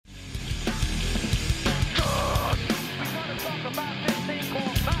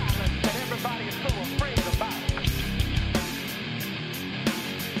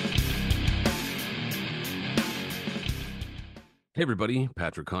Hey, everybody,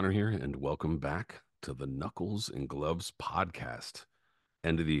 Patrick Connor here, and welcome back to the Knuckles and Gloves podcast.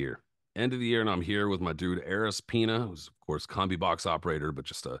 End of the year. End of the year, and I'm here with my dude, Eris Pina, who's, of course, combi box operator, but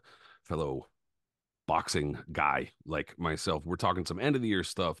just a fellow boxing guy like myself. We're talking some end of the year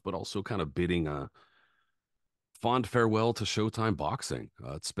stuff, but also kind of bidding a fond farewell to Showtime boxing.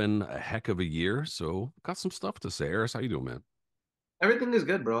 It's been a heck of a year, so got some stuff to say. Eris, how you doing, man? Everything is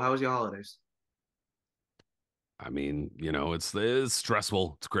good, bro. How was your holidays? I mean, it's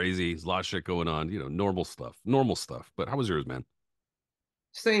stressful. It's crazy. There's a lot of shit going on. Normal stuff. Normal stuff. But how was yours, man?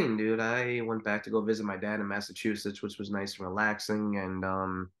 Same, dude. I went back to go visit my dad in Massachusetts, which was nice and relaxing, and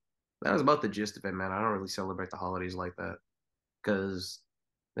that was about the gist of it, man. I don't really celebrate the holidays like that because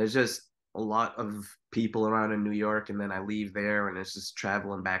there's just a lot of people around in New York, and then I leave there, and it's just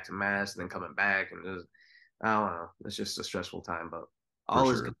traveling back to Mass and then coming back, and just I don't know. It's just a stressful time, but For all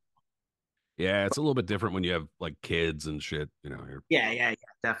is good. sure. Yeah, it's a little bit different when you have like kids and shit, here Yeah.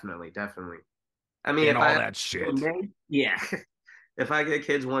 Definitely, definitely. I mean, and if I all have that one shit. day, yeah. If I get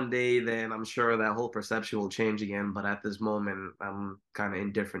kids one day, then I'm sure that whole perception will change again. But at this moment, I'm kind of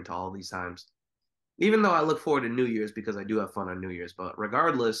indifferent to all these times. Even though I look forward to New Year's because I do have fun on New Year's. But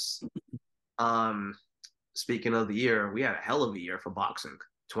regardless, um, speaking of the year, we had a hell of a year for boxing.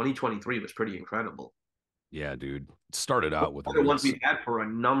 2023 was pretty incredible. Yeah, dude. Started out with a The real ones we've had for a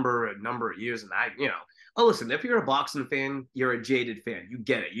number of years, and oh, listen, if you're a boxing fan, you're a jaded fan. You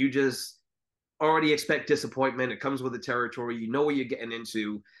get it. You just already expect disappointment. It comes with the territory. You know what you're getting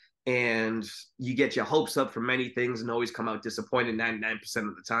into, and you get your hopes up for many things and always come out disappointed 99%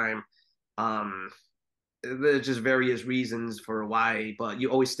 of the time. Um, there's just various reasons for why, but you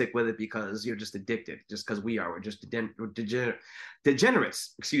always stick with it because you're just addicted, just because we are. We're just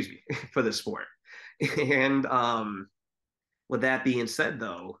degenerates, excuse me, for the sport. And with that being said,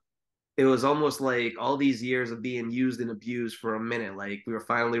 though, it was almost like all these years of being used and abused for a minute, like we were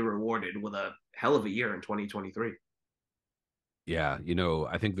finally rewarded with a hell of a year in 2023. Yeah,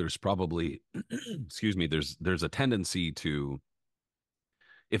 I think there's probably excuse me, there's a tendency to,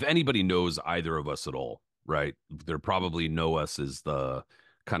 if anybody knows either of us at all, right? They probably know us as the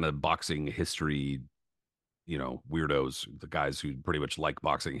kind of boxing history, weirdos, the guys who pretty much like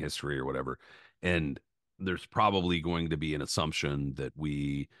boxing history or whatever. And there's probably going to be an assumption that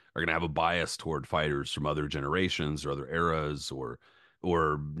we are going to have a bias toward fighters from other generations or other eras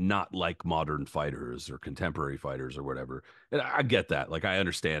or not like modern fighters or contemporary fighters or whatever. And I get that. Like I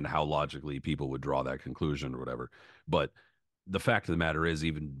understand how logically people would draw that conclusion or whatever. But the fact of the matter is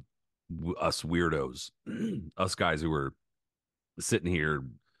even us weirdos, us guys who are sitting here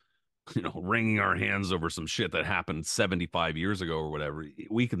wringing our hands over some shit that happened 75 years ago or whatever,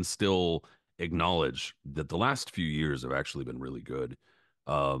 we can still acknowledge that the last few years have actually been really good.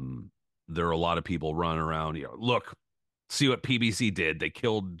 Um, there are a lot of people running around, look, see what PBC did. They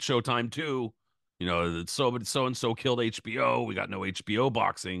killed Showtime too. So and so killed HBO. We got no HBO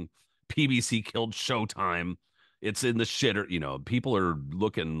boxing. PBC killed Showtime. It's in the shitter. People are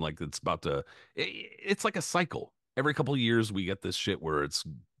looking like it's about to. It's like a cycle. Every couple of years, we get this shit where it's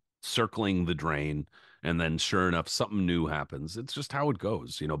circling the drain, and then sure enough, something new happens. It's just how it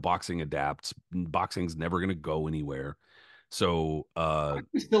goes. Boxing adapts. Boxing's never going to go anywhere. So, I'm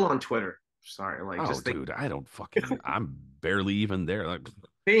still on Twitter. Sorry, like oh, just think dude, I'm barely even there. Like,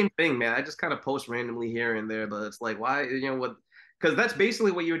 same thing, man. I just kind of post randomly here and there, but it's like, why, what? Because that's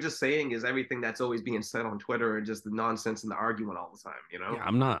basically what you were just saying is everything that's always being said on Twitter and just the nonsense and the argument all the time, you know? yeah,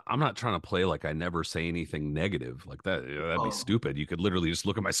 I'm not trying to play like I never say anything negative like that. That'd be Oh, stupid. You could literally just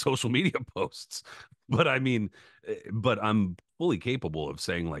look at my social media posts. But I mean, but I'm fully capable of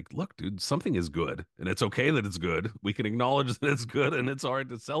saying like, look, dude, something is good, and it's okay that it's good. We can acknowledge that it's good, and it's all right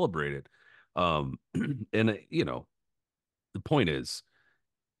to celebrate it. And the point is,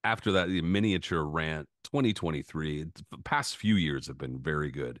 after that the miniature rant, 2023, the past few years have been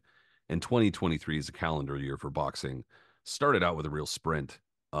very good, and 2023 is a calendar year for boxing. Started out with a real sprint.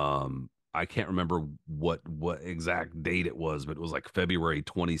 I can't remember what exact date it was, but it was like February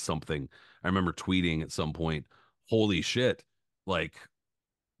 20 something. I remember tweeting at some point, holy shit, like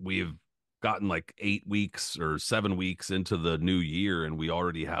we've gotten like 8 weeks or 7 weeks into the new year, and we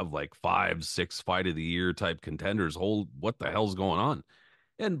already have like 5, 6 fight of the year type contenders. What the hell's going on?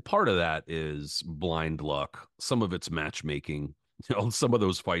 And part of that is blind luck. Some of it's matchmaking. Some of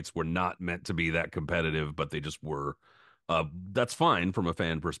those fights were not meant to be that competitive, but they just were. That's fine from a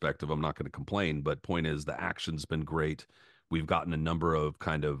fan perspective. I'm not going to complain. But point is, the action's been great. We've gotten a number of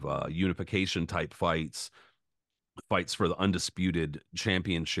kind of unification type fights for the undisputed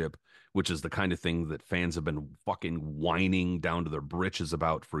championship, which is the kind of thing that fans have been fucking whining down to their britches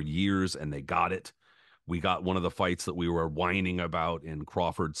about for years, and they got it. We got one of the fights that we were whining about in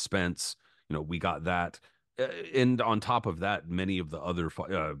Crawford Spence. We got that. And on top of that, many of the other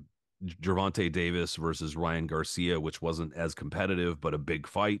Gervonta Davis versus Ryan Garcia, which wasn't as competitive, but a big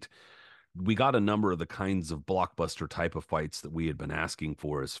fight. We got a number of the kinds of blockbuster type of fights that we had been asking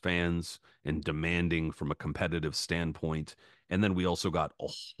for as fans and demanding from a competitive standpoint. And then we also got a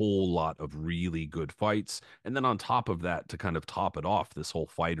whole lot of really good fights. And then on top of that, to kind of top it off, this whole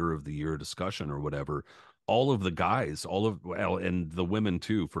fighter of the year discussion or whatever, all of the guys, well, and the women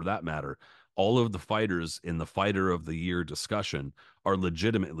too, for that matter, all of the fighters in the fighter of the year discussion are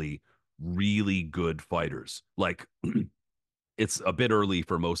legitimately really good fighters. Like, it's a bit early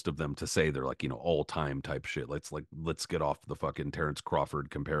for most of them to say they're like, all time type shit. Let's get off the fucking Terrence Crawford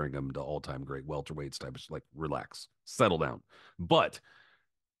comparing him to all time great welterweights type of shit. Like, relax, settle down. But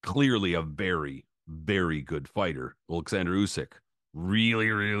clearly a very, very good fighter. Alexander Usyk, really,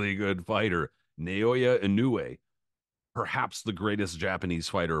 really good fighter. Naoya Inoue, perhaps the greatest Japanese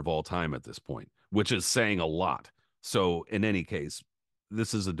fighter of all time at this point, which is saying a lot. So in any case,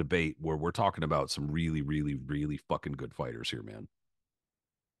 this is a debate where we're talking about some really, really, really fucking good fighters here, man.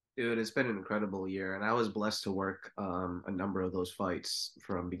 Dude, it's been an incredible year, and I was blessed to work a number of those fights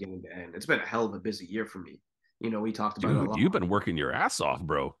from beginning to end. It's been a hell of a busy year for me. We talked about it a Dude, lot. you've been working your ass off,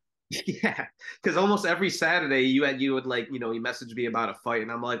 bro. Yeah, because almost every Saturday you would like you message me about a fight,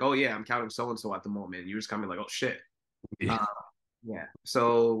 and I'm like, oh yeah, I'm counting so and so at the moment. And you just kind of like, oh shit. Yeah. Uh, yeah.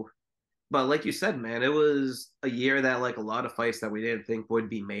 So, but like you said, man, it was a year that like a lot of fights that we didn't think would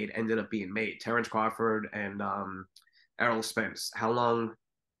be made ended up being made. Terrence Crawford and Errol Spence. How long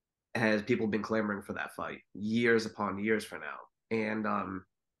has people been clamoring for that fight? Years upon years for now. And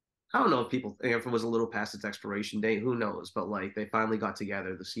I don't know if it was a little past its expiration date, who knows? But like they finally got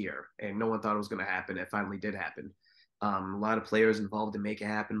together this year, and no one thought it was going to happen. It finally did happen. A lot of players involved to make it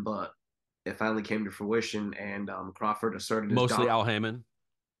happen, but it finally came to fruition. And Crawford asserted his Mostly dominance. Al Hammond,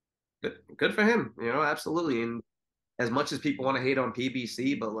 Good for him, absolutely. And as much as people want to hate on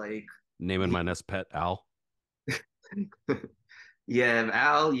PBC, but like naming my next pet Al. you have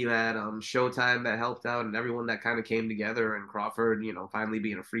Al, you had Showtime that helped out, and everyone that kind of came together, and Crawford, finally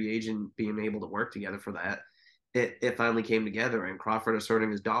being a free agent, being able to work together for that. It finally came together, and Crawford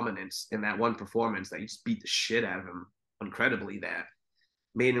asserting his dominance in that one performance that he just beat the shit out of him incredibly. That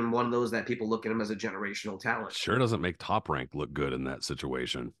made him one of those that people look at him as a generational talent. Sure doesn't make Top Rank look good in that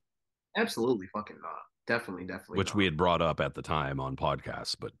situation, Absolutely fucking not. Definitely, definitely which we not. had brought up at the time on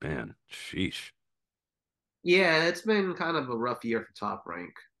podcasts. But man, sheesh. Yeah, it's been kind of a rough year for Top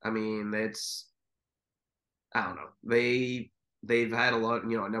Rank. I mean, it's I don't know. They've had a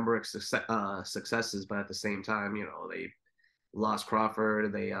number of successes, but at the same time, they lost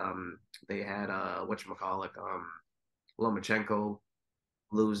Crawford. They had whatchamacallit, Lomachenko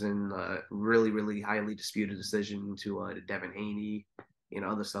losing a really really highly disputed decision to Devin Haney,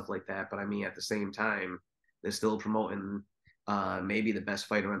 other stuff like that. But I mean, at the same time, they're still promoting maybe the best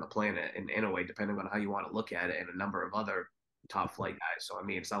fighter on the planet in a way, depending on how you want to look at it, and a number of other top flight guys. So I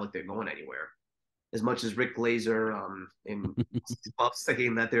mean, it's not like they're going anywhere. As much as Rick Glazer in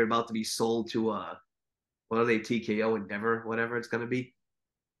saying that they're about to be sold to what are they, TKO Endeavor, whatever it's going to be.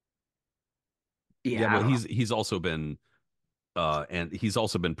 Yeah, Yeah, I well, don't know. he's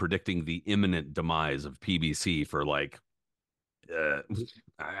also been predicting the imminent demise of PBC for like I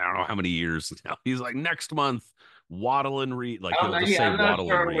don't know how many years now. He's like next month, Waddle and Reed. Like I don't he'll know. just Yeah, say I'm not Waddle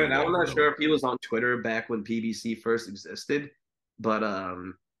and sure Reed I'm over not and sure over. if he was on Twitter back when PBC first existed, but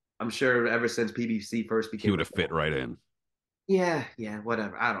I'm sure ever since PBC first He became would a have fit right in. yeah, yeah,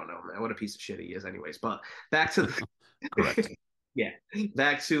 whatever. I don't know, man. What a piece of shit he is, anyways. But back to Correct. yeah,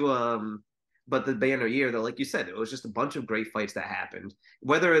 back to but the banner year though, like you said, it was just a bunch of great fights that happened.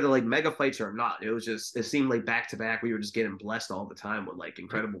 Whether they're like mega fights or not, it seemed like back to back, we were just getting blessed all the time with like Yep.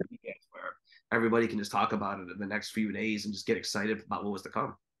 incredible weekends where everybody can just talk about it in the next few days and just get excited about what was to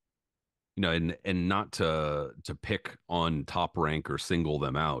come. And not to pick on Top Rank or single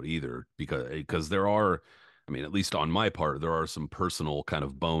them out either, because there are, I mean, at least on my part, there are some personal kind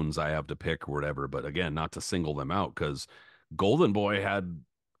of bones I have to pick or whatever. But again, not to single them out because Golden Boy had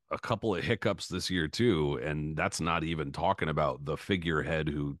a couple of hiccups this year too, and that's not even talking about the figurehead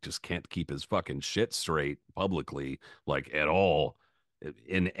who just can't keep his fucking shit straight publicly, like at all,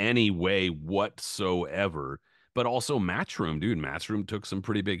 in any way whatsoever. But also Matchroom, dude. Matchroom took some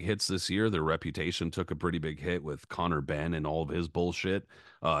pretty big hits this year. Their reputation took a pretty big hit with Connor Ben and all of his bullshit,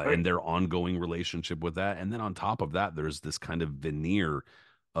 Right. and their ongoing relationship with that. And then on top of that, there's this kind of veneer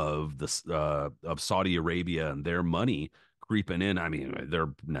of this of Saudi Arabia and their money creeping in. I mean, they're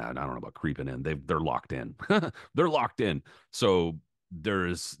nah, I don't know about creeping in. They're locked in. They're locked in. So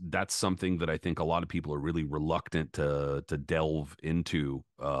that's something that I think a lot of people are really reluctant to delve into.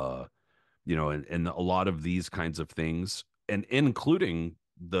 And a lot of these kinds of things, and including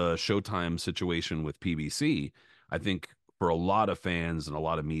the Showtime situation with PBC, I think for a lot of fans and a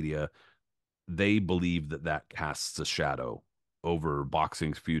lot of media, they believe that that casts a shadow over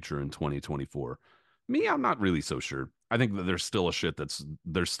boxing's future in 2024. Me, I'm not really so sure. I think that there's still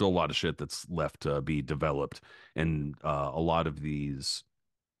a lot of shit that's left to be developed, and a lot of these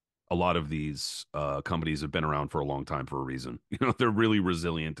companies have been around for a long time for a reason. They're really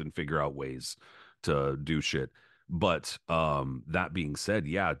resilient and figure out ways to do shit. But that being said,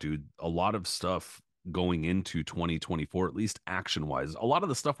 yeah, dude, a lot of stuff going into 2024, at least action wise, a lot of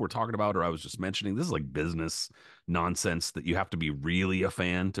the stuff we're talking about, or I was just mentioning, this is like business nonsense that you have to be really a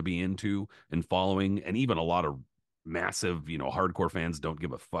fan to be into and following. And even a lot of massive, hardcore fans don't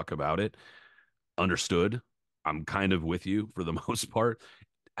give a fuck about it. Understood. I'm kind of with you for the most part.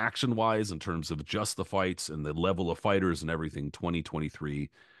 Action wise, in terms of just the fights and the level of fighters and everything, 2023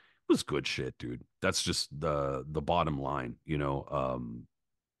 was good shit, dude. That's just the bottom line.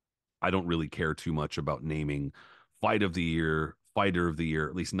 I don't really care too much about naming fight of the year, fighter of the year,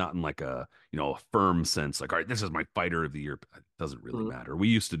 at least not in like a firm sense. Like, all right, this is my fighter of the year. It doesn't really Mm. matter. We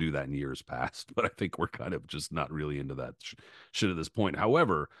used to do that in years past, but I think we're kind of just not really into that shit at this point.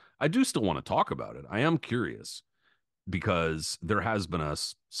 However, I do still want to talk about it. I am curious because there has been a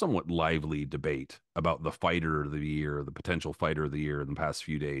somewhat lively debate about the fighter of the year, the potential fighter of the year in the past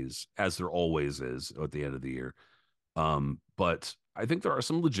few days, as there always is at the end of the year. But I think there are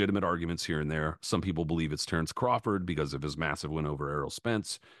some legitimate arguments here and there. Some people believe it's Terrence Crawford because of his massive win over Errol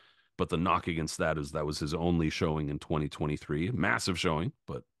Spence. But the knock against that is that was his only showing in 2023. Massive showing,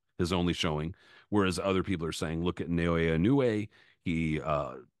 but his only showing. Whereas other people are saying, look at Naoya Inoue. He,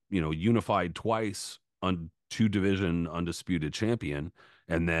 unified twice on two division undisputed champion.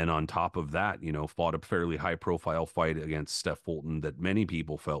 And then on top of that, fought a fairly high profile fight against Steph Fulton that many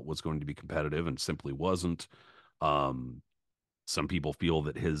people felt was going to be competitive and simply wasn't. Um, some people feel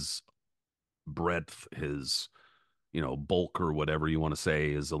that his breadth, his bulk or whatever you want to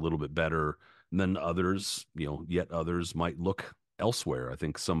say is a little bit better than others. Yet others might look elsewhere. I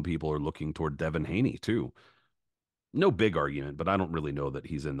think some people are looking toward Devin Haney too. No big argument, but I don't really know that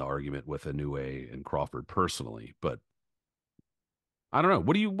he's in the argument with Inoue and Crawford personally. But I don't know.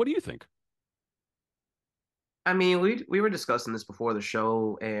 What do you think? I mean, we were discussing this before the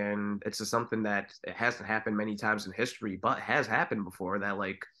show, and it's just something that it hasn't happened many times in history, but has happened before. That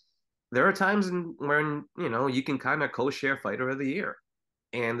like there are times when you can kind of co-share fighter of the year,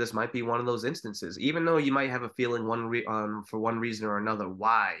 and this might be one of those instances. Even though you might have a feeling for one reason or another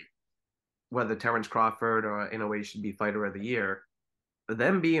why whether Terrence Crawford or in a way should be fighter of the year,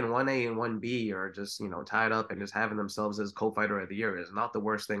 them being 1A and 1B or just, tied up and just having themselves as co-fighter of the year is not the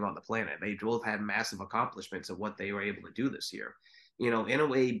worst thing on the planet. They both had massive accomplishments of what they were able to do this year. In a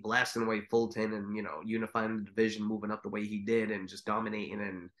way, blasting away Fulton and, unifying the division, moving up the way he did and just dominating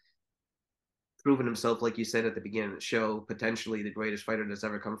and proving himself, like you said at the beginning of the show, potentially the greatest fighter that's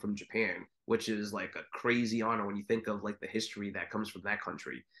ever come from Japan, which is like a crazy honor when you think of like the history that comes from that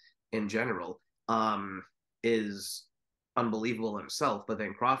country in general, is unbelievable himself. But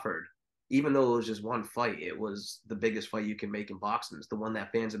then Crawford, even though it was just one fight, it was the biggest fight you can make in boxing. It's the one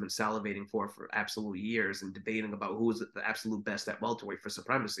that fans have been salivating for absolute years and debating about who is the absolute best at welterweight for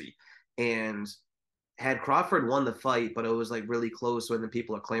supremacy. And had Crawford won the fight, but it was like really close when the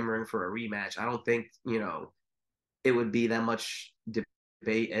people are clamoring for a rematch, I don't think, it would be that much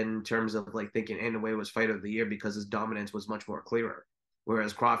debate in terms of like thinking Inoue was fighter of the year because his dominance was much more clearer.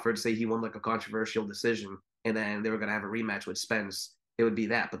 Whereas Crawford, say he won like a controversial decision and then they were going to have a rematch with Spence, it would be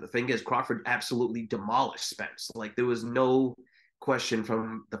that. But the thing is, Crawford absolutely demolished Spence. Like there was no question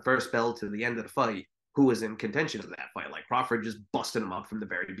from the first bell to the end of the fight who was in contention of that fight. Like Crawford just busted him up from the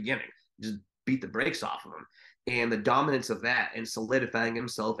very beginning, just beat the brakes off of him. And the dominance of that and solidifying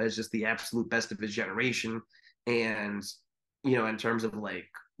himself as just the absolute best of his generation. And, in terms of like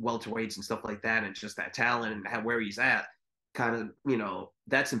welterweights and stuff like that, and just that talent and how, where he's at, kind of,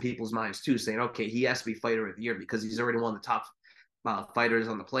 that's in people's minds too, saying, okay, he has to be fighter of the year because he's already one of the top fighters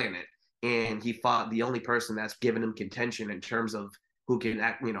on the planet. And he fought the only person that's given him contention in terms of who can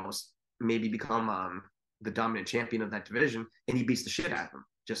act, maybe become the dominant champion of that division. And he beats the shit out of him,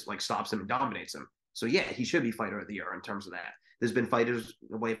 just like stops him and dominates him. So yeah, he should be fighter of the year in terms of that. There's been fighters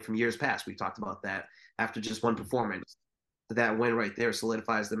away from years past. We talked about that after just one performance. That win right there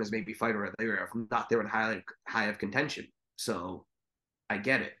solidifies them as maybe fighter of the year. If not, they're in high of contention. So I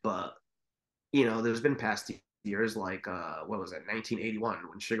get it, but there's been past years, like what was it, 1981,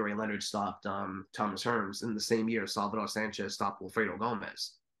 when Sugar Ray Leonard stopped Thomas Hearns. In the same year, Salvador Sanchez stopped Wilfredo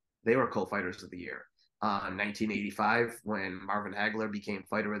Gomez. They were co-fighters of the year. 1985, when Marvin Hagler became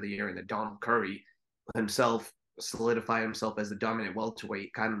fighter of the year, and then Donald Curry himself solidified himself as the dominant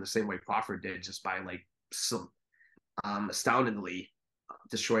welterweight, kind of the same way Crawford did, just by like some astoundingly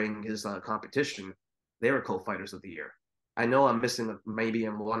destroying his competition. They were co-fighters of the year. I know I'm missing maybe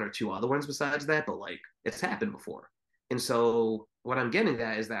one or two other ones besides that, but like it's happened before. And so what I'm getting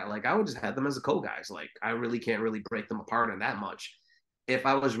at is that like I would just have them as a co-guys. Like I really can't really break them apart on that much. If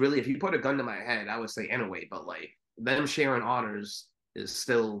you put a gun to my head, I would say anyway, but like them sharing honors is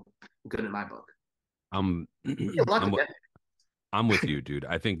still good in my book. I'm A lot to I'm get. I'm with you, dude.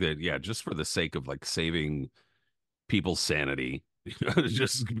 I think that yeah, just for the sake of like saving people's sanity,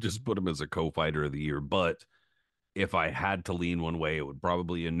 just put him as a co-fighter of the year. But if I had to lean one way, it would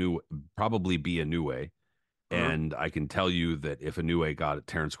probably be a new way. Mm-hmm. And I can tell you that if a new way got it,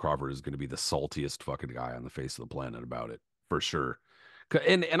 Terrence Crawford is going to be the saltiest fucking guy on the face of the planet about it for sure.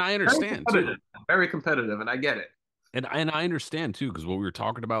 And I Very understand competitive, too. very competitive, and I get it. And I understand too, because what we were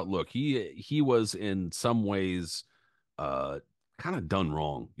talking about, look, he was in some ways uh kind of done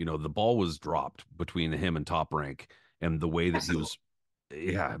wrong. You know, the ball was dropped between him and Top Rank, and the way that he Absolutely. was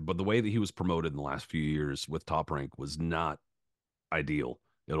yeah, but the way that he was promoted in the last few years with Top Rank was not ideal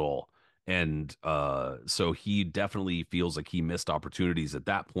at all. And so he definitely feels like he missed opportunities at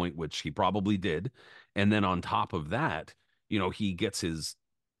that point, which he probably did. And then on top of that, you know, he gets his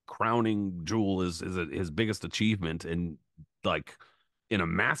crowning jewel is his biggest achievement and like in a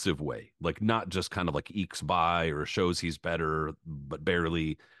massive way, like not just kind of like ekes by or shows he's better, but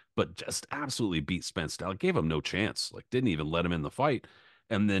barely, but just absolutely beat Spence down. Like, gave him no chance, like didn't even let him in the fight.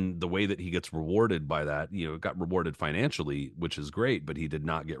 And then the way that he gets rewarded by that, you know, got rewarded financially, which is great, but he did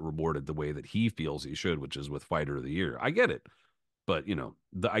not get rewarded the way that he feels he should, which is with Fighter of the Year. I get it, but you know,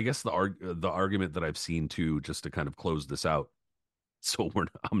 I guess the argument that I've seen too, just to kind of close this out, so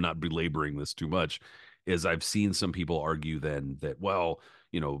I'm not belaboring this too much, is I've seen some people argue then that, well,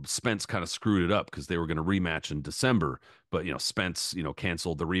 you know, Spence kind of screwed it up because they were going to rematch in December, but you know, Spence, you know,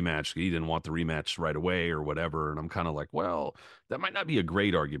 canceled the rematch. He didn't want the rematch right away or whatever. And I'm kind of like, well, that might not be a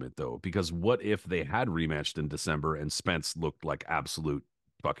great argument though, because what if they had rematched in December and Spence looked like absolute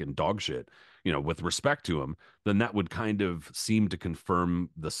fucking dog shit, you know, with respect to him, then that would kind of seem to confirm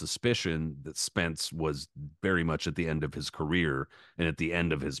the suspicion that Spence was very much at the end of his career and at the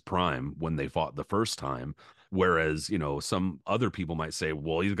end of his prime when they fought the first time. Whereas, you know, some other people might say,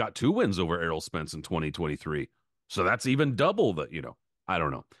 well, he's got two wins over Errol Spence in 2023. So that's even double the, you know, I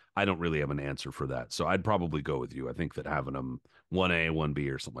don't know. I don't really have an answer for that. So I'd probably go with you. I think that having them 1A,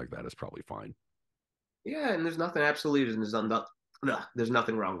 1B or something like that is probably fine. Yeah, and there's nothing absolute, and there's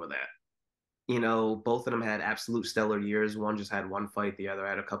nothing wrong with that. You know, both of them had absolute stellar years. One just had one fight, the other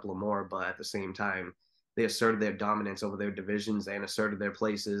had a couple of more, but at the same time, they asserted their dominance over their divisions and asserted their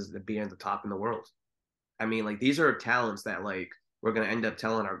places to be at the top in the world. I mean, like these are talents that like we're gonna end up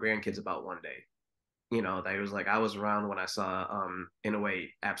telling our grandkids about one day. You know, that was like I was around when I saw in a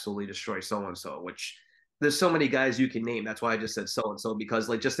way absolutely destroy so and so, which there's so many guys you can name. That's why I just said so and so because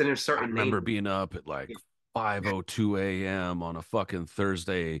like just in a I certain name. remember being up at like 5:02 a.m. on a fucking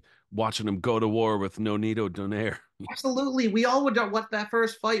Thursday watching him go to war with Nonito Donaire. Absolutely. We all would watch that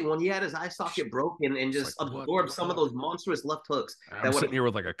first fight when he had his eye socket broken and It's like, just what the absorbed some of fuck? those monstrous left hooks I'm that would sitting have. here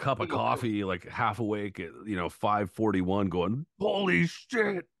with like a cup of coffee, like half awake at, you know, 5:41 going, holy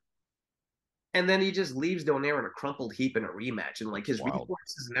shit. And then he just leaves Donaire in a crumpled heap in a rematch. And like It's his wild.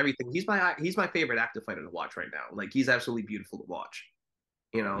 reflexes and everything. He's my favorite active fighter to watch right now. Like he's absolutely beautiful to watch.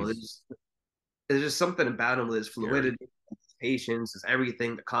 You know, He's there's just something about him with his scary. fluidity, his patience, his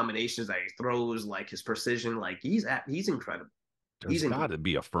everything, the combinations that he throws, like his precision. Like he's incredible. There's He's got incredible. to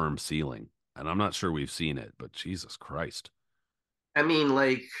be a firm ceiling. And I'm not sure we've seen it, but Jesus Christ. I mean,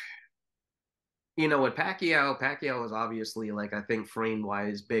 like with Pacquiao is obviously like I think frame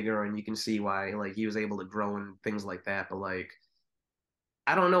wise bigger, and you can see why like he was able to grow and things like that. But like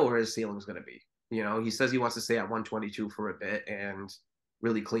I don't know where his ceiling's going to be. He says he wants to stay at 122 for a bit and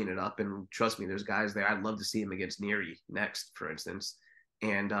really clean it up. And trust me, there's guys there. I'd love to see him against Neary next, for instance.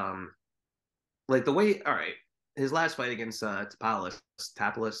 And like the way, all right, his last fight against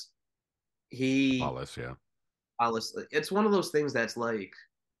Tapalis, he Paulus, yeah. Tapalis, it's one of those things that's like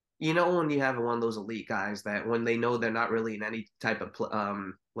when you have one of those elite guys that when they know they're not really in any type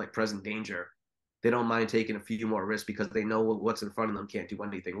of like present danger, they don't mind taking a few more risks because they know what's in front of them can't do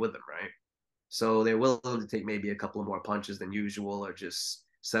anything with them, right? So they're willing to take maybe a couple of more punches than usual or just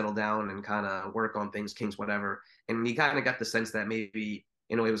settle down and kind of work on things, kinks, whatever. And you kind of got the sense that maybe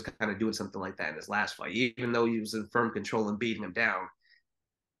Inoue was kind of doing something like that in his last fight, even though he was in firm control and beating him down.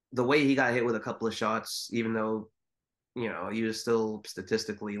 The way he got hit with a couple of shots, even though he was still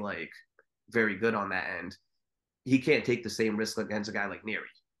statistically like very good on that end, he can't take the same risk against a guy like Neri,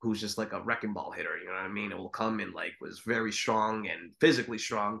 who's just like a wrecking ball hitter. You know what I mean? It will come and like was very strong and physically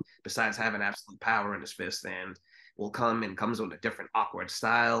strong, besides having absolute power in his fist, and will come and comes with a different awkward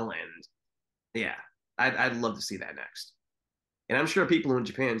style. And yeah, I'd love to see that next. And I'm sure people in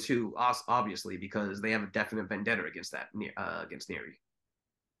Japan too, obviously, because they have a definite vendetta against that against Neri.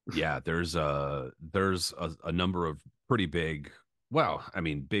 Yeah, there's a number of pretty big, well, I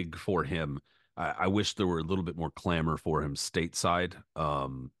mean, big for him. I wish there were a little bit more clamor for him stateside.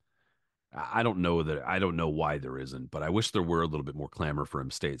 I don't know why there isn't, but I wish there were a little bit more clamor for him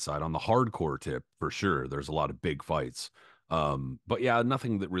stateside. On the hardcore tip, for sure, there's a lot of big fights. But yeah,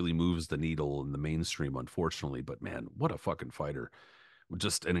 nothing that really moves the needle in the mainstream, unfortunately. But man, what a fucking fighter.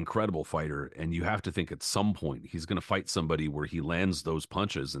 Just an incredible fighter. And you have to think at some point he's going to fight somebody where he lands those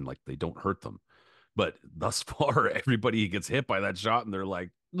punches and like they don't hurt them. But thus far, everybody gets hit by that shot and they're like,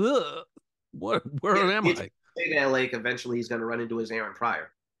 ugh, Yeah, where am it's I? say that like eventually he's going to run into his Aaron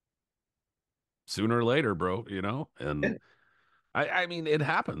Pryor. Sooner or later, bro, you know? Yeah. And I mean, it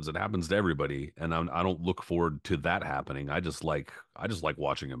happens. It happens to everybody, and I don't look forward to that happening. I just like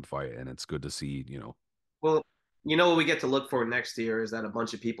watching him fight, and it's good to see. You know, Well, what we get to look for next year is that a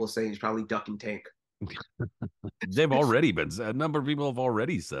bunch of people saying he's probably duck and tank. they've already been a number of people have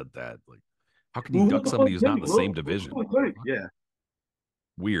already said that. Like, how can you Who duck the fuck somebody who's not in tank, the bro? same Who division? the fuck tank? Yeah.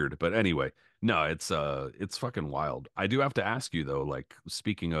 Weird, but anyway, no, it's fucking wild. I do have to ask you though, like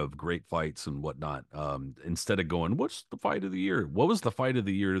speaking of great fights and whatnot, instead of going, what's the fight of the year? What was the fight of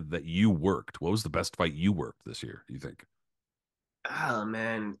the year that you worked? What was the best fight you worked this year, you think? Oh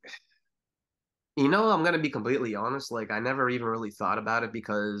man. I'm gonna be completely honest. Like I never even really thought about it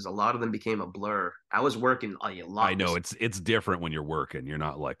because a lot of them became a blur. I was working a I lot know this. it's different when you're working. You're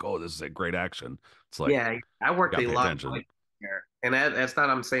not like, oh, this is a great action. It's like Yeah, I you worked gotta a pay lot attention. like here. And that's not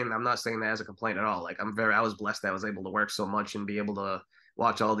I'm not saying that as a complaint at all. Like I was blessed that I was able to work so much and be able to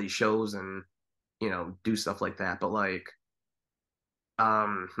watch all these shows and do stuff like that. But like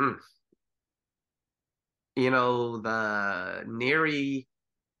um hmm, the Neri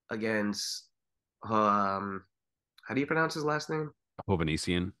against how do you pronounce his last name?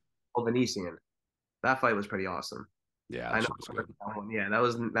 Hovanesian. Oh, Venetian. That fight was pretty awesome. Yeah, I that know shit was I worked good. that one. Yeah, that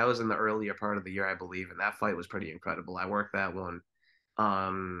was in the earlier part of the year, I believe, and that fight was pretty incredible. I worked that one.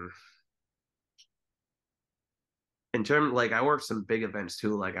 Um, in terms like I worked some big events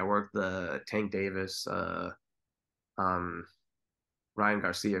too. Like I worked the Tank Davis, um, Ryan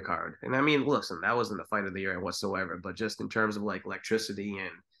Garcia card, and I mean, listen, that wasn't the fight of the year whatsoever. But just in terms of like electricity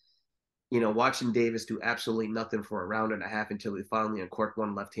and watching Davis do absolutely nothing for a round and a half until he finally uncorked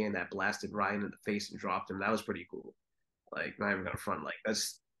one left hand that blasted Ryan in the face and dropped him. That was pretty cool. Like, not even gonna front. Like,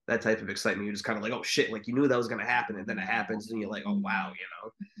 that's that type of excitement. You're just kind of like, oh shit, like you knew that was gonna happen, and then it happens, and you're like, oh wow,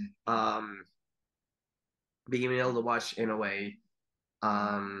 being able to watch in a way,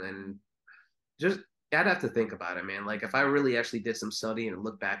 and just I'd have to think about it, man. Like, if I really actually did some study and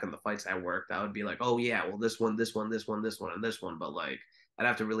look back on the fights I worked, I would be like, oh yeah, well this one, this one, this one, this one, and this one. But like, I'd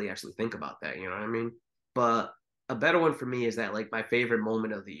have to really actually think about that. You know what I mean? But a better one for me is that like my favorite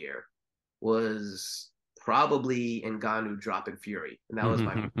moment of the year was probably Ngannou dropping Fury, and that was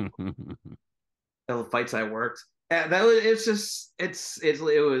my the fights I worked. That was it's just it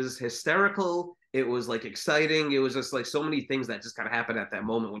was hysterical. It was like exciting. It was just like so many things that just kind of happened at that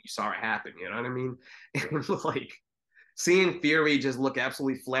moment when you saw it happen. You know what I mean? And like seeing Fury just look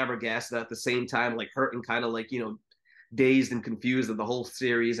absolutely flabbergasted at the same time, like hurt and kind of like dazed and confused of the whole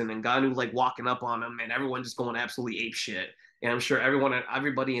series, and then Ngannou like walking up on him, and everyone just going absolutely ape shit. And I'm sure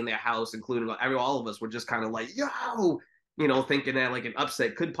everybody in their house, including all of us, were just kind of like, "Yo!" Thinking that like an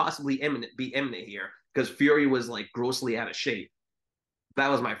upset could possibly be imminent here because Fury was like grossly out of shape. That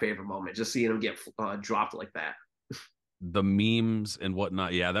was my favorite moment, just seeing him get dropped like that. The memes and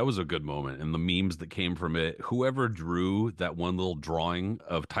whatnot. Yeah, that was a good moment. And the memes that came from it. Whoever drew that one little drawing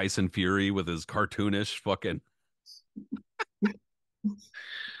of Tyson Fury with his cartoonish fucking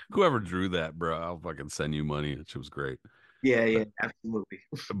whoever drew that, bro, I'll fucking send you money. It was great. Yeah, But yeah, absolutely.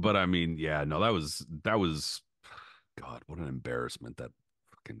 but I mean, yeah, no, that was God, what an embarrassment that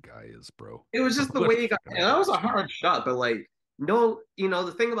fucking guy is, bro. It was just the What a way he got. fucking And that was a embarrassment. hard shot, but like, no,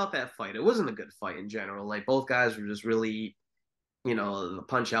 the thing about that fight, it wasn't a good fight in general. Like both guys were just really the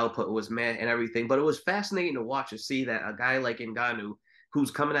punch output was meh and everything. But it was fascinating to watch and see that a guy like Ngannou, who's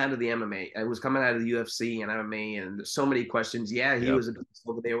coming out of the MMA, who's coming out of the UFC and MMA, and so many questions. Yeah, he Yep. was a beast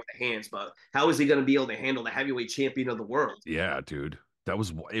over there with the hands, but how is he going to be able to handle the heavyweight champion of the world? Yeah, dude. That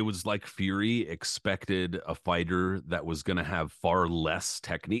was it was like Fury expected a fighter that was going to have far less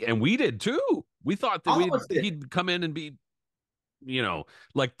technique, and we did too. We thought that All of we us did. he'd come in and be, you know,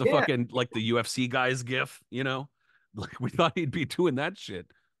 like the Yeah, fucking like the UFC guys gif, like we thought he'd be doing that shit,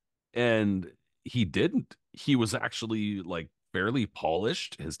 and he didn't. He was actually like fairly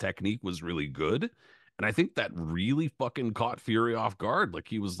polished. His technique was really good. And I think that really fucking caught Fury off guard. Like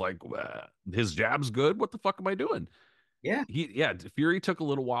he was like, his jab's good. What the fuck am I doing? yeah. Yeah, Fury took a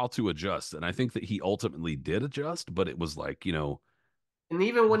little while to adjust, and I think that he ultimately did adjust, but it was like, And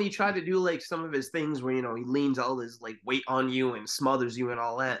even when he tried to do like some of his things where he leans all his like weight on you and smothers you and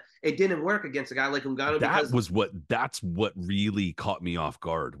all that, it didn't work against a guy like Ngannou because that's what really caught me off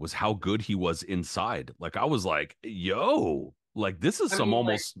guard was how good he was inside. Like I was like, yo, like this is I some mean like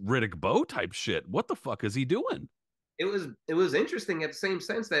almost Riddick Bowe type shit. What the fuck is he doing? it was interesting at the same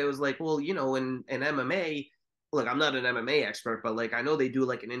sense that it was like, well, in MMA, look, I'm not an MMA expert, but like I know they do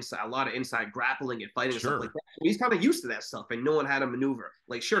like a lot of inside grappling and fighting and stuff like Sure. that. So he's kind of used to that stuff and knowing how to maneuver.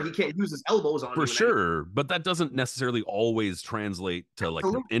 Like, sure, he can't use his elbows on For you and anything. sure, but that doesn't necessarily always translate to like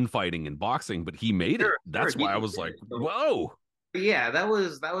Absolutely. infighting and boxing, but he made it. Sure, sure, That's he why I did was like, it. So, whoa. yeah, that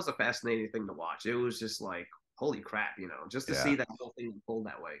was a fascinating thing to watch. It was just like, holy crap, just to see Yeah. that whole thing pulled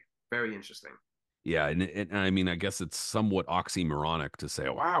that way. Very interesting. Yeah, and I mean, I guess it's somewhat oxymoronic to say,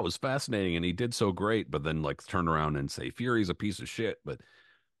 "Wow, it was fascinating, and he did so great," but then like turn around and say Fury's a piece of shit. But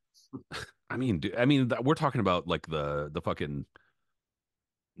we're talking about like the fucking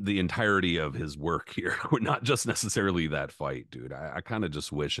the entirety of his work here, not just necessarily that fight, dude. I kind of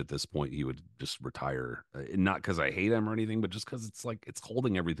just wish at this point he would just retire, not because I hate him or anything, but just because it's like it's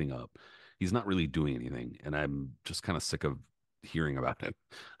holding everything up. He's not really doing anything, and I'm just kind of sick of hearing about him.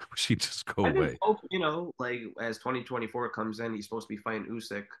 I wish he'd just go I just away. hope, like as 2024 comes in, he's supposed to be fighting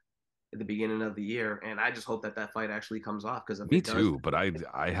Usyk at the beginning of the year, and I just hope that that fight actually comes off because if Me it does, too, but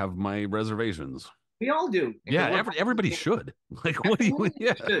I have my reservations. we all do Yeah, because we're everybody boxing should. Like, what do you?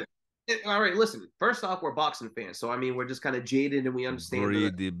 fans. Yeah, All right, listen. First off, we're boxing fans, so I mean, we're just kind of jaded and we understand the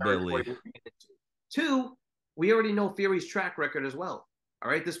greedy territory belly. we're getting into. Two, we already know Fury's track record as well. All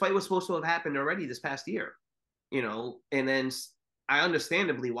right, this fight was supposed to have happened already this past year, and then I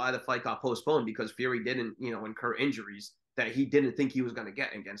understandably why the fight got postponed because Fury didn't, incur injuries that he didn't think he was going to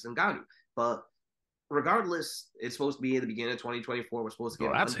get against Ngannou. But regardless, it's supposed to be at the beginning of 2024. We're supposed to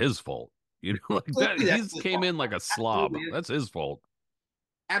Well, get that's 100. his fault. Like that. Absolutely, that's He's his came fault. in like a slob. Absolutely, That's his fault.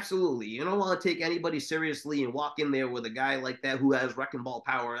 absolutely. You don't want to take anybody seriously and walk in there with a guy like that who has wrecking ball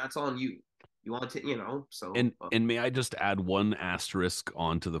power. That's on you. You want to, so And may I just add one asterisk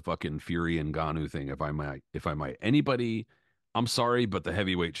onto the fucking Fury and Ganu thing, if I might? If I might, anybody, I'm sorry, but the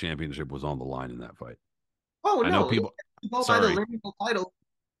heavyweight championship was on the line in that fight. oh I know no, people. you go by the Sorry, lineal title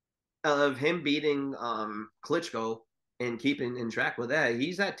of him beating Klitschko and keeping in track with that.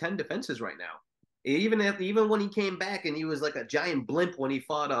 He's at 10 defenses right now. Even when he came back and he was like a giant blimp when he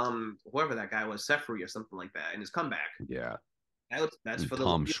fought whoever that guy was, Sefri or something like that, in his comeback. yeah, That's and for the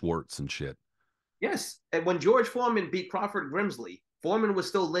Tom Schwartz and shit. yes. And when George Foreman beat Crawford Grimsley, Foreman was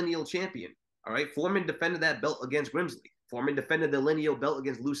still lineal champion. All right. Foreman defended that belt against Grimsley. Foreman defended the lineal belt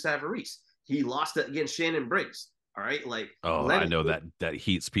against Lou Savarese. He lost it against Shannon Briggs. All right. Like Oh, I Lennox. know that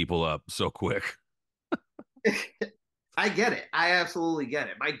heats people up so quick. I get it. I absolutely get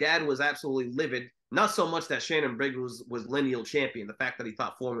it. My dad was absolutely livid. Not so much that Shannon Briggs was lineal champion, the fact that he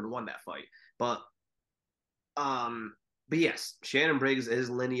thought Foreman won that fight. But um, but yes, Shannon Briggs is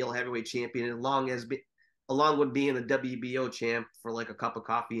lineal heavyweight champion along with being the WBO champ for like a cup of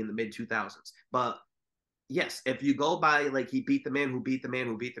coffee in the mid 2000s. But yes, if you go by like he beat the man who beat the man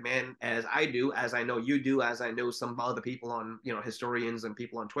who beat the man, as I do, as I know you do, as I know some other people on historians and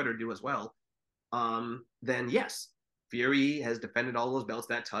people on Twitter do as well, then yes, Fury has defended all those belts.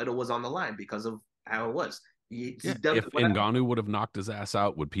 That title was on the line because of how it was. He Yeah, done if whatever. Ngannou would have knocked his ass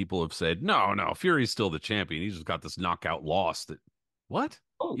out, would people have said, "No, no, Fury's still the champion. He just got this knockout loss." That what?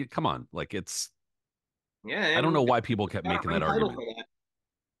 Oh Come on, like it's. yeah, I don't know and why people he kept got a making ring that title argument. for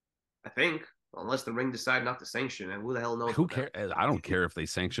that. I think, unless the ring decide not to sanction it, who the hell knows Who what that? care? I don't care if they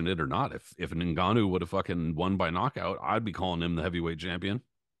sanction it or not. If Ngannou would have fucking won by knockout, I'd be calling him the heavyweight champion.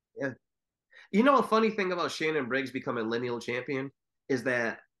 Yeah. A funny thing about Shannon Briggs becoming lineal champion is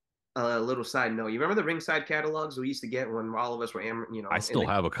that a little side note. You remember the ringside catalogs we used to get when all of us were, I in still the.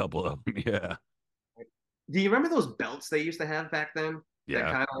 have a couple of them. Yeah, Do you remember those belts they used to have back then? That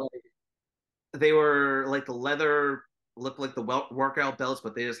yeah, kind of they were like the leather, looked like the workout belts,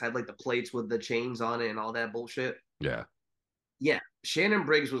 but they just had like the plates with the chains on it and all that bullshit. yeah. Yeah, Shannon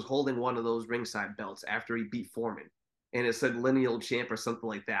Briggs was holding one of those ringside belts after he beat Foreman, and it said lineal champ or something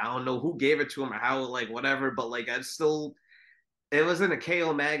like that. I don't know who gave it to him or how, like whatever, but like I still. it was in a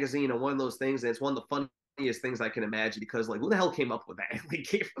KO magazine or one of those things, and it's one of the funniest things I can imagine because like who the hell came up with that? Like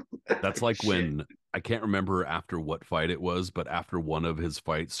gave him that That's like like shit. when I can't remember after what fight it was, but after one of his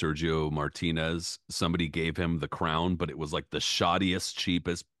fights, Sergio Martinez, somebody gave him the crown, but it was like the shoddiest,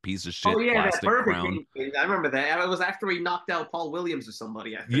 cheapest piece of Oh shit yeah, that plastic Burger crown. King thing. I remember that. It was after he knocked out Paul Williams or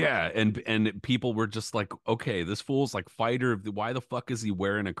somebody, I think. Yeah, and people were just like, okay, this fool's like fighter. Why the fuck is he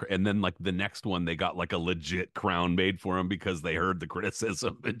wearing a? And then like the next one, they got like a legit crown made for him because they heard the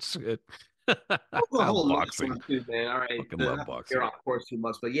criticism and shit. That was a whole notch Boxing, one too, man. All right, fucking love the here boxing. of course too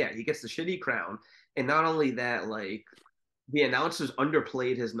much, but yeah, he gets the shitty crown, and not only that, like the announcers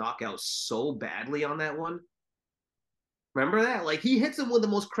underplayed his knockout so badly on that one. Remember that? Like he hits him with the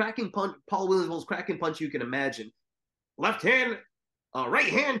most cracking punch, Paul Williams' most cracking punch you can imagine. Left hand, right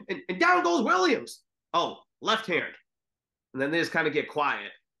hand, and down goes Williams. Oh, left hand, and then they just kind of get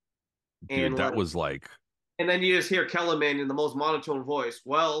quiet, Dude, and that like, was like, and then you just hear Kellerman in the most monotone voice.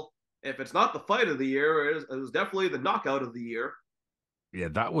 Well, if it's not the fight of the year, it was definitely the knockout of the year. yeah,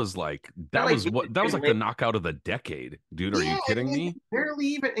 that was like That like that was like the knockout of the decade, dude. Are yeah, you kidding and me? barely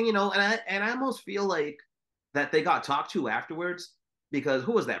even and I almost feel like that they got talked to afterwards because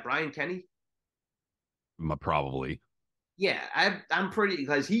who was that? Brian Kenny? Probably Yeah, I'm pretty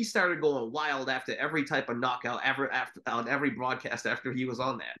because he started going wild after every type of knockout ever after on every broadcast after he was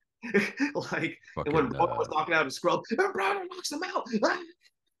on that. Like and when fucking Brock was knocking out a scrub, and Brown knocks him out, and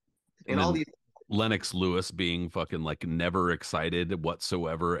and all then these. Lennox Lewis being fucking like never excited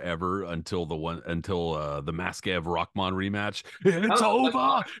whatsoever ever until the Maskev Rockman rematch. That It's was the best over.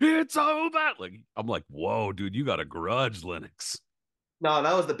 part. It's over. Like I'm like, whoa, dude, you got a grudge, Lennox. No,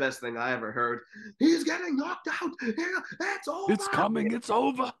 that was the best thing I ever heard. He's getting knocked out. Yeah, that's It's over. coming. It's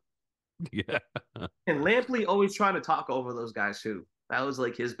over. Yeah. And Lampley always trying to talk over those guys too. That was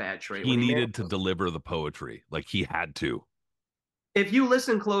like his bad trait He when he made. needed to deliver the poetry. Like he had to. If you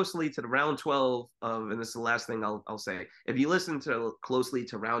listen closely to the round 12 of, and this is the last thing I'll say, if you listen to closely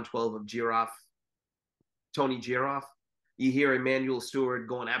to round 12 of Giroff, Tony Giroff, you hear Emmanuel Stewart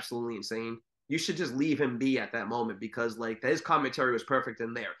going absolutely insane. You should just leave him be at that moment because like his commentary was perfect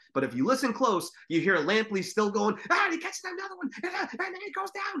in there. But if you listen close, you hear Lampley still going, and he catches another one, and then it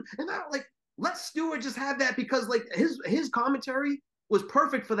goes down, and then like let Stewart just have that because like his commentary was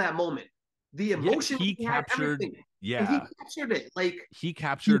perfect for that moment. The Yeah, emotion he he had, captured everything, and he yeah, captured it. Like he he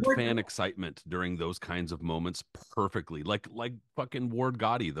captured worked. fan excitement during those kinds of moments perfectly. Like fucking Ward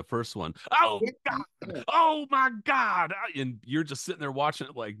Gotti, the first one. Oh God. Oh my God. And you're just sitting there watching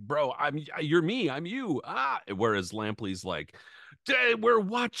it like, bro, you're me, I'm you. Ah. Whereas Lampley's like, we're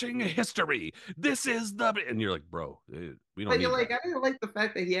watching history. This is the and you're like, bro, we don't But you're need like, that. I didn't like the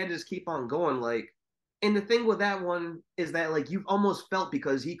fact that he had to just keep on going. Like, and the thing with that one is that like you almost felt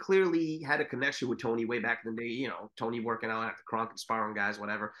because he clearly had a connection with Tony way back in the day. Tony working out at the Kronk and sparring guys,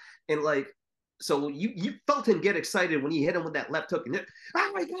 whatever. And like, so you felt him get excited when he hit him with that left hook, and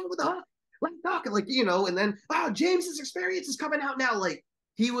oh my god, with the hook, left hook, like and then James's experience is coming out now, like.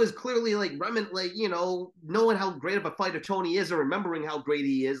 He was clearly like like knowing how great of a fighter Tony is, or remembering how great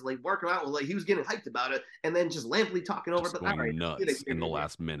he is, like working out, like he was getting hyped about it, and then just Lampley talking over. Just But all right, going nuts in the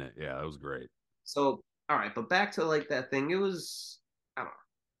last minute. Yeah, that was great. so all right, but back to like that thing. It was I don't know.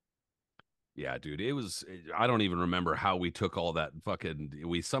 Yeah, dude, it was. I don't even remember how we took all that fucking.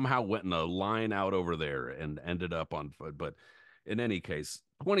 We somehow went in a line out over there and ended up on foot. But in any case,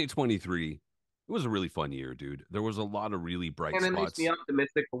 2023, it was a really fun year, dude. There was a lot of really bright And it makes me spots.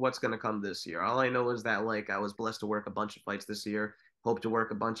 optimistic for what's going to come this year. All I know is that like I was blessed to work a bunch of fights this year. Hope to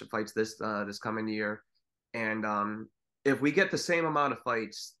work a bunch of fights this coming year. And if we get the same amount of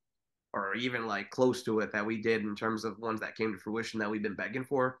fights, or even like close to it that we did in terms of ones that came to fruition that we've been begging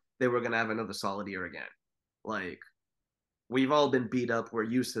for, they were going to have another solid year again. Like we've all been beat up. We're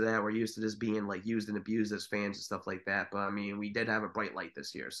used to that. We're used to this being like used and abused as fans and stuff like that. But I mean, we did have a bright light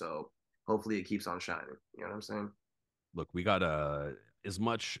this year, so hopefully it keeps on shining. You know what I'm saying? Look, we got as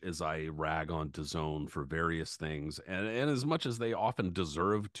much as I rag on DAZN for various things, and as much as they often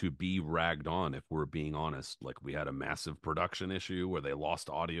deserve to be ragged on, if we're being honest, like we had a massive production issue where they lost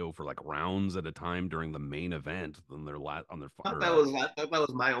audio for like rounds at a time during the main event on their on their or I thought that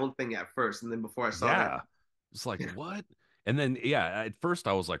was my own thing at first, and then before I saw that, yeah. It's like, what? And then, yeah, at first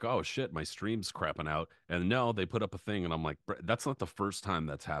I was like, oh shit, my stream's crapping out. And no, they put up a thing, and I'm like, that's not the first time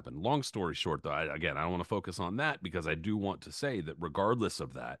that's happened. Long story short, though, again, I don't want to focus on that because I do want to say that regardless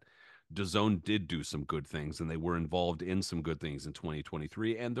of that, DAZN did do some good things, and they were involved in some good things in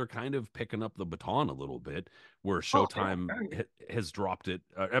 2023, and they're kind of picking up the baton a little bit, where oh, Showtime has dropped it.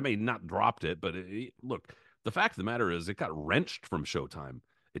 I mean, not dropped it, but look, the fact of the matter is, it got wrenched from Showtime.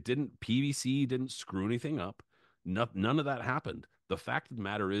 It didn't PVC didn't screw anything up. None of that happened. The fact of the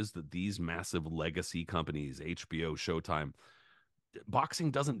matter is that these massive legacy companies, HBO, Showtime,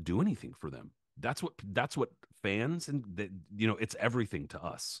 boxing doesn't do anything for them. That's what fans and it's everything to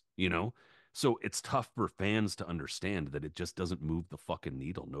us, you know? So it's tough for fans to understand that it just doesn't move the fucking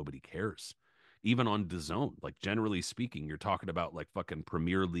needle. Nobody cares. Even on DAZN, like generally speaking, you're talking about like fucking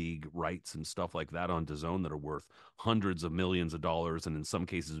Premier League rights and stuff like that on DAZN that are worth hundreds of millions of dollars and in some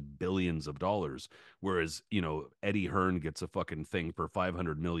cases billions of dollars. Whereas, Eddie Hearn gets a fucking thing for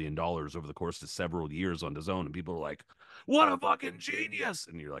 $500 million over the course of several years on DAZN, and people are like, what a fucking genius.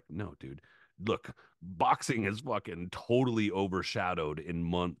 And you're like, no, dude, look, boxing is fucking totally overshadowed in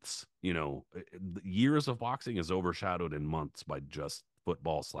months. Years of boxing is overshadowed in months by just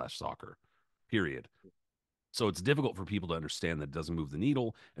football/soccer, period. So it's difficult for people to understand that it doesn't move the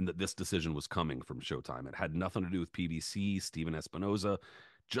needle and that this decision was coming from Showtime. It had nothing to do with PBC, Steven Espinoza,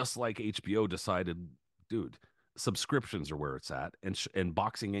 just like HBO decided, dude, subscriptions are where it's at, and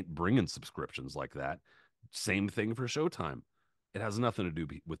boxing ain't bringing subscriptions like that. Same thing for Showtime. It has nothing to do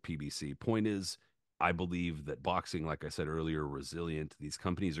with PBC. Point is, I believe that boxing, like I said earlier, resilient. These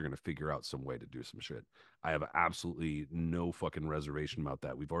companies are going to figure out some way to do some shit. I have absolutely no fucking reservation about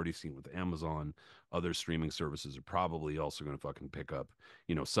that. We've already seen with Amazon, other streaming services are probably also going to fucking pick up,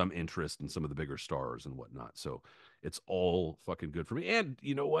 some interest in some of the bigger stars and whatnot. So it's all fucking good for me. And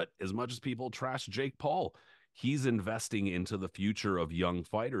you know what? As much as people trash Jake Paul, he's investing into the future of young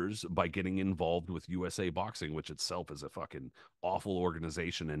fighters by getting involved with USA Boxing, which itself is a fucking awful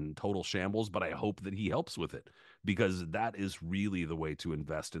organization and total shambles. But I hope that he helps with it, because that is really the way to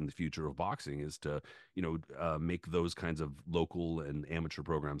invest in the future of boxing, is to, make those kinds of local and amateur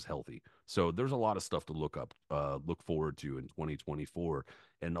programs healthy. So there's a lot of stuff to look forward to in 2024,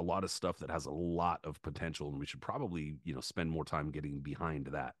 and a lot of stuff that has a lot of potential. And we should probably, spend more time getting behind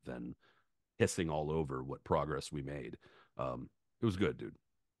that than hissing all over what progress we made. It was good, dude.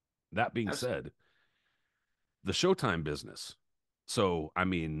 That being That's said, the Showtime business. So, I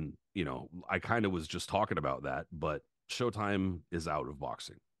mean, I kind of was just talking about that, but Showtime is out of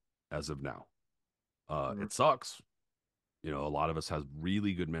boxing as of now. mhm. It sucks. A lot of us has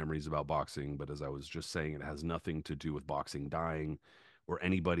really good memories about boxing, but as I was just saying, it has nothing to do with boxing dying or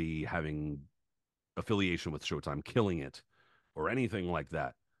anybody having affiliation with Showtime killing it or anything like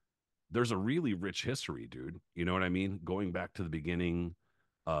that. There's a really rich history, dude. You know what I mean? Going back to the beginning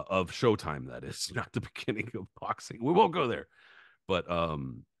of Showtime, that is, not the beginning of boxing. We won't go there, but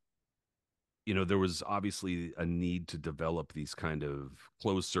there was obviously a need to develop these kind of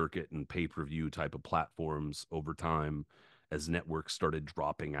closed circuit and pay-per-view type of platforms over time as networks started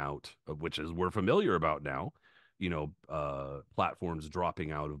dropping out, which is we're familiar about now. Platforms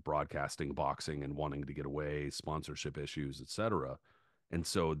dropping out of broadcasting boxing and wanting to get away, sponsorship issues, etc. And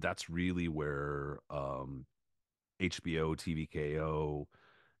so that's really where HBO, TVKO,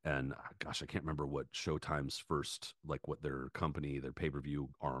 and gosh, I can't remember what Showtime's first, like what their company, their pay per view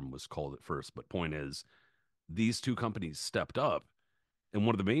arm was called at first. But point is, these two companies stepped up. And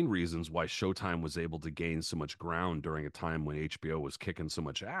one of the main reasons why Showtime was able to gain so much ground during a time when HBO was kicking so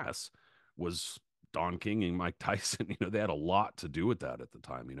much ass was Don King and Mike Tyson. They had a lot to do with that at the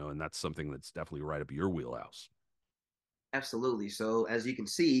time, and that's something that's definitely right up your wheelhouse. Absolutely. So as you can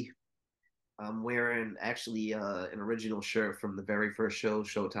see, I'm wearing actually an original shirt from the very first show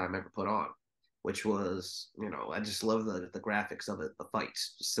Showtime ever put on, which was, I just love the graphics of it, the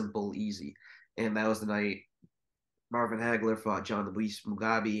fights, just simple, easy. And that was the night Marvin Hagler fought John Luis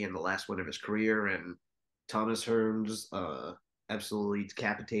Mugabe in the last one of his career, and Thomas Hearns absolutely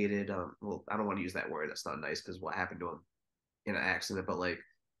decapitated. Well, I don't want to use that word. That's not nice because what happened to him in an accident, but like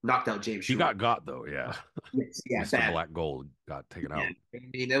knocked out James He Schumer. got though, yeah. Yes, yeah, Mr. bad. Black Gold got taken Yeah, out. I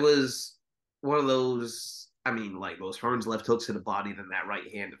mean, it was one of those. I mean, like those Hearns left hooks to the body, then that right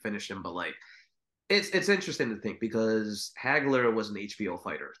hand to finish him. But like, it's interesting to think because Hagler was an HBO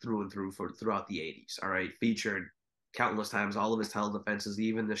fighter through and through for throughout the '80s. All right, featured countless times all of his title defenses,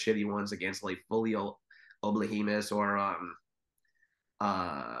 even the shitty ones against like Folio Oblahimis or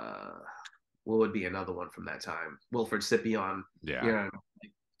uh what would be another one from that time? Wilfred Scipion, you Yeah, know,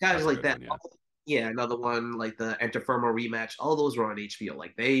 guys that's a like good that. one. Yeah. Yeah, another one like the Enterfermo rematch. All those were on HBO.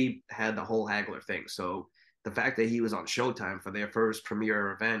 Like they had the whole Hagler thing. So the fact that he was on Showtime for their first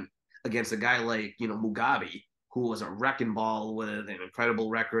premiere event against a guy like Mugabe, who was a wrecking ball with an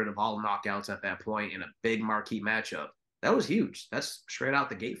incredible record of all knockouts at that point in a big marquee matchup, that was huge. That's straight out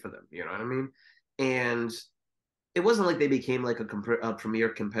the gate for them. You know what I mean? And it wasn't like they became like a premier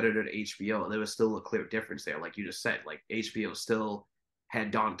competitor to HBO. There was still a clear difference there, like you just said. Like HBO still had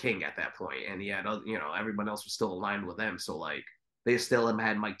Don King at that point, and he had everyone else was still aligned with them. So like they still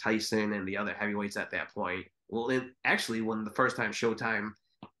had Mike Tyson and the other heavyweights at that point. Well, actually, when the first time Showtime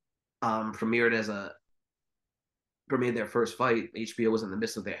premiered as a premiered their first fight, HBO was in the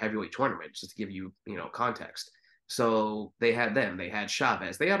midst of their heavyweight tournament, just to give you, context. So they had them, they had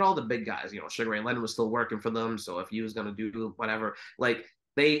Chavez, they had all the big guys. Sugar Ray Leonard was still working for them. So if he was gonna do whatever, like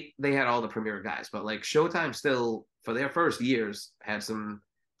they had all the premier guys, but like Showtime still for their first years had some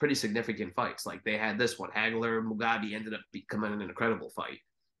pretty significant fights. Like they had this one, Hagler Mugabe ended up becoming an incredible fight,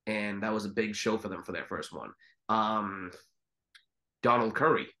 and that was a big show for them for their first one. Um, Donald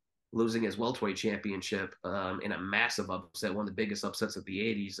Curry losing his welterweight championship in a massive upset, one of the biggest upsets of the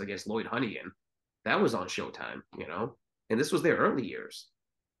 80s against Lloyd Hunnigan. That was on Showtime. And this was their early years.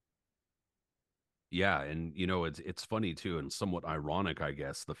 Yeah, and it's funny too, and somewhat ironic, I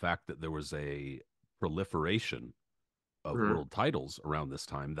guess, the fact that there was a proliferation of Mm-hmm. world titles around this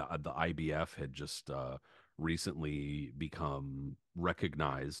time. The IBF had just recently become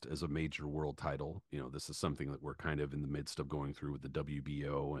recognized as a major world title. This is something that we're kind of in the midst of going through with the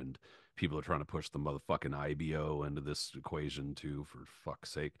WBO, and people are trying to push the motherfucking IBO into this equation too, for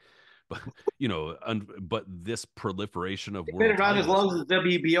fuck's sake. But but this proliferation of They've been world around as titles, long as the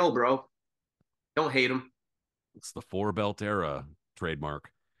WBO, bro. Don't hate them. it's the four belt era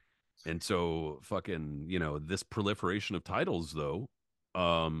trademark. And so fucking, this proliferation of titles though,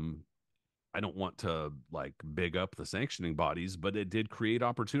 um, I don't want to like big up the sanctioning bodies, but it did create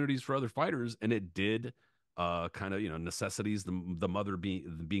opportunities for other fighters, and it did kind of, necessities, the mother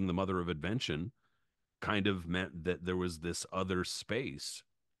being the mother of invention, kind of meant that there was this other space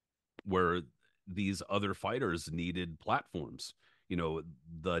where these other fighters needed platforms.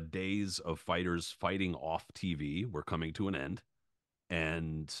 The days of fighters fighting off TV were coming to an end,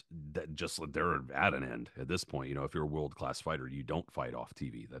 and that just they're at an end at this point. If you're a world class fighter, you don't fight off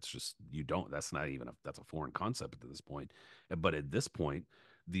TV. That's just you don't. That's not even that's a foreign concept at this point. But at this point,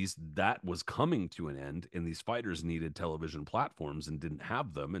 these that was coming to an end, and these fighters needed television platforms and didn't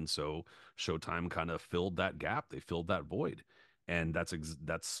have them, and so Showtime kind of filled that gap. They filled that void. And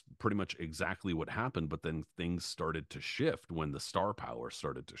that's pretty much exactly what happened. But then things started to shift when the star power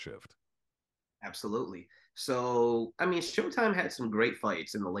started to shift. Absolutely. So, I mean, Showtime had some great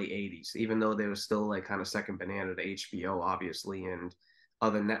fights in the late 80s, even though they were still like kind of second banana to HBO, obviously, and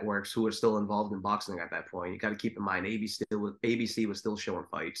other networks who were still involved in boxing at that point. You got to keep in mind, ABC was still showing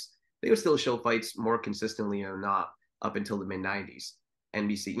fights. They would still show fights more consistently or not up until the mid 90s.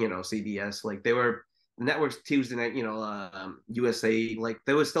 NBC, CBS, like they were networks Tuesday night, USA, like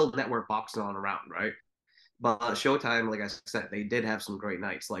there was still network boxing on around, right? But Showtime, like I said, they did have some great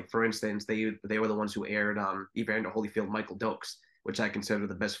nights. Like for instance, they were the ones who aired Evander Holyfield, Michael Dokes, which I consider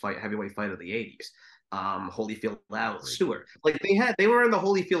the best heavyweight fight of the 80s. Holyfield, Al Great fight. Stewart. Like they were in the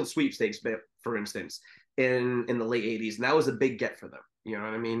Holyfield sweepstakes, for instance, in the late 80s, and that was a big get for them. You know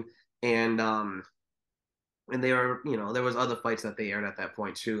what I mean? And and they were, there was other fights that they aired at that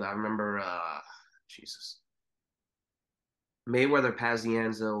point too. I remember Jesus. Mayweather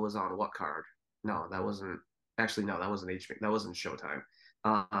Pazienza was on what card? No, that wasn't actually no, that wasn't HBO. That wasn't Showtime.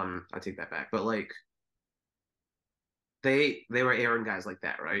 I take that back. But like they were airing guys like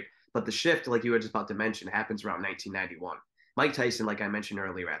that, right? But the shift, like you were just about to mention, happens around 1991. Mike Tyson, like I mentioned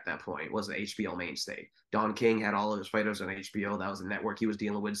earlier, at that point was an HBO mainstay. Don King had all of his fighters on HBO. That was a network he was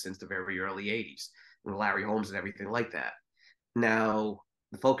dealing with since the very early 80s. And Larry Holmes and everything like that. Now,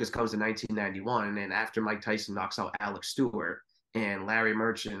 the focus comes to 1991, and after Mike Tyson knocks out Alex Stewart and Larry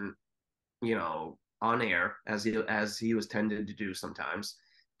Merchant, on air as he was tended to do sometimes,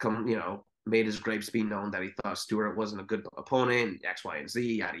 made his gripes be known that he thought Stewart wasn't a good opponent, X, Y, and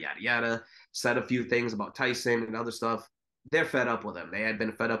Z, yada yada yada. Said a few things about Tyson and other stuff. They're fed up with him. They had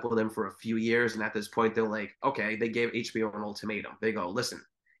been fed up with him for a few years, and at this point, they're like, okay, they gave HBO an ultimatum. They go, listen,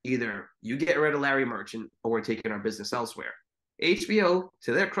 either you get rid of Larry Merchant, or we're taking our business elsewhere. HBO,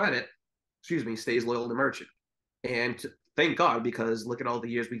 to their credit, stays loyal to Merchant. And thank God, because look at all the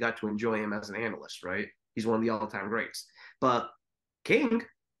years we got to enjoy him as an analyst, right? He's one of the all time greats. But King,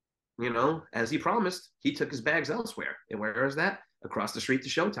 as he promised, he took his bags elsewhere. And where is that? Across the street to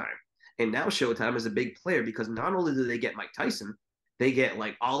Showtime. And now Showtime is a big player because not only do they get Mike Tyson, they get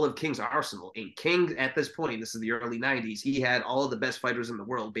like all of King's arsenal. And King, at this point, this is the early 90s, he had all of the best fighters in the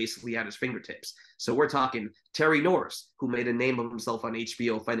world basically at his fingertips. So we're talking Terry Norris, who made a name of himself on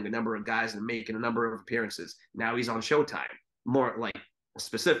HBO, fighting a number of guys and making a number of appearances. Now he's on Showtime. More like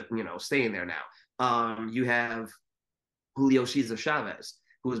specific, staying there now. You have Julio Cesar Chavez,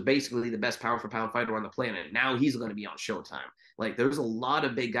 who is basically the best pound for pound fighter on the planet. Now he's going to be on Showtime. Like there's a lot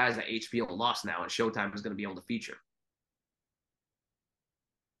of big guys that HBO lost now, and Showtime is going to be able to feature.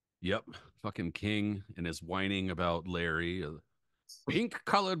 Yep, fucking King and his whining about Larry, ink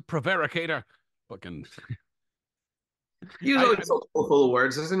colored prevaricator. Fucking He was I always so full of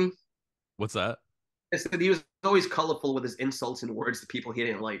words, isn't he? what's that? I said he was always colorful with his insults and words to people he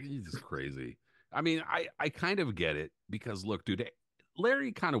didn't like. He's just crazy. I mean, I kind of get it because look, dude,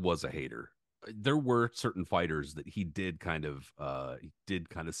 Larry kind of was a hater. There were certain fighters that he did kind of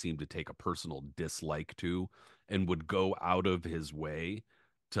seem to take a personal dislike to and would go out of his way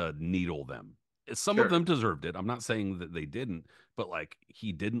to needle them. Some of Sure. them deserved it. I'm not saying that they didn't, but like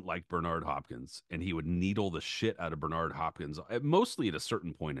he didn't like Bernard Hopkins and he would needle the shit out of Bernard Hopkins, mostly at a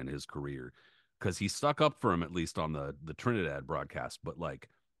certain point in his career because he stuck up for him at least on the Trinidad broadcast, but like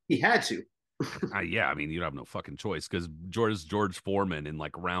He had to. yeah, I mean, you have no fucking choice because George Foreman in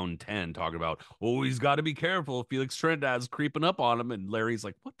like round 10 talking about, oh, he's got to be careful. Felix Trinidad's creeping up on him. And Larry's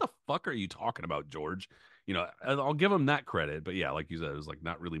like, what the fuck are you talking about, George? I'll give him that credit. But yeah, like you said, it was like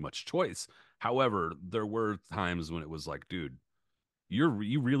not really much choice. However, there were times when it was like, dude, you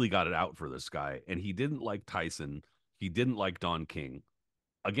really got it out for this guy. And he didn't like Tyson. He didn't like Don King.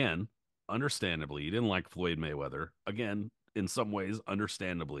 Again, understandably, he didn't like Floyd Mayweather. Again, in some ways,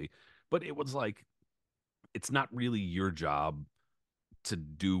 understandably. But it was like, it's not really your job to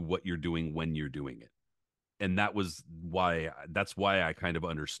do what you're doing when you're doing it. And that's why I kind of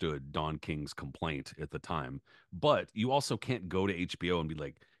understood Don King's complaint at the time. But you also can't go to HBO and be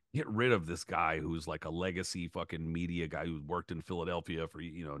like, get rid of this guy who's like a legacy fucking media guy who worked in Philadelphia for,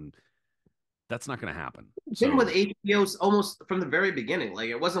 and that's not going to happen. Thing with So HBO's almost from the very beginning. Like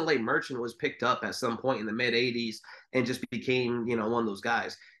it wasn't like Merchant was picked up at some point in the mid '80s and just became, one of those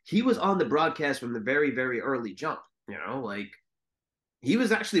guys. He was on the broadcast from the very, very early jump. Like he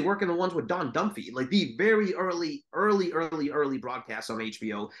was actually working the ones with Don Dumphy, like the very early broadcasts on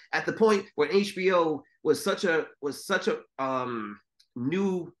HBO. At the point when HBO was such a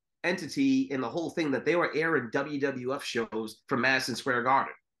new entity in the whole thing that they were airing WWF shows from Madison Square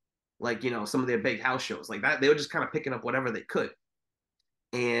Garden, like some of their big house shows like that. They were just kind of picking up whatever they could,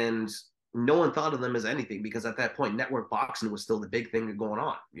 and no one thought of them as anything because at that point, network boxing was still the big thing going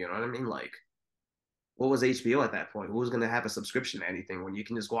on. You know what I mean? Like what was HBO at that point? Who was going to have a subscription to anything when you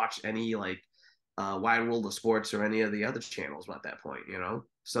can just watch any like Wide World of Sports or any of the other channels at that point?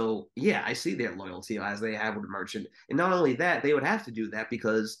 So yeah, I see their loyalty as they have with Merchant, and not only that, they would have to do that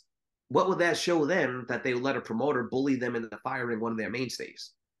because what would that show them that they would let a promoter bully them into firing one of their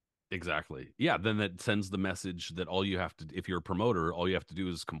mainstays? exactly. Yeah, then that sends the message that all you have to, if you're a promoter, all you have to do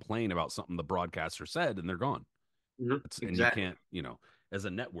is complain about something the broadcaster said and they're gone. Mm-hmm. And you Exactly. can't, as a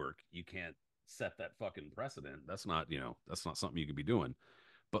network, you can't set that fucking precedent. That's not something you could be doing.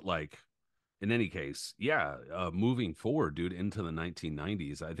 But like in any case, yeah, moving forward, dude, into the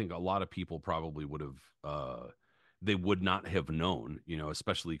 1990s, I think a lot of people probably would have, they would not have known,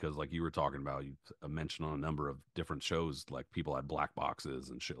 especially because like you were talking about, you mentioned on a number of different shows, like people had black boxes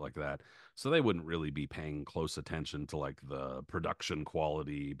and shit like that. So they wouldn't really be paying close attention to like the production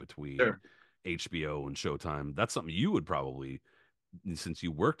quality between Sure. HBO and Showtime. That's something you would probably, since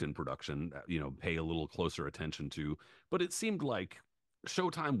you worked in production, pay a little closer attention to. But it seemed like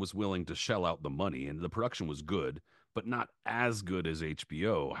Showtime was willing to shell out the money and the production was good, but not as good as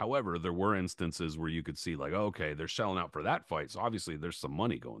HBO. However, there were instances where you could see, like, okay, they're shelling out for that fight. So obviously there's some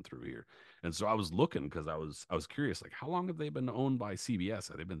money going through here. And so I was looking because I was curious, like, how long have they been owned by CBS?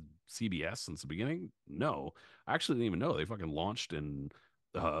 Have they been CBS since the beginning? No. I actually didn't even know. They fucking launched in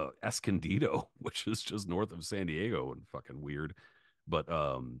Escondido, which is just north of San Diego and fucking weird. But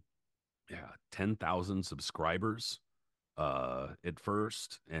yeah, 10,000 subscribers at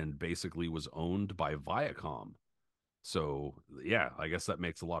first and basically was owned by Viacom. So yeah, I guess that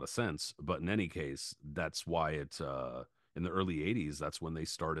makes a lot of sense. But in any case, that's why it's in the early 80s, that's when they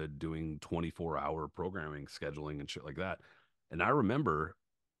started doing 24-hour programming scheduling and shit like that. And I remember,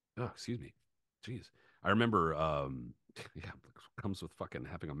 oh, excuse me. Jeez. I remember yeah, comes with fucking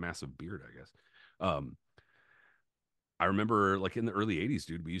having a massive beard, I guess. Um I remember like in the early 80s,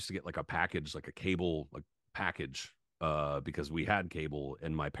 dude, we used to get like a package, like a cable like package because we had cable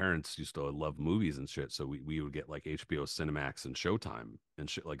and my parents used to love movies and shit. So we would get like HBO Cinemax and Showtime and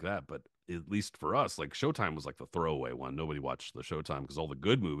shit like that. But at least for us, like Showtime was like the throwaway one. Nobody watched the Showtime because all the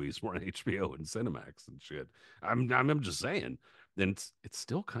good movies were on HBO and Cinemax and shit. I'm just saying. And it's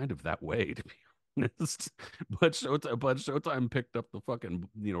still kind of that way to be honest. But Showtime picked up the fucking,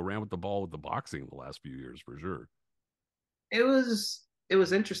 ran with the ball with the boxing the last few years for sure. It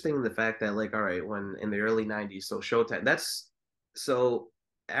was interesting the fact that like all right when in the early '90s, so Showtime, that's so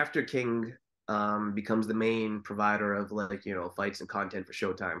after King becomes the main provider of like fights and content for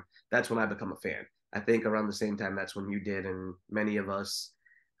Showtime, that's when I become a fan. I think around the same time that's when you did, and many of us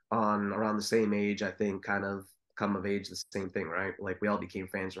on around the same age I think kind of come of age the same thing, right? Like we all became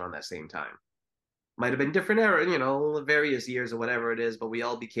fans around that same time. Might have been different era, various years or whatever it is, but we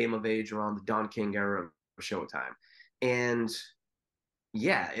all became of age around the Don King era of Showtime. And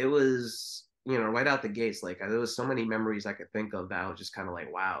yeah, it was, right out the gates. Like there was so many memories I could think of that I was just kind of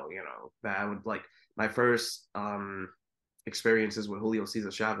like, wow, that I would like my first experiences with Julio Cesar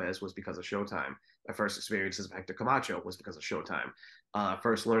Chavez was because of Showtime. My first experiences with Hector Camacho was because of Showtime.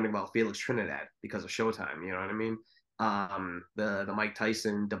 First learning about Felix Trinidad because of Showtime. You know what I mean? The Mike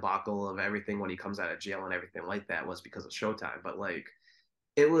Tyson debacle of everything when he comes out of jail and everything like that was because of Showtime. But like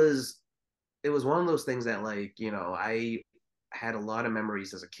it was it was one of those things that like I had a lot of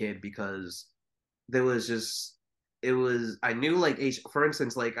memories as a kid because there was just it was I knew like for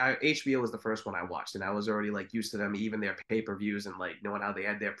instance like HBO was the first one I watched and I was already like used to them even their pay-per-views and like knowing how they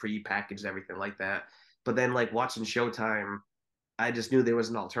had their pre-packaged everything like that. But then like watching Showtime, I just knew there was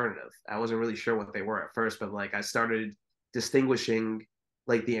an alternative. I wasn't really sure what they were at first, but like I started distinguishing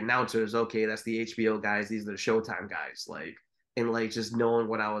like the announcers. Okay, that's the HBO guys. These are the Showtime guys. Like and like just knowing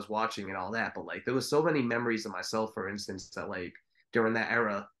what I was watching and all that. But like there was so many memories of myself, for instance, that like during that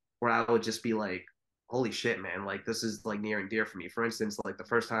era where I would just be like, "Holy shit, man! Like this is like near and dear for me." For instance, like the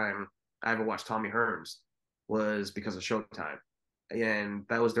first time I ever watched Tommy Hearns was because of Showtime. And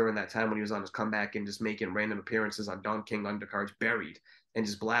that was during that time when he was on his comeback and just making random appearances on Don King undercards buried and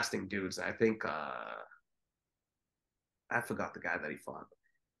just blasting dudes. I think I forgot the guy that he fought.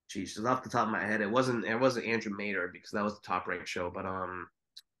 Jeez, just off the top of my head, it wasn't Andrew Mater because that was the top ranked show, but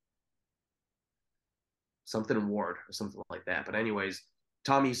something Ward or something like that. But anyways,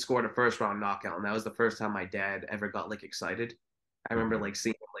 Tommy scored a first round knockout, and that was the first time my dad ever got like excited. I remember Mhm. like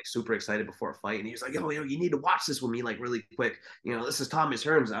seeing him like super excited before a fight, and he was like, "Yo, you need to watch this with me like really quick. This is Thomas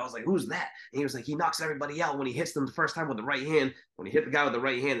Hearns." And I was like, "Who's that?" And he was like, "He knocks everybody out when he hits them the first time with the right hand. When he hit the guy with the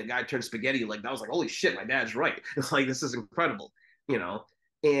right hand, the guy turned spaghetti." Like that was like, "Holy shit, my dad's right." It's like this is incredible, you know.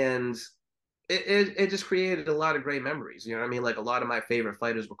 And it just created a lot of great memories. You know what I mean? Like a lot of my favorite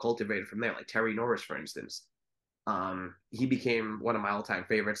fighters were cultivated from there, like Terry Norris, for instance. He became one of my all-time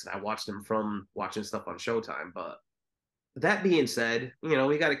favorites, and I watched him from watching stuff on Showtime. But that being said, we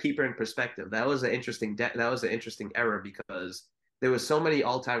got to keep her in perspective. That was an interesting era because there was so many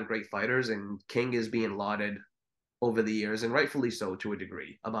all-time great fighters, and King is being lauded over the years, and rightfully so to a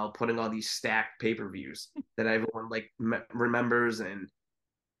degree, about putting all these stacked pay-per-views that everyone like remembers and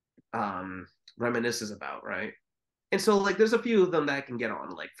reminisces about, right? And so like there's a few of them that I can get on.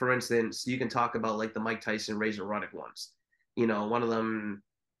 Like for instance, you can talk about like the Mike Tyson Razor Ruddock ones. One of them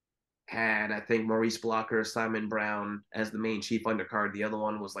had I think Maurice Blocker, Simon Brown as the main chief undercard. The other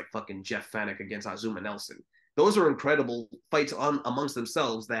one was like fucking Jeff Fennick against Azuma Nelson. Those are incredible fights on amongst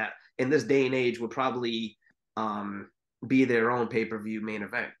themselves that in this day and age would probably um, be their own pay-per-view main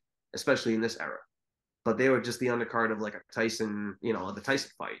event, especially in this era. But they were just the undercard of like a Tyson, the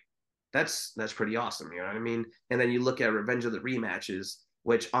Tyson fight. That's pretty awesome, you know what I mean? And then you look at Revenge of the Rematches,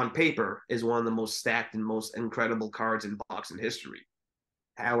 which on paper is one of the most stacked and most incredible cards in boxing history.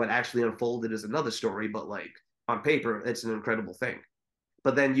 How it actually unfolded is another story, but like on paper, it's an incredible thing.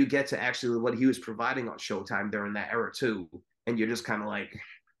 But then you get to actually what he was providing on Showtime during that era too, and you're just kind of like,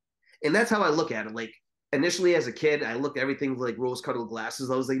 and that's how I look at it. Like initially as a kid, I looked at everything with like rose-colored glasses.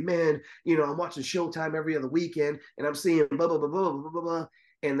 I was like, man, I'm watching Showtime every other weekend, and I'm seeing blah blah blah blah blah blah blah.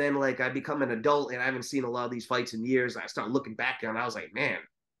 And then like I become an adult, and I haven't seen a lot of these fights in years. I start looking back, and I was like, man,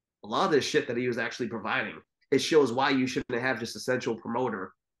 a lot of this shit that he was actually providing. It shows why you shouldn't have just a central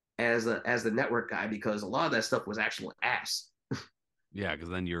promoter as the network guy because a lot of that stuff was actual ass. Yeah, because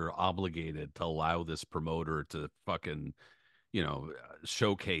then you're obligated to allow this promoter to fucking,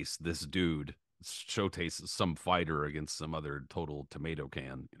 showcase this dude, showcase some fighter against some other total tomato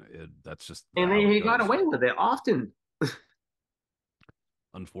can. That's just And how it he got goes. away with it often.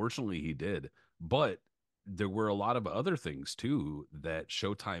 Unfortunately, he did. But there were a lot of other things too that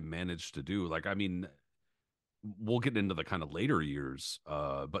Showtime managed to do. Like, I mean, we'll get into the kind of later years.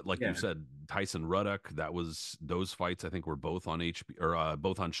 But like you Yeah, said, Tyson Ruddock, that was those fights. I think were both on HBO or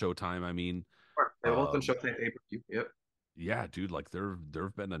both on Showtime. I mean, they were both uh, on Showtime pay-per-view. Yep. yeah, dude, like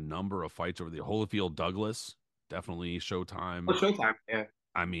there've been a number of fights over the Holyfield Douglas, definitely Oh, Showtime. Showtime. Yeah.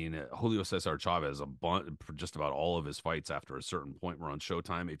 I mean, Julio Cesar Chavez, just about all of his fights after a certain point were on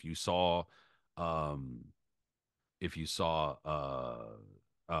Showtime. Um, if you saw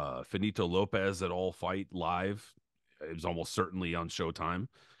Finito Lopez at all fight live, it was almost certainly on Showtime,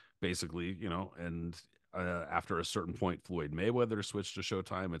 basically, and after a certain point, Floyd Mayweather switched to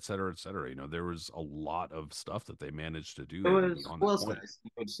Showtime, et cetera, et cetera. There was a lot of stuff that they managed to do It even was beyond what that else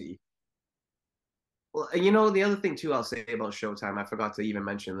did point. I see? Well, the other thing too I'll say about Showtime, I forgot to even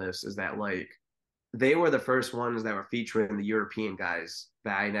mention this, is that like they were the first ones that were featuring the European guys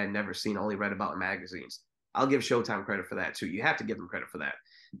that I had never seen, only read about in magazines. I'll give Showtime credit for that too. You have to give them credit for that.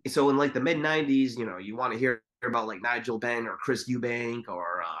 So in like the mid '90s, you want to hear about like Nigel Benn or Chris Eubank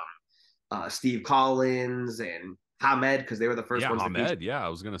or Steve Collins and Hamed because they were the first Yeah, ones to feature. Hamed. Yeah, I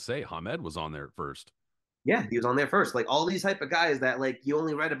was gonna say Hamed was on there at first. Yeah, he was on there first. Like all these type of guys that like you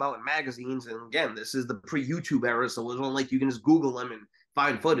only read about in magazines. And again, this is the pre-YouTube era, so it wasn't like you can just Google them and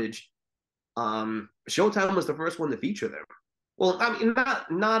find footage. Showtime was the first one to feature them. Well, I mean,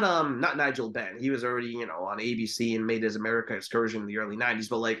 not Nigel Benn. He was already on ABC and made his America excursion in the early '90s.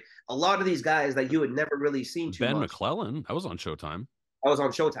 But like a lot of these guys that you had never really seen too Ben much. McClellan, that was on Showtime. I was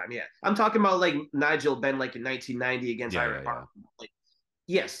on Showtime. Yeah, I'm talking about like Nigel Benn, like in 1990 against Yeah, Iron yeah, Heart. yeah. Like,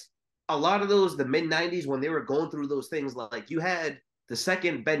 yes, a lot of those the mid '90s when they were going through those things. Like you had the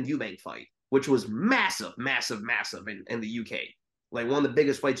second Ben Eubank fight, which was massive, massive, massive in the UK. Like one of the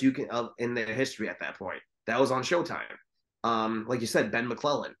biggest fights you can in their history at that point. That was on Showtime. Like you said, Ben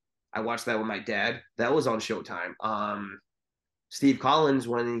McClellan. I watched that with my dad. That was on Showtime. Steve Collins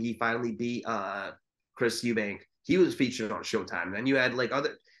when he finally beat Chris Eubank, he was featured on Showtime. And then you had like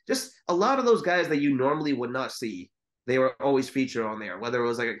other, just a lot of those guys that you normally would not see. They were always featured on there, whether it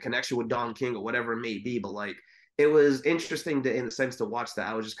was like a connection with Don King or whatever it may be. But like, it was interesting to, in a sense, to watch that.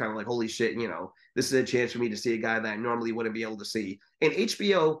 I was just kind of like, holy shit, this is a chance for me to see a guy that I normally wouldn't be able to see. And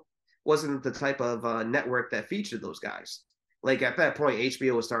HBO wasn't the type of network that featured those guys. Like at that point,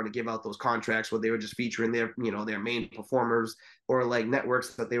 HBO was starting to give out those contracts where they were just featuring their main performers or like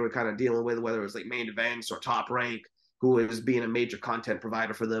networks that they were kind of dealing with, whether it was like main events or Top Rank, who is being a major content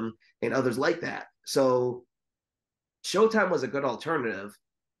provider for them, and others like that. So Showtime was a good alternative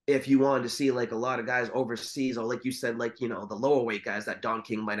if you wanted to see like a lot of guys overseas, or like you said, like the lower weight guys that Don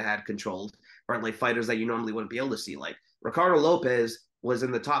King might have had controlled, or like fighters that you normally wouldn't be able to see. Like Ricardo Lopez was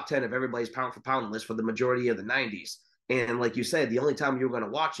in the top 10 of everybody's pound for pound list for the majority of the '90s. And like you said, the only time you were going to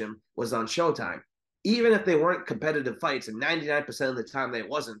watch him was on Showtime. Even if they weren't competitive fights, and 99% of the time they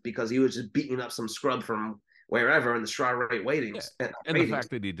wasn't because he was just beating up some scrub from wherever in the strawberry Yeah. And the ratings. fact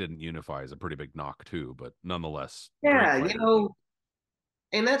that he didn't unify is a pretty big knock too, but nonetheless, great Yeah, fighter.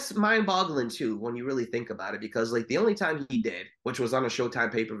 and that's mind boggling too when you really think about it, because like the only time he did, which was on a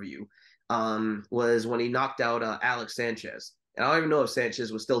Showtime pay per view, was when he knocked out Alex Sanchez. And I don't even know if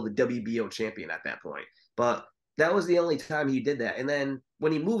Sanchez was still the WBO champion at that point, but that was the only time he did that. And then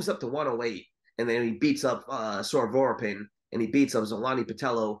when he moves up to 108, and then he beats up Sorvoropin and he beats up Zolani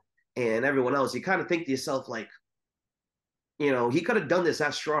Patello and everyone else, you kind of think to yourself like, he could have done this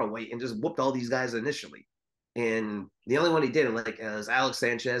at strawweight and just whooped all these guys initially. And the only one he did it like was Alex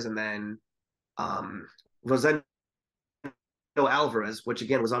Sanchez, and then Rosendo Alvarez, which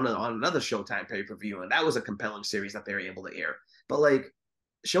again was on another Showtime pay per view, and that was a compelling series that they were able to air. But like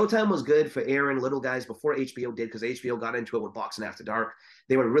Showtime was good for airing little guys before HBO did, because HBO got into it with Boxing After Dark.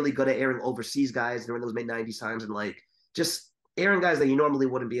 They were really good at airing overseas guys during those mid '90s times, and like just airing guys that you normally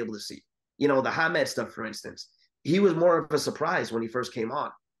wouldn't be able to see. The Hamed stuff, for instance, he was more of a surprise when he first came on.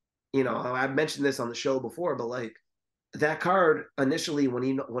 I've mentioned this on the show before, but like that card initially when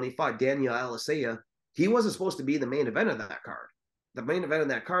he fought Daniel Alicea, he wasn't supposed to be the main event of that card. The main event of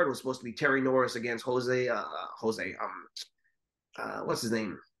that card was supposed to be Terry Norris against what's his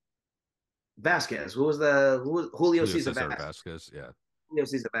name? Vasquez. Julio Julio Cesar Cesar Vasquez. Vasquez. Yeah. Julio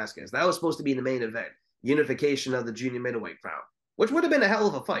Cesar Vasquez. That was supposed to be the main event, unification of the junior middleweight crown, which would have been a hell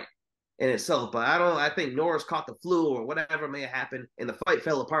of a fight in itself. But I think Norris caught the flu or whatever may have happened, and the fight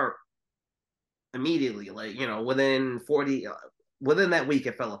fell apart immediately. Like within that week,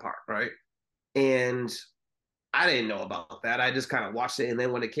 it fell apart, right? And I didn't know about that. I just kind of watched it, and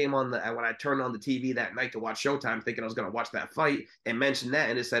then when it came on when I turned on the TV that night to watch Showtime, thinking I was going to watch that fight, and mentioned that,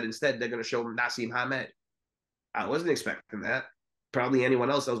 and it said instead they're going to show Nassim Hamed. I wasn't expecting that. Probably anyone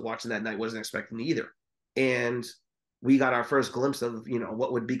else that was watching that night wasn't expecting either. And we got our first glimpse of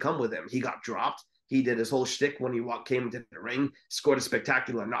what would become with him. He got dropped. He did his whole shtick when he came into the ring, scored a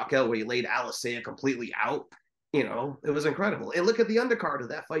spectacular knockout where he laid Alicea completely out. It was incredible. And look at the undercard of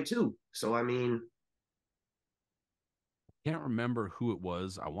that fight too. So I mean, Can't remember who it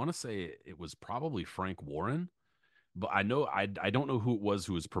was. I want to say it was probably Frank Warren, but I don't know who it was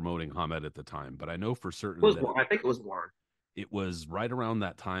who was promoting Hamed at the time, but I know for certain that I think it was Warren. it was right around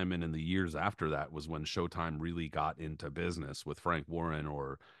that time and in the years after that was when Showtime really got into business with Frank Warren,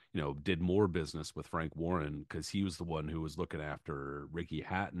 or did more business with Frank Warren, because he was the one who was looking after Ricky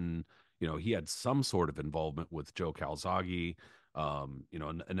Hatton. He had some sort of involvement with Joe Calzaghe,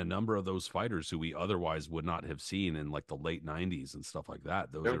 and a number of those fighters who we otherwise would not have seen in like the late '90s and stuff like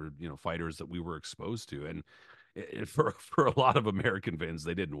that. Those Yeah. are fighters that we were exposed to. And For a lot of American fans,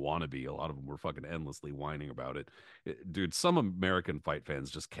 they didn't want to be. A lot of them were fucking endlessly whining about it. Dude, some American fight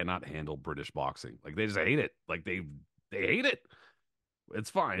fans just cannot handle British boxing. Like they just hate it. Like they hate it. It's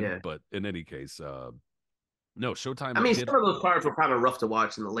fine, Yeah. but in any case, no, I Showtime mean, did. some of those cards were kind of rough to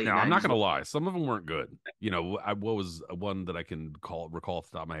watch in the late No, I'm not '90s. gonna lie. Some of them weren't good. What was one that I can recall off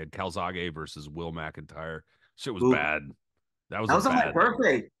the top of my head? Calzaghe versus Will McIntyre. Shit was Ooh, bad. That was that a was on my bad.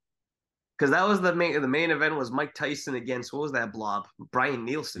 birthday because that was the main event was Mike Tyson against what was that blob? Brian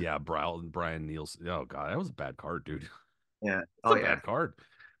Nielsen. Yeah, Brian Nielsen. Oh god, that was a bad card, dude. Yeah. It's Oh a yeah. bad card.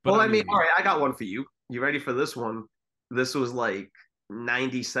 But Well, I I mean, all mean, right, I got one for you. You ready for this one? This was like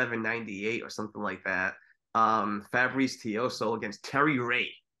 97, 98 or something like that. Fabrice Tioso against Terry Ray.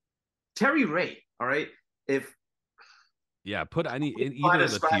 Terry Ray, all right? If yeah, put any in try either to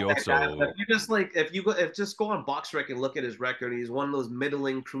of the describe that guy, but Teoso. if you just like if you go if just go on BoxRec and look at his record, he's one of those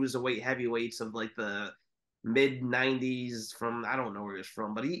middling cruiserweight heavyweights of like the mid '90s from I don't know where he's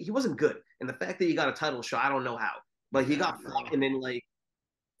from, but he wasn't good. And the fact that he got a title shot, I don't know how, but he Yeah, got bro. flattened in like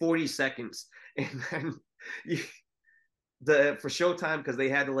 40 seconds, and then for Showtime because they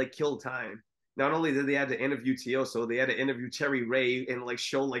had to like kill time. Not only did they had to interview Tioso, they had to interview Terry Ray and like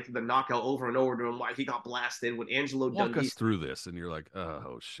show like the knockout over and over to him why he got blasted with Angelo Walk Dundee. us through this, and you're like,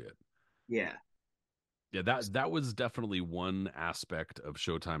 oh shit. Yeah, Yeah, that was definitely one aspect of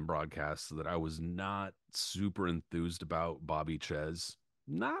Showtime broadcasts that I was not super enthused about. Bobby Ches,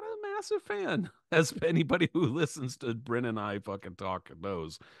 not a massive fan, as anybody who listens to Bryn and I fucking talk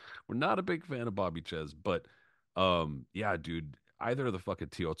knows. We're not a big fan of Bobby Ches, but yeah, dude, either of the fucking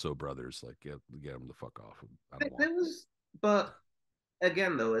Teozzo brothers, like get them the fuck off. I don't want. there was, but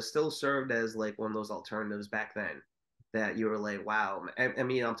again though, it still served as like one of those alternatives back then that you were like, wow. I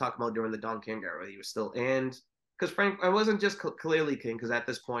mean, I'm talking about during the Don King era. He was still and because Frank, I wasn't just clearly King because at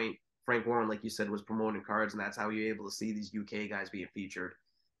this point Frank Warren, like you said, was promoting cards, and that's how you're able to see these UK guys being featured.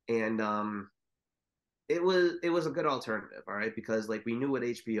 And it was a good alternative, all right, because like we knew at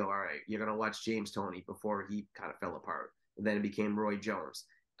HBO, all right, you're gonna watch James Toney before he kind of fell apart. And then it became Roy Jones,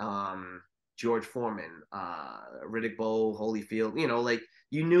 um, George Foreman, Riddick Bowe, Holyfield. Like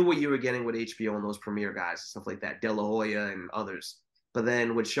you knew what you were getting with HBO and those premier guys and stuff like that, De La Hoya and others. But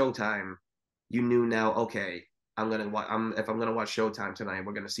then with Showtime, you knew now, okay, if I'm gonna watch Showtime tonight,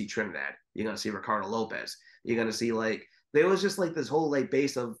 we're gonna see Trinidad. You're gonna see Ricardo Lopez. You're gonna see like there was just like this whole like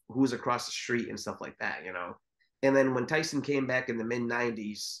base of who's across the street and stuff like that. And then when Tyson came back in the mid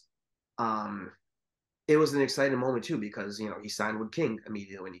 '90s, um, it was an exciting moment too because he signed with King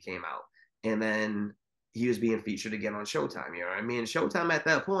immediately when he came out, and then he was being featured again on Showtime. You know what I mean? Showtime at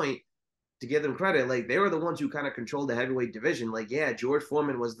that point, to give them credit, like they were the ones who kind of controlled the heavyweight division. Like, yeah, George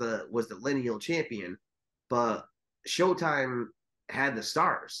Foreman was the lineal champion, but Showtime had the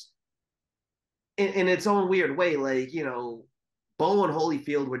stars in its own weird way. Like, Bo and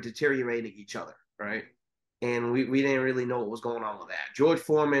Holyfield were deteriorating each other, right? And we didn't really know what was going on with that. George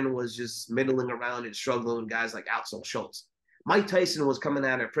Foreman was just middling around and struggling with guys like Axel Schultz. Mike Tyson was coming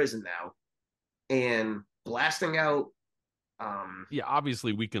out of prison now and blasting out. Yeah,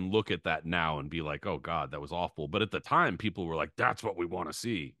 obviously we can look at that now and be like, "Oh God, that was awful." But at the time, people were like, "That's what we want to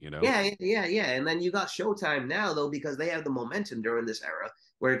see," you know? Yeah, yeah, yeah. And then you got Showtime now though because they have the momentum during this era.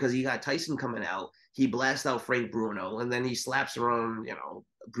 Where because you got Tyson coming out, he blasts out Frank Bruno, and then he slaps around,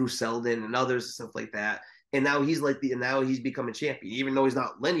 Bruce Seldon and others and stuff like that. And now he's become a champion, even though he's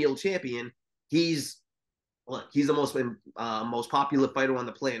not lineal champion. He's he's the most popular fighter on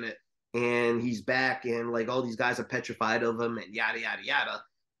the planet, and he's back, and like all these guys are petrified of him, and yada yada yada.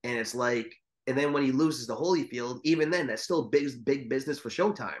 And it's like, and then when he loses to Holyfield, even then, that's still big business for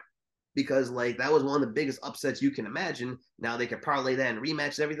Showtime because like that was one of the biggest upsets you can imagine. Now they could parlay that and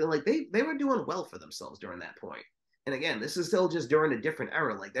rematch and everything. Like they were doing well for themselves during that point. And again, this is still just during a different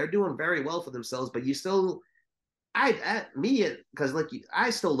era. Like they're doing very well for themselves, but you still at me because like I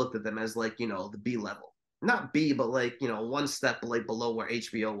still looked at them as like the B level, not B, but like one step like below where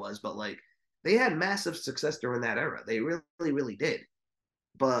HBO was. But like they had massive success during that era. They really really did.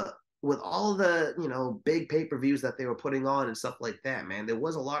 But with all the big pay per views that they were putting on and stuff like that, man, there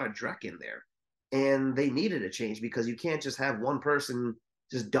was a lot of dreck in there, and they needed a change because you can't just have one person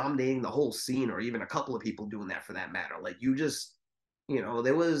just dominating the whole scene or even a couple of people doing that for that matter. Like you just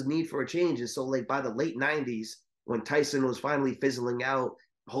there was need for a change. And so like by the late '90s, when Tyson was finally fizzling out,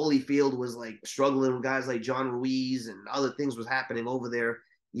 Holyfield was like struggling with guys like John Ruiz and other things was happening over there.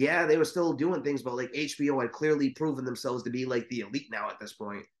 Yeah, they were still doing things, but like HBO had clearly proven themselves to be like the elite now at this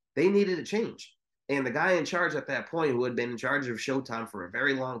point. They needed a change. And the guy in charge at that point, who had been in charge of Showtime for a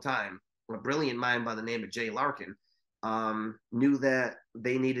very long time, a brilliant mind by the name of Jay Larkin, knew that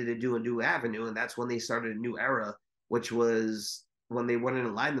they needed to do a new avenue, and that's when they started a new era, which was when they wouldn't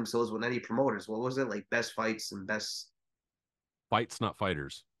align themselves with any promoters. What was it like? Best fights and best, Fights, not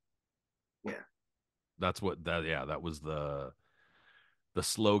fighters. yeah, That's what that yeah, that was the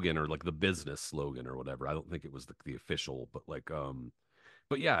slogan or like the business slogan or whatever. I don't think it was the official, but like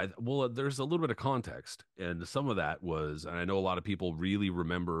but yeah, well there's a little bit of context and some of that was and I know a lot of people really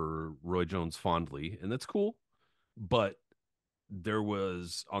remember Roy Jones fondly and that's cool, but there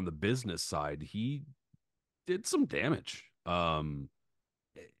was on the business side, he did some damage.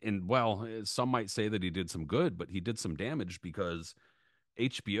 And well, some might say that he did some good, but he did some damage because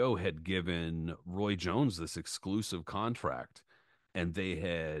HBO had given Roy Jones this exclusive contract and they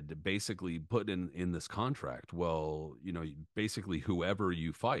had basically put in this contract, well, you know, basically whoever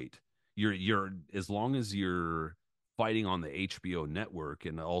you fight, you're as long as you're fighting on the HBO network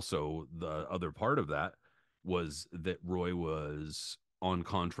and also the other part of that was that Roy was on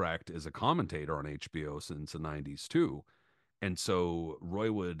contract as a commentator on HBO since the 90s too. And so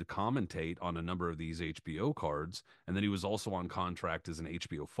Roy would commentate on a number of these HBO cards. And then he was also on contract as an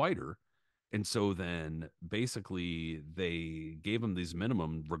HBO fighter. And so then basically they gave him these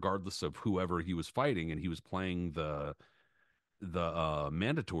minimum regardless of whoever he was fighting. And he was playing the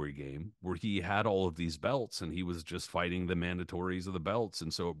mandatory game where he had all of these belts and he was just fighting the mandatories of the belts.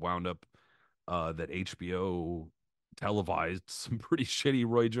 And so it wound up that HBO televised some pretty shitty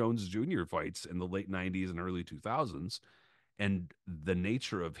Roy Jones Jr. fights in the late 90s and early 2000s, and the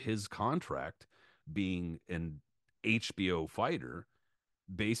nature of his contract being an HBO fighter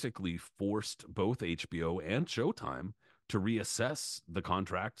basically forced both HBO and Showtime to reassess the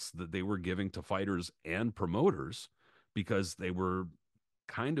contracts that they were giving to fighters and promoters because they were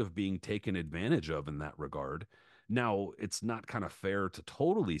kind of being taken advantage of in that regard. Now, it's not kind of fair to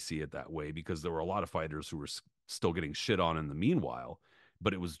totally see it that way because there were a lot of fighters who were still getting shit on in the meanwhile,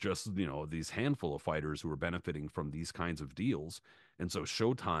 but it was just, you know, these handful of fighters who were benefiting from these kinds of deals. And so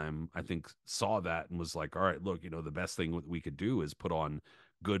Showtime, I think, saw that and was like, all right, look, you know, the best thing we could do is put on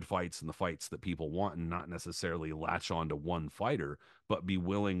good fights and the fights that people want and not necessarily latch on to one fighter, but be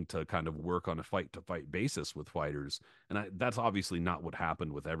willing to kind of work on a fight to fight basis with fighters. And that's obviously not what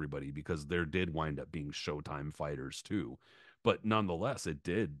happened with everybody because there did wind up being Showtime fighters too. But nonetheless, it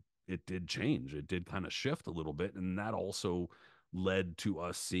did change. It did kind of shift a little bit. And that also led to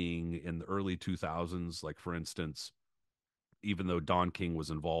us seeing in the early 2000s, like for instance, even though Don King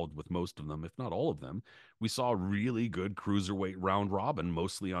was involved with most of them, if not all of them, we saw really good cruiserweight round robin,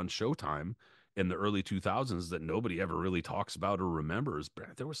 mostly on Showtime in the early 2000s that nobody ever really talks about or remembers.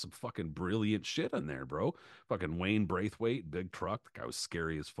 But there was some fucking brilliant shit in there, bro. Fucking Wayne Braithwaite, big truck. The guy was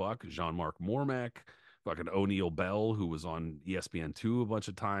scary as fuck. Jean-Marc Mormac, fucking O'Neill Bell, who was on ESPN2 a bunch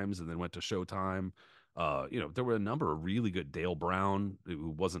of times and then went to Showtime. You know, there were a number of really good Dale Brown, who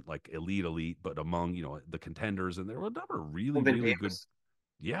wasn't like elite, but among, you know, the contenders, and there were a number of Melvin really good, Davis.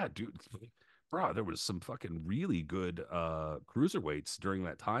 yeah, dude. Bro, there was some fucking really good cruiserweights during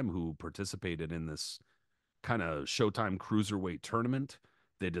that time who participated in this kind of Showtime cruiserweight tournament.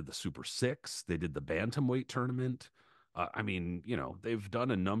 They did the Super Six, they did the Bantamweight tournament. I mean, you know, they've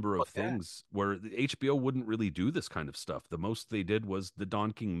done a number of Fuck yeah, things where the HBO wouldn't really do this kind of stuff. The most they did was the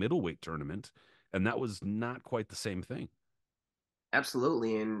Don King middleweight tournament, and that was not quite the same thing.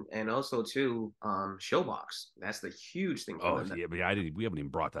 absolutely, and also too, Showbox. That's the huge thing for Oh them. yeah, but I didn't. We haven't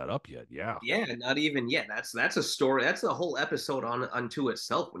even brought that up yet. Yeah, Yeah, not even yet. That's a story. That's a whole episode on unto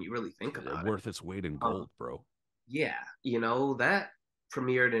itself when you really think about it. worth its weight in Um, gold, bro. yeah, that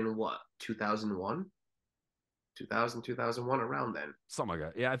premiered in what, 2001, 2000, 2001, around then. Something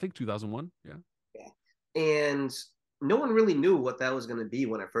like that. Yeah, I think 2001. Yeah, Yeah. And no one really knew what that was going to be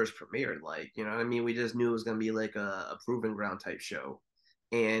when it first premiered. Like, you know what I mean? We just knew it was going to be like a proving ground type show.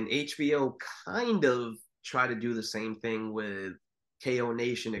 And HBO kind of tried to do the same thing with KO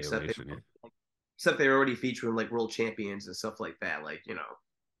Nation, KO Nation. Yeah, except they're already featuring like world champions and stuff like that. Like,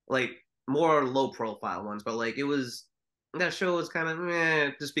 like more low profile ones, but like that show was kind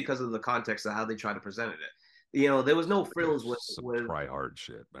of just because of the context of how they tried to present it. There was no it frills was some with try hard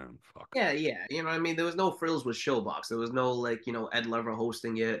shit, man. Fuck. yeah, yeah. You know what I mean? There was no frills with Showbox. There was no like, Ed Lover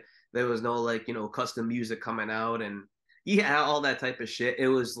hosting it. There was no like, custom music coming out and yeah, all that type of shit. It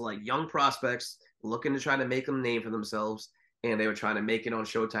was like young prospects looking to try to make a name for themselves, and they were trying to make it on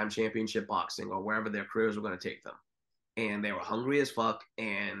Showtime Championship Boxing or wherever their careers were going to take them. And they were hungry as fuck,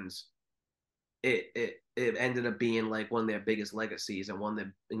 and it ended up being like one of their biggest legacies and one of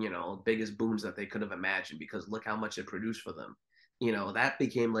the biggest booms that they could have imagined because look how much it produced for them. That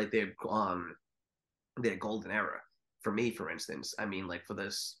became like their golden era for me, for instance. I mean, like for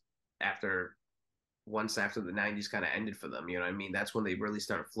this after. once after the 90s kind of ended for them. You know what I mean? That's when they really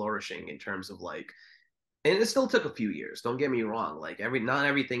started flourishing in terms of like, and it still took a few years. Don't get me wrong. Like not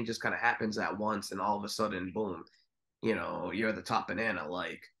everything just kind of happens at once and all of a sudden, boom, you're the top banana.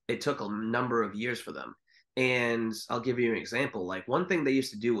 Like it took a number of years for them. And I'll give you an example. Like one thing they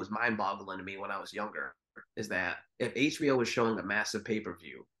used to do was mind boggling to me when I was younger is that if HBO was showing a massive pay per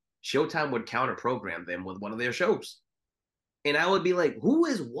view, Showtime would counter program them with one of their shows. And I would be like, who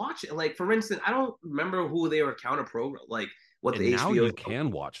is watching? Like, for instance, I don't remember who they were counter program, like what the And now HBO. you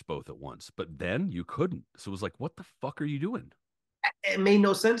can watch both at once, but then you couldn't. So it was like, what the fuck are you doing? It made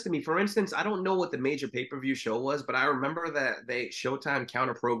no sense to me. For instance, I don't know what the major pay per view show was, but I remember that they Showtime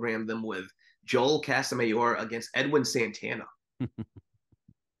counter programmed them with Joel Casamayor against Edwin Santana.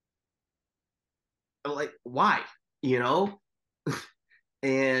 I'm like, why? You know,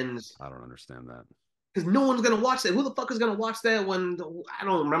 and I don't understand that. because no one's gonna watch that. Who the fuck is gonna watch that when I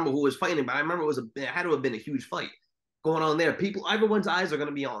don't remember who was fighting, but I remember it had to have been a huge fight going on there. People, everyone's eyes are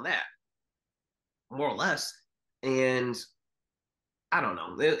gonna be on that, more or less. And I don't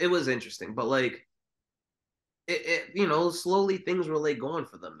know. It was interesting, but like slowly things were like going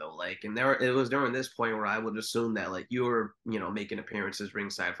for them though. Like, and there it was during this point where I would assume that like you were, making appearances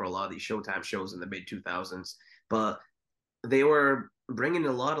ringside for a lot of these Showtime shows in the mid 2000s, but they were bringing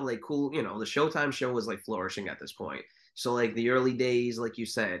a lot of like cool, the Showtime show was like flourishing at this point. So like the early days, like you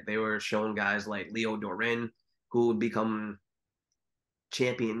said, they were showing guys like Leo Dorin who would become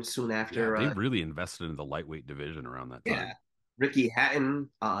champion soon Yeah, after. they really invested in the lightweight division around that Yeah, time. Ricky Hatton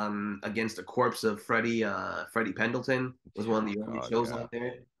against the corpse of Freddie Pendleton was one of Oh the early God, shows yeah, on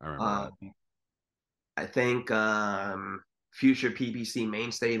there. I remember Um, that. I think future PBC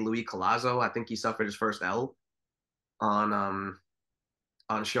mainstay Louis Collazo. I think he suffered his first L on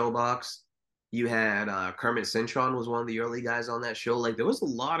Showbox. You had Kermit Cintron was one of the early guys on that show. Like there was a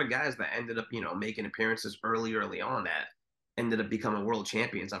lot of guys that ended up, making appearances early on that ended up becoming world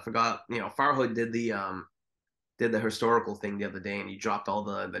champions. I forgot, Farhood did the historical thing the other day and he dropped all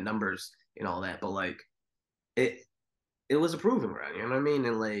the numbers and all that. But like it it was a proving ground, you know what I mean?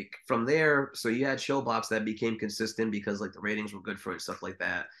 And like from there, so you had Showbox that became consistent because like the ratings were good for it, stuff like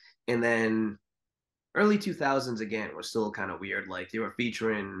that. And then early 2000s again was still kind of weird. Like they were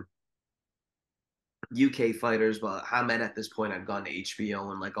featuring UK fighters, but Hamed at this point had gone to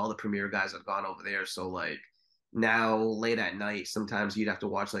HBO and like all the premier guys had gone over there. So like now late at night, sometimes you'd have to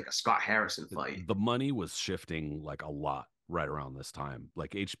watch like a Scott Harrison fight. The money was shifting like a lot right around this time.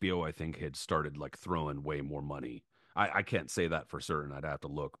 Like HBO, I think had started like throwing way more money. I can't say that for certain. I'd have to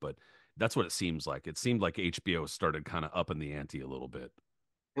look, but that's what it seems like. It seemed like HBO started kind of upping the ante a little bit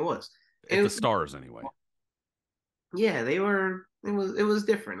It was. at the It, stars anyway. yeah, they were. It was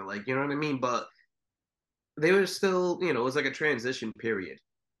different, like you know what I mean. But they were still, it was like a transition period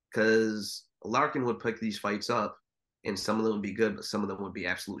because Larkin would pick these fights up, and some of them would be good, but some of them would be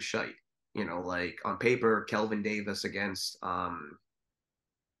absolute shite. Like on paper, Kelvin Davis against who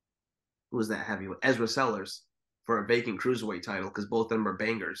was that heavyweight? Ezra Sellers for a vacant cruiserweight title because both of them are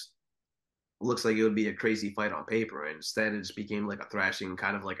bangers. Looks like it would be a crazy fight on paper, and instead it just became like a thrashing,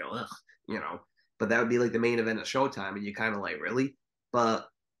 kind of like a ugh, you know. But that would be like the main event of Showtime, and you kind of like really. But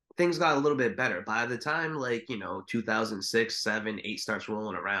things got a little bit better by the time like 2006, 7, 8 starts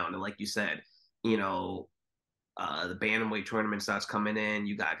rolling around, and like you said, you know. The bantamweight tournament starts coming in.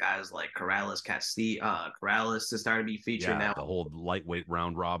 You got guys like Corrales is starting to be featured Yeah, now. the whole lightweight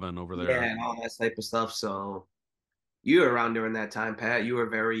round robin over Yeah, there. and all that type of stuff. So you were around during that time, Pat. You were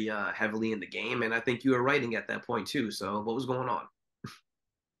very heavily in the game, and I think you were writing at that point too. So what was going on?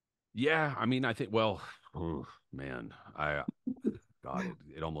 Yeah, I mean, I think, well, oh, man, God,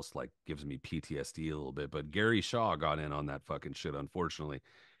 it almost like gives me PTSD a little bit. But Gary Shaw got in on that fucking shit, unfortunately.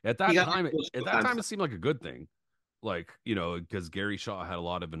 At He that got time, at that Showtime time, stuff. it seemed like a good thing. Like, because Gary Shaw had a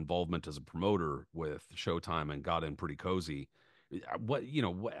lot of involvement as a promoter with Showtime and got in pretty cozy.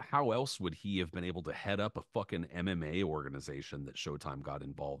 How else would he have been able to head up a fucking MMA organization that Showtime got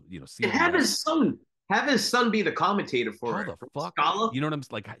involved? And CBS. have his son be the commentator How for it. the fuck? Scala. You know what I'm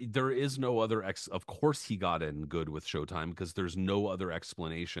like? There is no other Of course, he got in good with Showtime because there's no other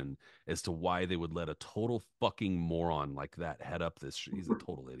explanation as to why they would let a total fucking moron like that head up this. He's a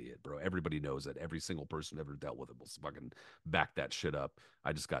total idiot, bro. Everybody knows it. Every single person ever dealt with it will fucking back that shit up.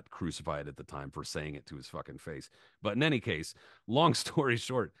 I just got crucified at the time for saying it to his fucking face. But in any case, long story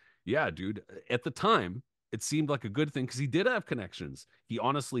short, yeah, dude. At the time, it seemed like a good thing because he did have connections. He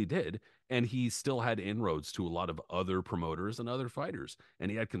honestly did, and he still had inroads to a lot of other promoters and other fighters,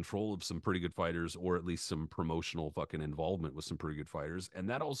 and he had control of some pretty good fighters, or at least some promotional fucking involvement with some pretty good fighters, and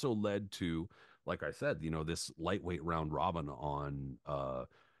that also led to, like I said, this lightweight round robin on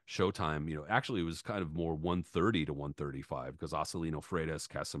Showtime, actually it was kind of more 130 to 135 because Acelino Freitas,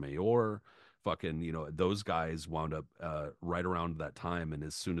 Casamayor, fucking, those guys wound up right around that time. And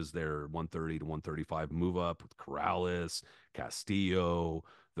as soon as they're 130 to 135, move up with Corrales, Castillo,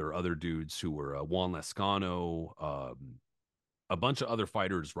 there are other dudes who were Juan Lescano, a bunch of other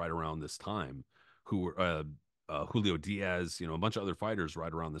fighters right around this time who were Julio Diaz, a bunch of other fighters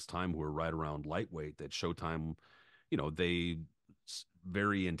right around this time who were right around lightweight that Showtime, they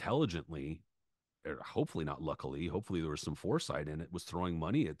very intelligently, hopefully not luckily, hopefully there was some foresight in it, was throwing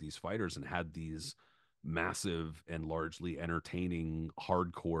money at these fighters and had these massive and largely entertaining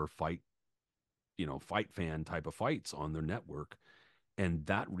hardcore fight fan type of fights on their network. And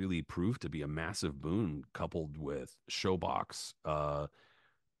that really proved to be a massive boon, coupled with Showbox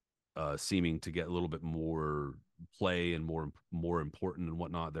seeming to get a little bit more play and more important and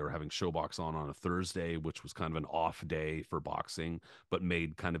whatnot. They were having Showbox on a Thursday, which was kind of an off day for boxing, but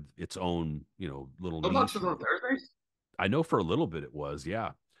made kind of its own little What niche. boxes on Thursdays? I know for a little bit it was,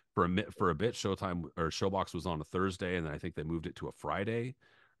 yeah. For a bit, Showtime or Showbox was on a Thursday, and then I think they moved it to a Friday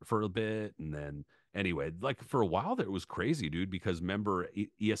for a bit, and then anyway, like for a while there, it was crazy, dude. Because remember,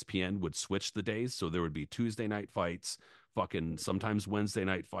 ESPN would switch the days, so there would be Tuesday night fights, fucking sometimes Wednesday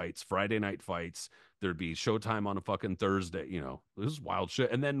night fights, Friday night fights. There'd be Showtime on a fucking Thursday. This is wild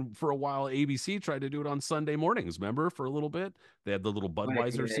shit. And then for a while, ABC tried to do it on Sunday mornings. Remember, for a little bit, they had the little Right,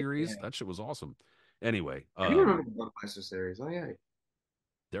 Budweiser yeah, series. yeah. That shit was awesome. Anyway, I do remember the Budweiser series. Oh yeah.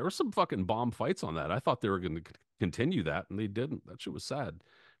 there were some fucking bomb fights on that. I thought they were going to continue that, and they didn't. That shit was sad.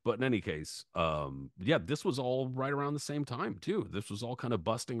 But in any case, yeah, this was all right around the same time too. This was all kind of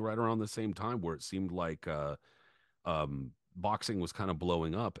busting right around the same time, where it seemed like boxing was kind of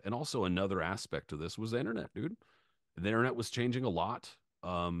blowing up. And also another aspect to this was the internet, dude. The internet was changing a lot.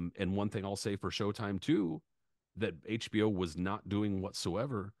 And one thing I'll say for Showtime too, that HBO was not doing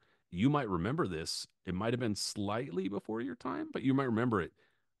whatsoever. You might remember this. It might have been slightly before your time, but you might remember it.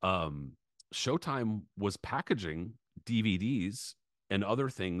 Um, Showtime was packaging DVDs and other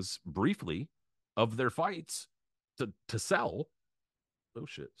things briefly of their fights to sell. Oh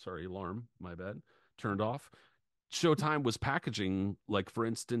shit! Sorry, alarm. My bad. Turned off. Showtime was packaging, like for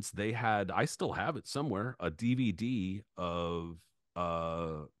instance, they had, I still have it somewhere, a DVD of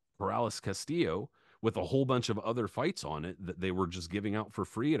uh Morales Castillo with a whole bunch of other fights on it that they were just giving out for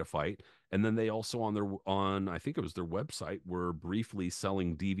free at a fight. And then they also on I think it was their website were briefly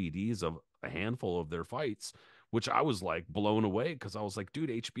selling DVDs of a handful of their fights, which I was like blown away because I was like, dude,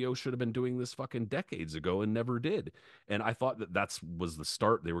 HBO should have been doing this fucking decades ago and never did. And I thought that that's was the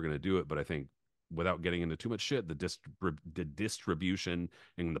start they were going to do it, but I think without getting into too much shit, the distribution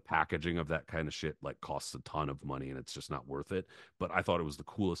and the packaging of that kind of shit like costs a ton of money and it's just not worth it. But I thought it was the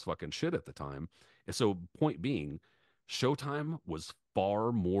coolest fucking shit at the time. And so, point being, Showtime was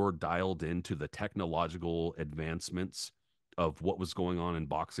far more dialed into the technological advancements of what was going on in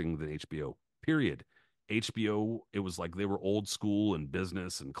boxing than HBO. Period. HBO, it was like they were old school and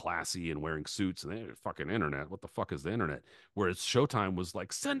business and classy and wearing suits and they fucking internet. What the fuck is the internet? Whereas Showtime was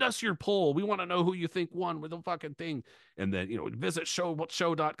like, send us your poll. We want to know who you think won with the fucking thing. And then, visit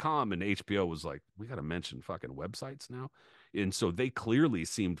show.com. And HBO was like, we got to mention fucking websites now. And so they clearly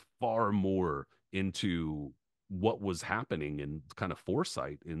seemed far more into what was happening and kind of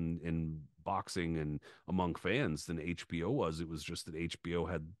foresight in boxing and among fans than HBO was. It was just that HBO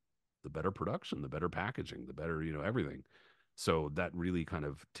had the better production, the better packaging, the better, everything. So that really kind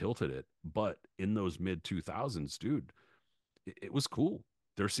of tilted it. But in those mid 2000s, dude, it was cool.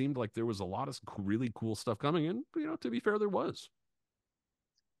 There seemed like there was a lot of really cool stuff coming in. To be fair, there was.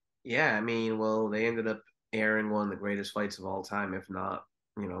 Yeah, I mean, well, they ended up airing one of the greatest fights of all time, if not,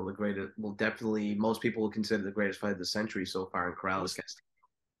 the greatest. Well, definitely, most people would consider the greatest fight of the century so far in I Corrales was Castillo.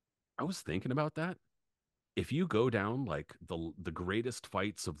 I was thinking about that. If you go down like the greatest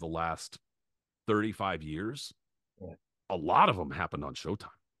fights of the last 35 years, Yeah. a lot of them happened on Showtime.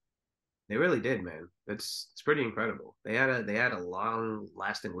 They really did, man. It's pretty incredible. They had a long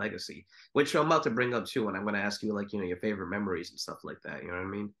lasting legacy, which I'm about to bring up too, and I'm going to ask you like your favorite memories and stuff like that. You know what I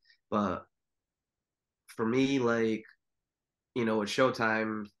mean? But for me, like with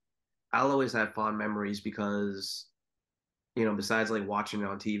Showtime, I'll always have fond memories because besides like watching it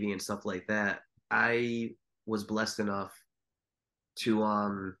on TV and stuff like that, I was blessed enough to I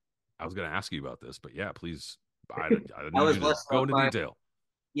was going to ask you about this, but yeah, please, I I need was you to blessed go enough into by detail.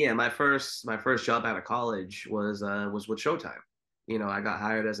 yeah, my first job out of college was with Showtime. I got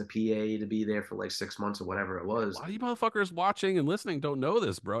hired as a PA to be there for like 6 months or whatever it A was. lot of you motherfuckers watching and listening don't know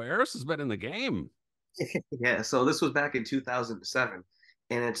this, bro. Eris has been in the game. Yeah, so this was back in 2007,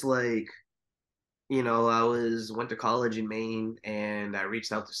 and it's like I went to college in Maine, and I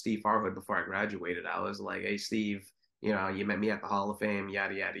reached out to Steve Farhood before I graduated. I was like, "Hey, Steve, you met me at the Hall of Fame,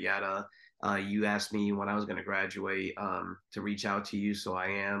 yada yada yada. You asked me when I was going to graduate to reach out to you, so I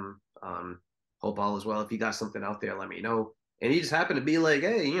am. Hope all is well. If you got something out there, let me know." And he just happened to be like,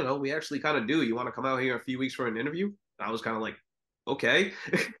 "Hey, we actually kind of do. You want to come out here in a few weeks for an interview?" And I was kind of like, "Okay."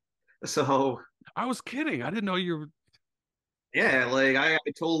 So I was kidding. I didn't know you were. yeah, like I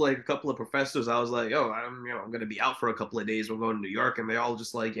told like a couple of professors, I was like, "Oh, I'm gonna be out for a couple of days. We're going to New York," and they all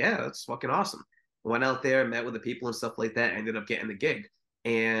just like, "Yeah, that's fucking awesome." Went out there, met with the people and stuff like that. Ended up getting the gig,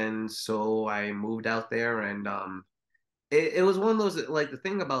 and so I moved out there, and it was one of those like the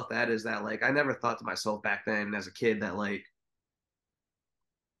thing about that is that like I never thought to myself back then as a kid that like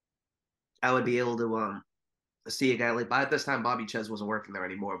I would be able to see a guy like by this time Bobby Ches wasn't working there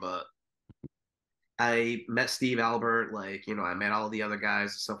anymore, but I met Steve Albert, like I met all the other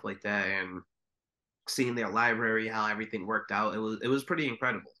guys and stuff like that, and seeing their library, how everything worked out. It was pretty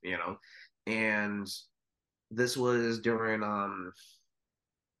incredible. And this was during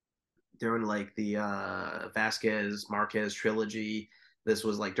like the Vasquez Marquez trilogy. This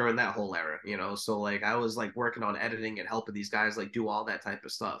was like during that whole era. So like I was like working on editing and helping these guys like do all that type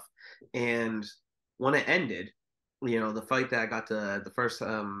of stuff. And when it ended, the first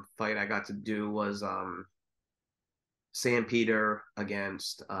fight I got to do was Sam Peter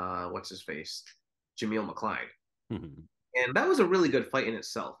against what's his face? Jameel McCline. And that was a really good fight in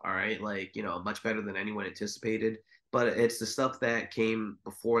itself. All right. Like, much better than anyone anticipated. But it's the stuff that came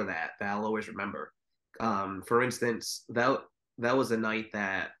before that I'll always remember. For instance, that was a night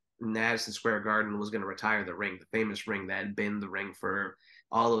that Madison Square Garden was going to retire the ring, the famous ring that had been the ring for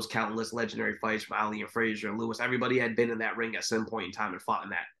all those countless legendary fights from Ali and Frazier, Lewis. Everybody had been in that ring at some point in time and fought in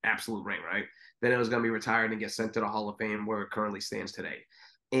that absolute ring, right? Then it was going to be retired and get sent to the Hall of Fame where it currently stands today.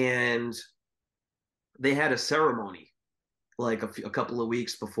 And they had a ceremony like a couple of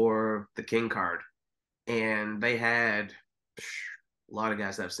weeks before the King card, and they had a lot of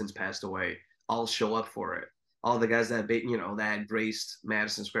guys that have since passed away all show up for it. All the guys that had graced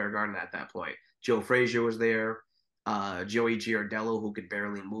Madison Square Garden at that point. Joe Frazier was there. Joey Giardello, who could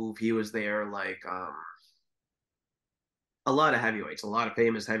barely move, he was there. Like a lot of heavyweights, a lot of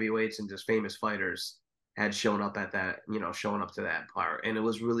famous heavyweights and just famous fighters had shown up at that, showing up to that part. And it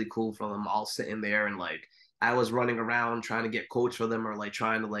was really cool for them all sitting there and like I was running around trying to get coach for them or like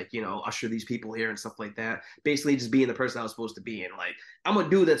trying to like, usher these people here and stuff like that. Basically just being the person I was supposed to be. And like I'm a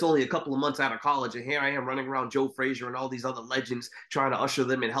dude that's only a couple of months out of college and here I am running around Joe Frazier and all these other legends trying to usher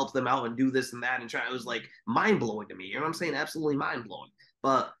them and help them out and do this and that and try it was like mind blowing to me. You know what I'm saying? Absolutely mind blowing.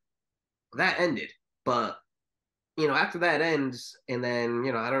 But that ended. But after that ends, and then,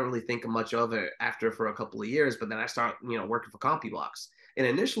 I don't really think much of it after for a couple of years, but then I start, working for CompuBox. And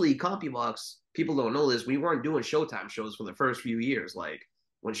initially, CompuBox, people don't know this, we weren't doing Showtime shows for the first few years. Like,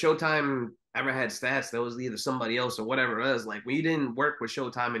 when Showtime ever had stats, that was either somebody else or whatever it was. Like, we didn't work with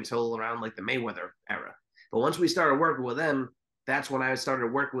Showtime until around, like, the Mayweather era. But once we started working with them, that's when I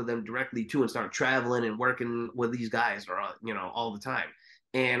started working with them directly, too, and started traveling and working with these guys, or, all the time.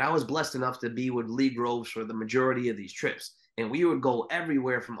 And I was blessed enough to be with Lee Groves for the majority of these trips. And we would go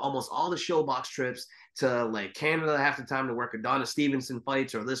everywhere from almost all the Showbox trips to like Canada half the time to work Adonis Stevenson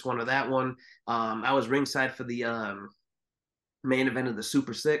fights or this one or that one. I was ringside for the main event of the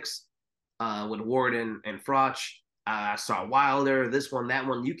Super Six with Ward and Froch. I saw Wilder, this one, that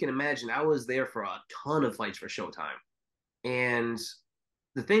one. You can imagine I was there for a ton of fights for Showtime. And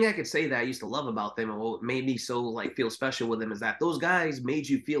the thing I could say that I used to love about them and what made me so like feel special with them is that those guys made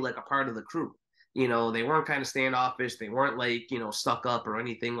you feel like a part of the crew. They weren't kind of standoffish. They weren't like, stuck up or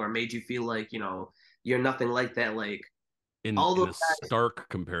anything or made you feel like, you're nothing like that. Like all In those a guys, stark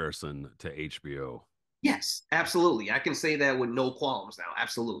comparison to HBO. yes, absolutely. I can say that with no qualms now.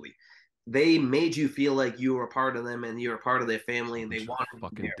 Absolutely. They made you feel like you were a part of them and you're a part of their family and they Bunch of wanted you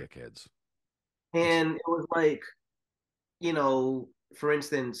fucking there. dickheads. That's And it was like, for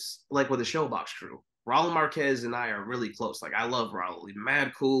instance, like with the Showbox crew, Raul Marquez and I are really close. Like I love Raul. He's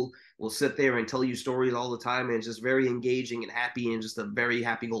mad cool. We'll sit there and tell you stories all the time, and it's just very engaging and happy, and just a very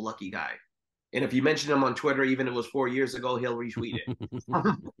happy-go-lucky guy. And if you mention him on Twitter, even if it was 4 years ago, he'll retweet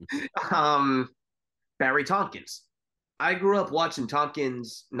it. um, Barry Tompkins. I grew up watching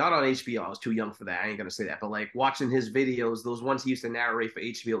Tompkins, not on HBO. I was too young for that. I ain't gonna say that, but like watching his videos, those ones he used to narrate for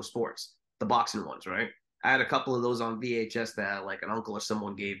HBO Sports, the boxing ones, right? I had a couple of those on VHS that like an uncle or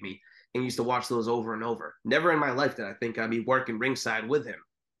someone gave me, and used to watch those over and over. Never in my life did I think I'd be working ringside with him,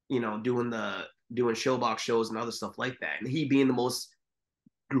 doing showbox shows and other stuff like that. And he being the most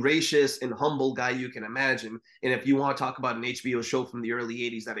gracious and humble guy you can imagine. And if you want to talk about an HBO show from the early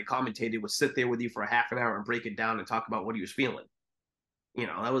 80s that he commentated, would sit there with you for a half an hour and break it down and talk about what he was feeling.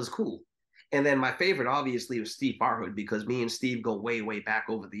 That was cool. And then my favorite, obviously, was Steve Farhood because me and Steve go way, way back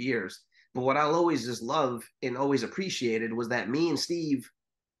over the years. But what I'll always just love and always appreciated was that me and Steve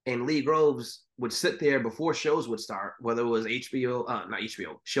and Lee Groves would sit there before shows would start, whether it was HBO, not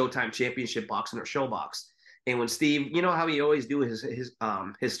HBO, Showtime Championship Boxing or Showbox. And when Steve, you know how he always do his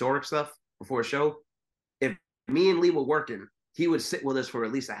historic stuff before a show. If me and Lee were working, he would sit with us for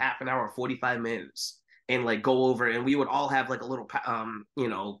at least a half an hour, 45 minutes, and like go over, and we would all have like a little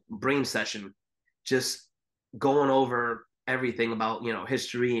brain session, just going over everything about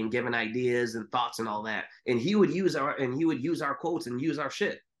history and giving ideas and thoughts and all that. And he would use our quotes and use our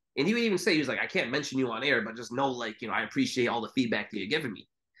shit. And he would even say, he was like, I can't mention you on air, but just know, like, I appreciate all the feedback that you're giving me.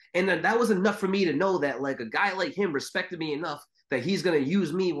 And then that was enough for me to know that like a guy like him respected me enough that he's going to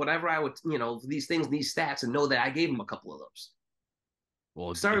use me, whatever I would, these things, these stats, and know that I gave him a couple of those.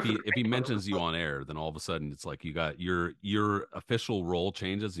 Well, Sorry for the if he mentions you on air, then all of a sudden it's like you got your official role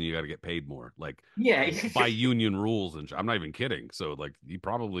changes and you got to get paid more, like yeah. by union rules. And I'm not even kidding. So like he's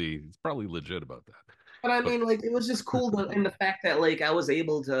probably legit about that. But I But mean, like, it was just cool in the fact that like I was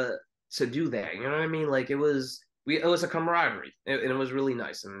able to do that. You know what I mean? Like it was a camaraderie, and it was really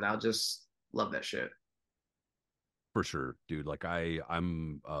nice, and I just love that shit. for sure, dude. Like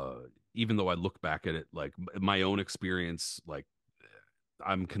I'm even though I look back at it, like my own experience, like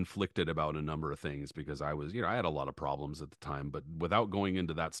I'm conflicted about a number of things because I was, I had a lot of problems at the time, but without going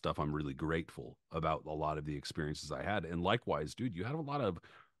into that stuff, I'm really grateful about a lot of the experiences I had. And likewise, dude, you had a lot of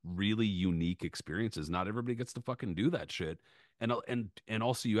really unique experiences. Not everybody gets to fucking do that shit. And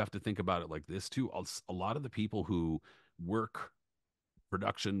also you have to think about it like this too. A lot of the people who work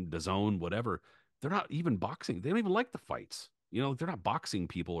production, DAZN, whatever, they're not even boxing. They don't even like the fights. They're not boxing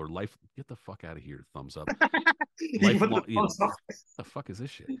people or life. Get the fuck out of here. Thumbs up. You put the Lifelong, thumbs up. the fuck is this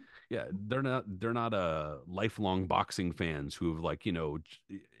shit? Yeah, they're not lifelong boxing fans who have like,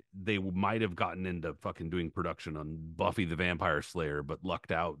 they might have gotten into fucking doing production on Buffy the Vampire Slayer, but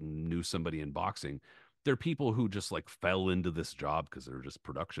lucked out and knew somebody in boxing. They're people who just like fell into this job because they're just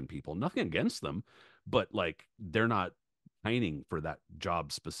production people. Nothing against them, but like they're not pining for that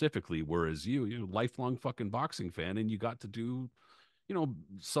job specifically. Whereas you're a lifelong fucking boxing fan and you got to do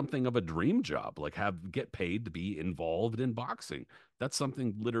something of a dream job, like get paid to be involved in boxing. That's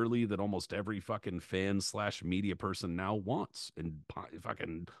something literally that almost every fucking fan slash media person now wants and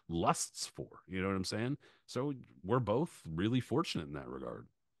fucking lusts for. You know what I'm saying? So we're both really fortunate in that regard.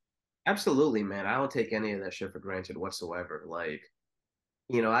 Absolutely, man. I don't take any of that shit for granted whatsoever. Like,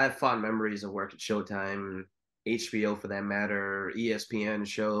 I have fond memories of work at Showtime, HBO for that matter, ESPN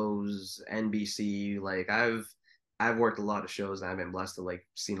shows, NBC. Like I've worked a lot of shows and I've been blessed to like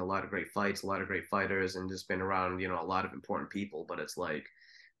seen a lot of great fights, a lot of great fighters, and just been around, a lot of important people. But it's like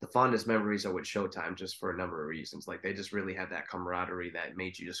the fondest memories are with Showtime just for a number of reasons. Like they just really had that camaraderie that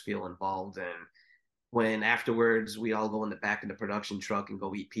made you just feel involved. And when afterwards we all go in the back of the production truck and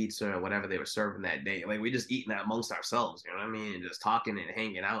go eat pizza or whatever they were serving that day. Like we just eating that amongst ourselves, you know what I mean? And just talking and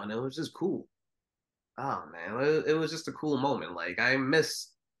hanging out. And it was just cool. Oh man, it was just a cool moment. Like I miss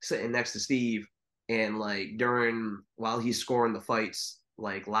sitting next to Steve and like during while he's scoring the fights,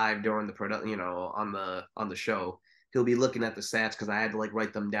 like live during the product, on the show, he'll be looking at the stats because I had to like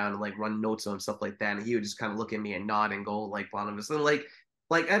write them down and like run notes on stuff like that, and he would just kind of look at me and nod and go like one of us, and like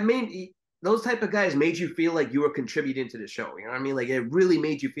I mean. Those type of guys made you feel like you were contributing to the show. You know what I mean? Like it really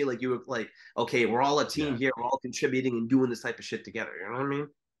made you feel like you were like, okay, we're all a team Yeah. here. We're all contributing and doing this type of shit together. You know what I mean?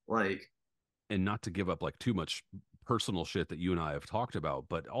 Like, And not to give up like too much personal shit that you and I have talked about,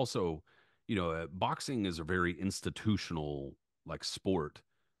 but also, boxing is a very institutional like sport.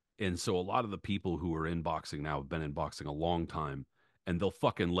 And so a lot of the people who are in boxing now have been in boxing a long time and they'll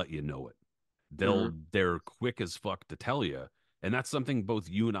fucking let you know it. mm-hmm, They're quick as fuck to tell you. And that's something both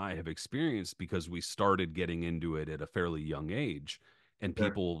you and I have experienced because we started getting into it at a fairly young age. And sure.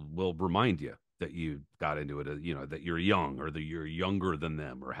 people will remind you that you got into it, that you're young or that you're younger than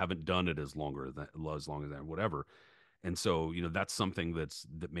them or haven't done it as long as them, whatever. And so, that's something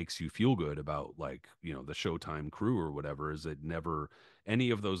that makes you feel good about like, the Showtime crew or whatever, is it never any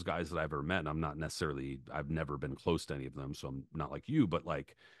of those guys that I've ever met, and I've never been close to any of them, so I'm not like you, but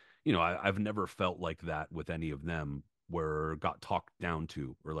like, I've never felt like that with any of them where got talked down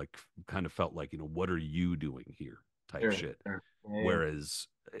to or like kind of felt like, what are you doing here type Sure, shit. sure. Yeah. Whereas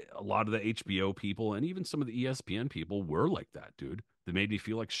a lot of the HBO people and even some of the ESPN people were like that, dude. They made me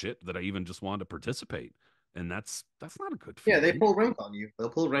feel like shit that I even just wanted to participate. and that's not a good Yeah, they feeling. pull rank on you. They'll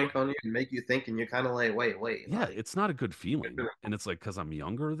pull rank on you and make you think, and you're kind of like, wait, Yeah, like, it's not a good feeling. And it's like because I'm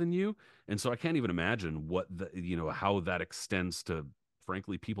younger than you. And so I can't even imagine what how that extends to,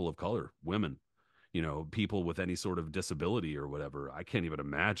 frankly, people of color, women, people with any sort of disability or whatever. I can't even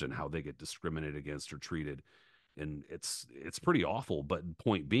imagine how they get discriminated against or treated. And it's pretty awful. But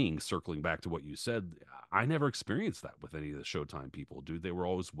point being, circling back to what you said, I never experienced that with any of the Showtime people, dude. They were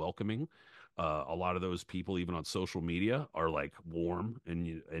always welcoming. A lot of those people, even on social media, are like warm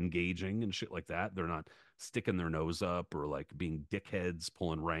and engaging and shit like that. They're not sticking their nose up or like being dickheads,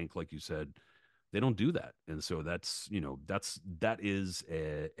 pulling rank, like you said. They don't do that, and so that is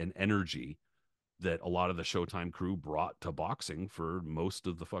an energy that a lot of the Showtime crew brought to boxing for most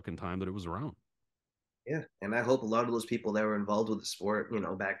of the fucking time that it was around. yeah. And I hope a lot of those people that were involved with the sport,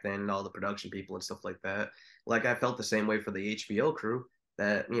 back then, all the production people and stuff like that, like I felt the same way for the HBO crew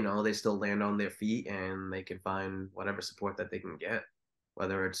that, they still land on their feet and they can find whatever support that they can get,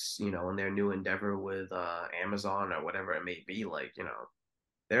 whether it's, in their new endeavor with Amazon or whatever it may be. Like,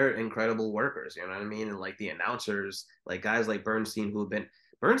 they're incredible workers, you know what I mean? And like the announcers, like guys like Bernstein's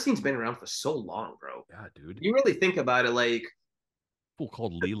been around for so long, bro. Yeah, dude. You really think about it, like, Fool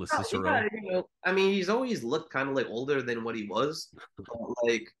called Leela yeah, Cicero. I mean, he's always looked kind of like older than what he was, but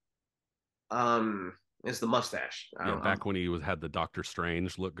like, it's the mustache. Yeah, back when he was had the Doctor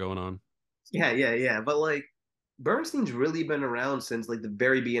Strange look going on. Yeah. But like, Bernstein's really been around since like the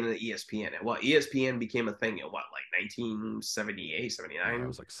very beginning of ESPN. And what ESPN became a thing in what, like 1978, Yeah, it 79?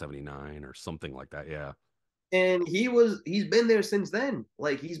 was like 79 or something like that. Yeah. And he's been there since then.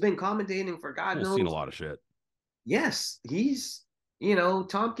 Like he's been commentating for God Fool's seen a knows. lot of shit. Yes, he's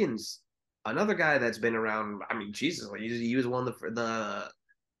Tompkins, another guy that's been around. I mean, Jesus, like, he was one of the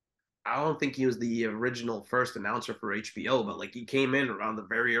I don't think he was the original first announcer for HBO, but like he came in around the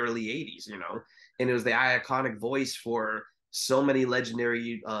very early 80s, and it was the iconic voice for so many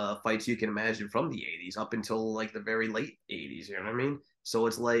legendary fights you can imagine from the 80s up until like the very late 80s, you know what I mean? So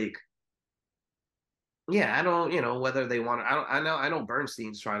it's like, yeah, I don't, whether they want to, I know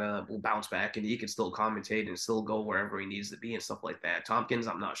Bernstein's trying to bounce back and he can still commentate and still go wherever he needs to be and stuff like that. Tompkins,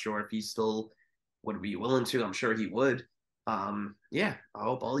 I'm not sure if he still would be willing to. I'm sure he would. Yeah, I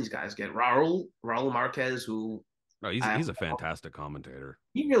hope all these guys get Raul Marquez, who No, he's I he's a fantastic commentator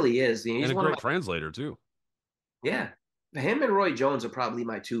he really is. and He's a one of great my translator too. yeah. Him and Roy Jones are probably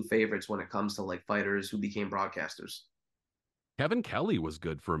my two favorites when it comes to like fighters who became broadcasters. Kevin Kelly was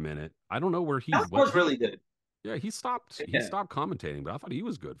good for a minute. I don't know where he That went. was really good. Yeah, he Yeah. stopped commentating, but I thought he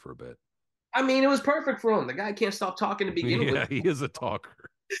was good for a bit. I mean, it was perfect for him. The guy can't stop talking to begin with. Yeah, he is a talker.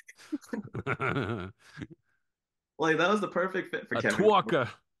 Like that was the perfect fit for A Kevin. talker.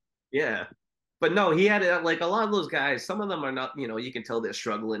 Yeah. But no, he had like a lot of those guys. Some of them are not, you can tell they're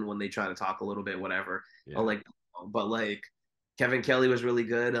struggling when they try to talk a little bit, whatever. Or Yeah. like, but like Kevin Kelly was really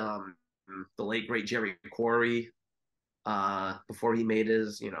good. The late great Jerry Quarry, before he made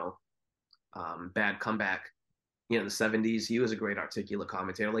his, bad comeback, the 70s, he was a great articulate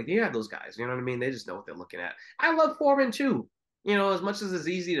commentator. Like, yeah, those guys, you know what I mean? They just know what they're looking at. I love Foreman too. As much as it's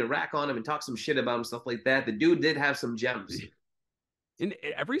easy to rack on him and talk some shit about him, stuff like that, the dude did have some gems. And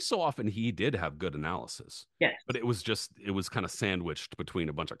every so often he did have good analysis, Yeah. but it was kind of sandwiched between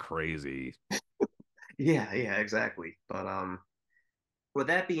a bunch of crazy. Yeah, exactly. But with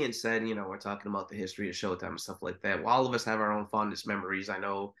that being said, we're talking about the history of Showtime and stuff like that. Well, all of us have our own fondest memories. I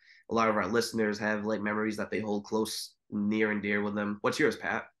know a lot of our listeners have like memories that they hold close, near and dear with them. What's yours,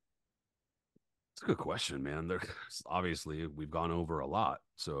 Pat? It's a good question, man. There's obviously we've gone over a lot.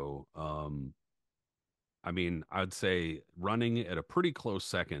 So, I mean, I'd say running at a pretty close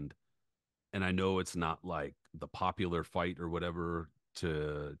second, and I know it's not like the popular fight or whatever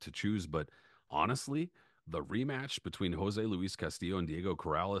to choose, but honestly, the rematch between Jose Luis Castillo and Diego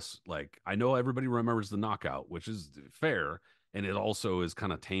Corrales, like I know everybody remembers the knockout, which is fair, and it also is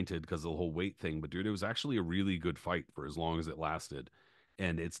kind of tainted because of the whole weight thing, but dude, it was actually a really good fight for as long as it lasted.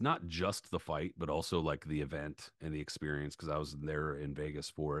 And it's not just the fight, but also like the event and the experience because I was there in Vegas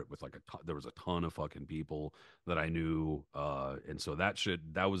for it with like there was a ton of fucking people that I knew, and so that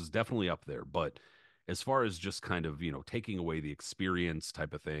was definitely up there. But as far as just kind of taking away the experience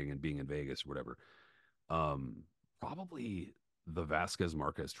type of thing and being in Vegas or whatever, um, probably the Vasquez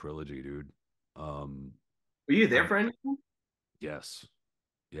Marquez trilogy, dude. Um, Were you there I for anything? yes,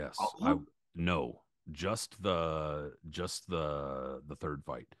 yes, I Oh, no, just the third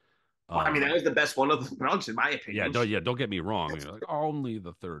fight. well, I mean, that Um, was the best one of the rounds, in my opinion. yeah, don't get me wrong. You're like only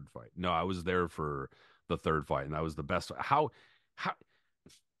the third fight. No, I was there for the third fight, and that was the best. How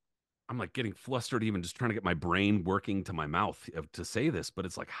I'm like getting flustered even just trying to get my brain working to my mouth to say this, but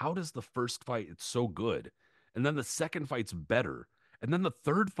it's like, how does the first fight? It's so good. And then the second fight's better. And then the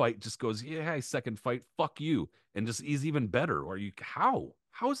third fight just goes, yeah, second fight, fuck you. And just is even better. Or you, how?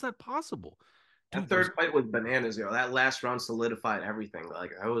 How is that possible? That Dude, there's, third fight was bananas, yo. That last round solidified everything.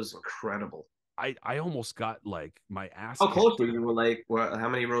 Like that was incredible. I almost got like my ass How close kicked. were you? Were like, how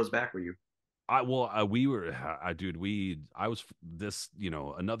many rows back were you? We were, dude, I was this,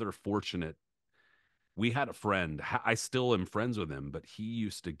 another fortunate. We had a friend. I still am friends with him, but he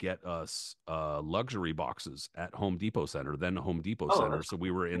used to get us luxury boxes at Home Depot Center, then Home Depot Oh, Center. that's So we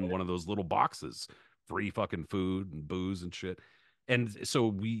were in one of those little boxes, free fucking food and booze and shit. And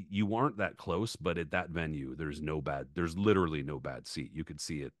so you aren't that close, but at that venue, there's literally no bad seat. You could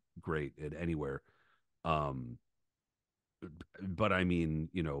see it great at anywhere. Um, but I mean,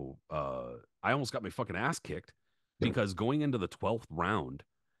 I almost got my fucking ass kicked because going into the 12th round,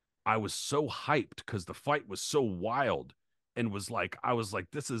 I was so hyped because the fight was so wild and I was like,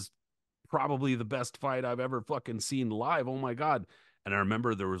 this is probably the best fight I've ever fucking seen live. Oh my God. And I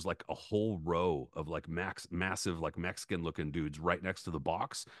remember there was like a whole row of like massive, like Mexican looking dudes right next to the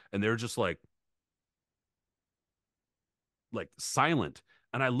box. And they're just like silent.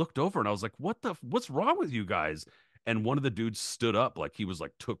 And I looked over and I was like, what's wrong with you guys? And one of the dudes stood up, like he was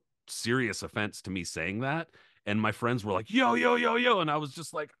like, took serious offense to me saying that. And my friends were like, yo, yo, yo, yo. And I was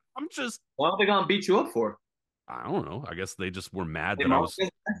just like, I'm just what are they gonna beat you up for? I don't know. I guess they just were mad They that I mount was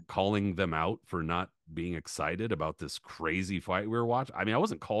calling them out for not being excited about this crazy fight we were watching. I mean, I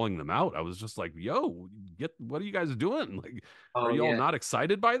wasn't calling them out. I was just like, "Yo, what are you guys doing? Like, are Oh you all yeah. not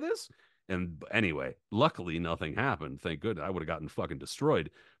excited by this?" And anyway, luckily nothing happened. Thank goodness. I would have gotten fucking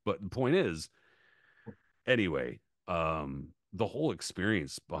destroyed. But the point is, anyway, the whole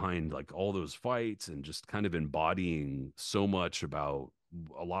experience behind like all those fights and just kind of embodying so much about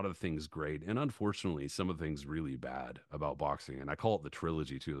a lot of the things great and unfortunately some of the things really bad about boxing, and I call it the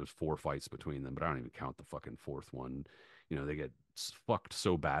trilogy too. There's four fights between them, but I don't even count the fucking fourth one. They get fucked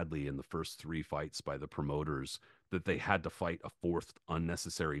so badly in the first three fights by the promoters that they had to fight a fourth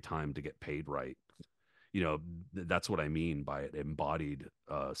unnecessary time to get paid right. That's what I mean by it embodied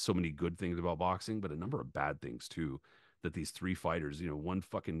so many good things about boxing, but a number of bad things too. That these three fighters, one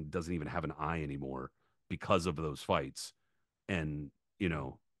fucking doesn't even have an eye anymore because of those fights. And, you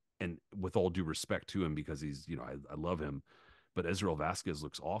know, and with all due respect to him, because I love him, but Israel Vasquez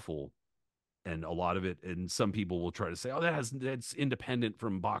looks awful. And a lot of it, and some people will try to say, oh, that's independent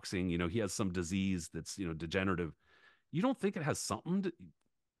from boxing. He has some disease that's, degenerative. You don't think it has something to,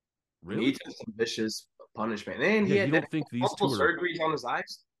 I mean, he really? took some vicious punishment, and Yeah, he you had don't think these multiple two are, surgeries on his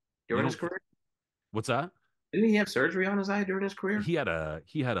eyes you during his don't, career. what's that? Didn't he have surgery on his eye during his career? He had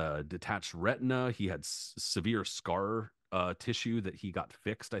a detached retina. He had severe scar tissue that he got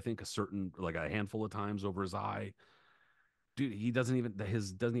fixed. I think a handful of times over his eye. Dude, he doesn't even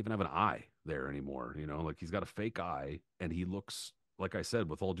have an eye there anymore. Like he's got a fake eye, and he looks, like I said,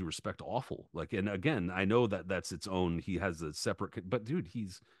 with all due respect, awful. Like, and again, I know that that's its own. He has a separate, but dude,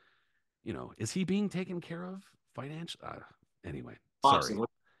 is he being taken care of financially? Anyway, Boxing. sorry.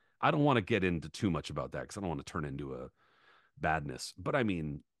 I don't want to get into too much about that because I don't want to turn into a badness. But I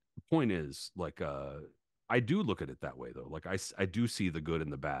mean, the point is, like, I do look at it that way though. Like I do see the good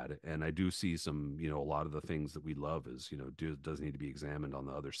and the bad, and I do see some, a lot of the things that we love is, does need to be examined on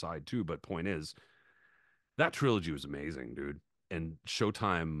the other side too. But point is, that trilogy was amazing, dude. And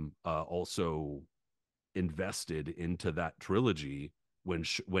Showtime also invested into that trilogy when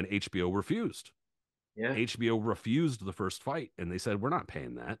HBO refused. Yeah. HBO refused the first fight and they said, we're not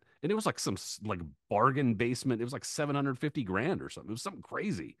paying that. And it was like some like bargain basement. It was like 750 grand or something. It was something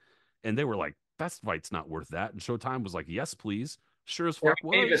crazy. And they were like, that fight's not worth that. And Showtime was like, yes, please. Sure as Corey fuck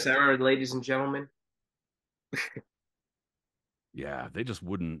was. Davis era, ladies and gentlemen. Yeah, they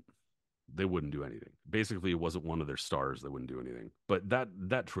wouldn't do anything. Basically, it wasn't one of their stars that wouldn't do anything. But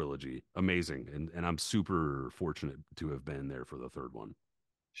that trilogy, amazing. And I'm super fortunate to have been there for the third one.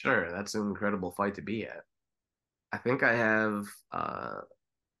 Sure, that's an incredible fight to be at. I think I have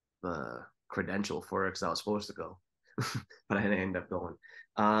the credential for it because I was supposed to go, but I didn't end up going.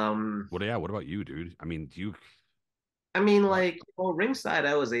 Um, What about you, dude? I mean, do you I mean, uh, like, ringside,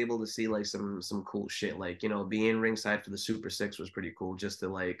 I was able to see like some cool shit. Like, being ringside for the Super Six was pretty cool, just to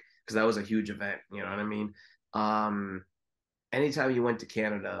like, because that was a huge event. You know what I mean? Um, Anytime you went to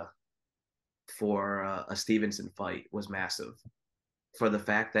Canada for a Stevenson fight was massive for the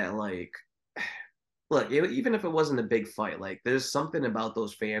fact that like, look, even if it wasn't a big fight, like, there's something about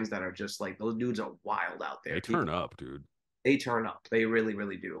those fans that are just like those dudes are wild out they there. turn People, up, dude? they turn up. They really,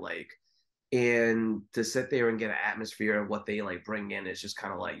 really do. Like, and to sit there and get an atmosphere of what they like bring in is just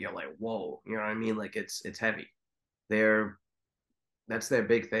kind of like you're like, whoa, you know what I mean? Like it's heavy. They're That's their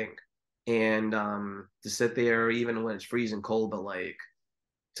big thing. And to sit there even when it's freezing cold, but like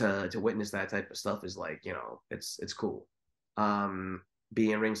to witness that type of stuff is like, it's cool. Um,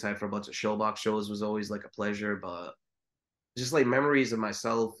 Being ringside for a bunch of showbox shows was always like a pleasure, but just like memories of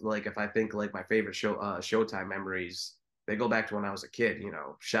myself, like if I think like my favorite Showtime memories, they go back to when I was a kid.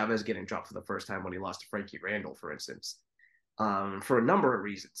 Chavez getting dropped for the first time when he lost to Frankie Randall, for instance, for a number of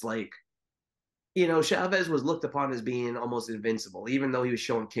reasons. Like, Chavez was looked upon as being almost invincible, even though he was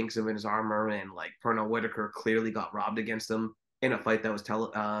showing kinks in his armor, and like Pernell Whitaker clearly got robbed against him in a fight that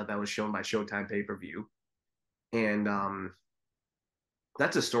was shown by Showtime pay per view, and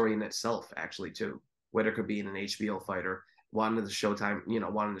that's a story in itself, actually, too. Whitaker being an HBO fighter, wanted the Showtime,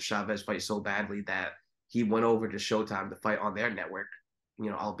 wanted the Chavez fight so badly that he went over to Showtime to fight on their network,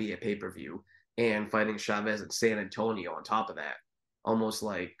 albeit pay per view, and fighting Chavez in San Antonio on top of that, almost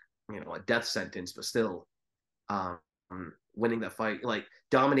like a death sentence, but still, um, winning that fight, like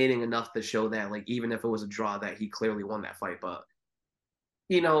dominating enough to show that, like even if it was a draw, that he clearly won that fight. But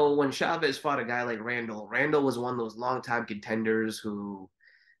when Chavez fought a guy like Randall, Randall was one of those longtime contenders who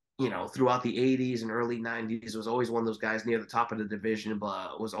throughout the 80s and early 90s was always one of those guys near the top of the division,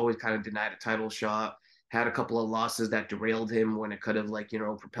 but was always kind of denied a title shot. Had a couple of losses that derailed him when it could have, like,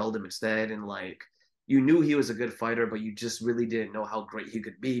 propelled him instead. And like, you knew he was a good fighter, but you just really didn't know how great he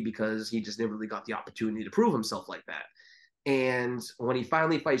could be because he just never really got the opportunity to prove himself like that. And when he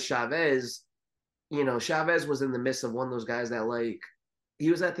finally fights Chavez, Chavez was in the midst of one of those guys that, like, he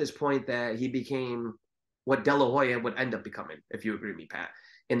was at this point that he became what De La Hoya would end up becoming, if you agree with me, Pat,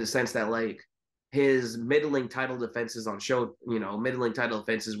 in the sense that, like, his middling title defenses on middling title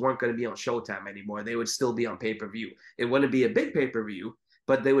defenses weren't going to be on Showtime anymore. They would still be on pay per view. It wouldn't be a big pay per view,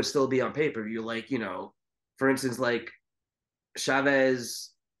 but they would still be on pay per view. Like, for instance, like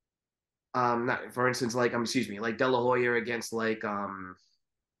Chavez, not for instance, like excuse me, like De La Hoya against like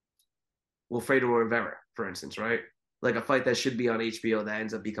Wilfredo Rivera, for instance, right? Like a fight that should be on HBO that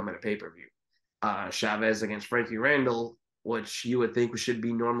ends up becoming a pay per view. Chavez against Frankie Randall, which you would think should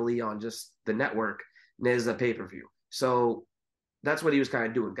be normally on just the network, is a pay per view. So that's what he was kind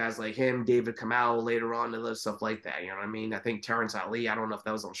of doing. Guys like him, David Kamau later on, and stuff like that. You know what I mean? I think Terrence Ali, I don't know if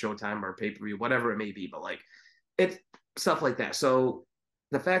that was on Showtime or pay per view, whatever it may be, but like it's stuff like that. So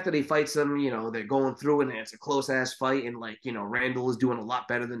the fact that he fights him, they're going through it and it's a close ass fight, and like, Randall is doing a lot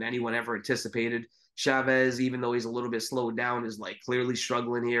better than anyone ever anticipated. Chavez, even though he's a little bit slowed down, is like clearly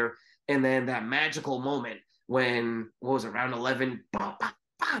struggling here. And then that magical moment when, what was it, round 11, bop, bop,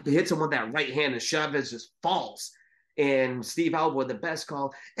 bop, he hits him with that right hand and Chavez just falls. And Steve Alba with the best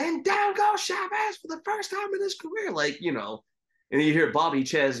call, and down goes Chavez for the first time in his career. Like, and you hear Bobby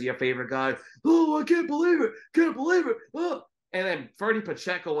Ches, your favorite guy, oh, I can't believe it, can't believe it. Oh. And then Ferdy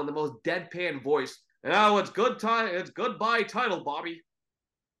Pacheco in the most deadpan voice, oh, it's good time, it's goodbye title, Bobby.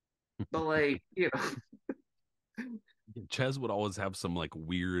 But like, Ches would always have some like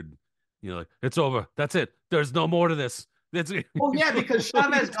weird, like it's over. That's it. There's no more to this. That's it. well, yeah, Like, because what are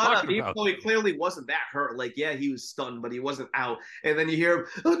you Chavez got up, talking even about? though he clearly wasn't that hurt. Like, yeah, he was stunned, but he wasn't out. And then you hear him,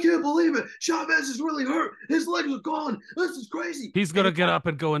 I can't believe it. Chavez is really hurt. His legs are gone. This is crazy. He's And gonna get up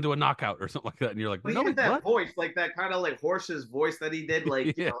and go into a knockout or something like that, and you're like, but he no, had that what? voice, like that kind of like horse's voice that he did. Like,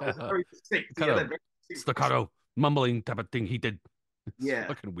 it was Yeah, very distinct. He kind had that of very distinct voice. staccato mumbling type of thing he did. It's Yeah.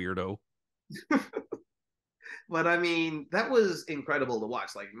 fucking weirdo. But I mean, that was incredible to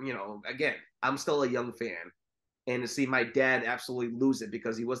watch. Like, again, I'm still a young fan. And to see my dad absolutely lose it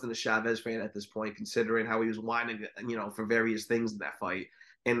because he wasn't a Chavez fan at this point, considering how he was whining, for various things in that fight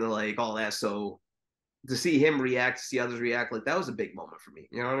and like all that. So to see him react, to see others react, like that was a big moment for me.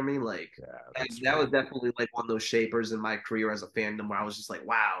 You know what I mean? Like, Yeah, and that's that was sweet. definitely like one of those shapers in my career as a fandom where I was just like,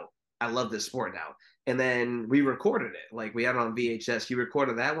 wow, I love this sport now. And then we recorded it. Like we had it on VHS. He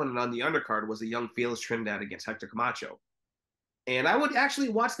recorded that one, and on the undercard was a young Felix Trinidad against Hector Camacho. And I would actually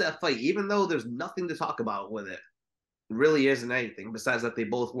watch that fight, even though there's nothing to talk about with it. Really isn't anything besides that they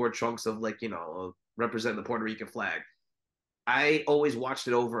both wore trunks of, like, represent the Puerto Rican flag. I always watched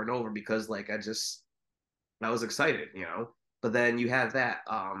it over and over because like I was excited. But then you have that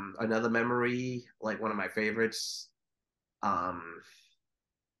another memory, like one of my favorites. Um,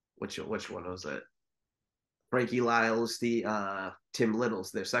 which one was it? Frankie Lyles, the Tim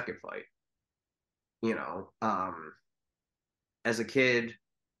Little's their second fight. You know, as a kid,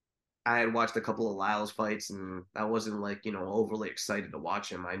 I had watched a couple of Lyles fights, and I wasn't like overly excited to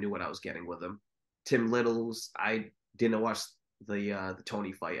watch him. I knew what I was getting with him. Tim Little's, I didn't watch the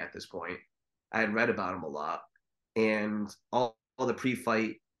Tony fight at this point. I had read about him a lot, and all the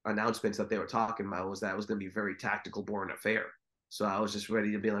pre-fight announcements that they were talking about was that it was going to be a very tactical, boring affair. So I was just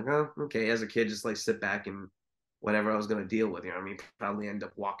ready to be like, oh, okay. As a kid, just like sit back and whatever I was gonna deal with. You know what I mean? Probably end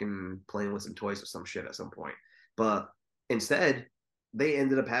up walking, playing with some toys or some shit at some point. But instead, they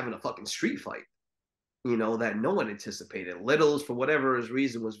ended up having a fucking street fight, that no one anticipated. Littles, for whatever his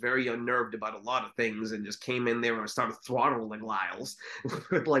reason, was very unnerved about a lot of things and just came in there and started throttling Lyles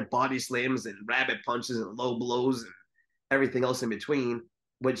with like body slams and rabbit punches and low blows and everything else in between,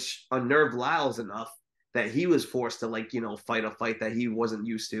 which unnerved Lyles enough that he was forced to like, fight a fight that he wasn't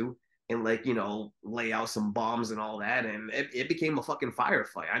used to and like, lay out some bombs and all that. And it became a fucking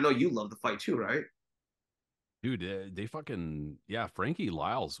firefight. I know you love the fight too, right? Dude, they fucking yeah. Frankie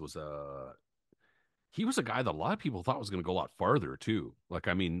Lyles was he was a guy that a lot of people thought was going to go a lot farther too. Like,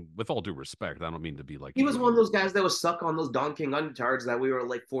 I mean, with all due respect, I don't mean to be like, He was one of those guys that was stuck on those Don King undercards that we were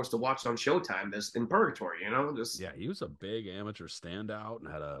like forced to watch on Showtime this in purgatory, just yeah, he was a big amateur standout and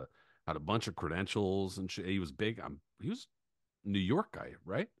had a bunch of credentials and shit. He was big. He was New York guy,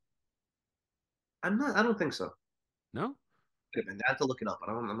 right? I don't think so. No, Could have been. I have to look it up,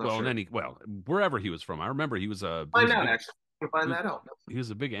 but I'm not well, in sure. any wherever he was from, I remember he Find was a out big actually. We'll he find was that out. he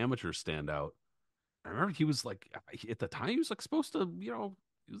was a big amateur standout. I remember he was like at the time he was like supposed to, he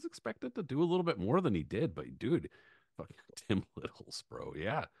was expected to do a little bit more than he did, but dude, fucking Tim Littles, bro.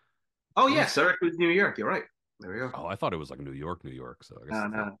 Yeah. Oh He yeah, was Syracuse, New York. You're right. There we go. oh, I thought it was like New York, New York. So I guess No,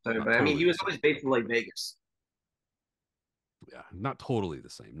 it's no, sorry, not but I mean, totally he the was always same. based in like Vegas. Yeah, not totally the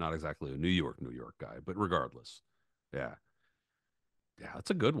same. Not exactly a New York guy, but regardless. Yeah. Yeah,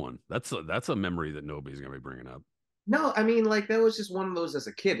 that's a good one. That's a memory that nobody's gonna be bringing up. No, I mean, like that was just one of those as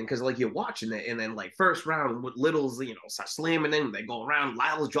a kid, because like you're watching it, and then like first round with Littles, start slamming in, they go around.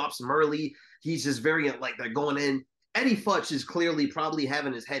 Lyles drops him early. He's just very like they're going in. Eddie Futch is clearly probably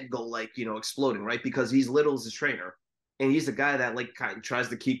having his head go like exploding, right? Because he's Littles' trainer, and he's a guy that like kind of tries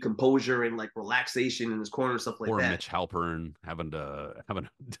to keep composure and like relaxation in his corner and stuff like Poor that. Mitch Halpern having to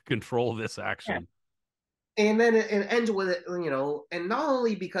control this Yeah. action. And then it ends with it, and not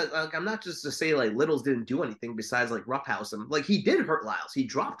only because like, I'm not just to say like Littles didn't do anything besides like roughhouse him. Like he did hurt Lyles. He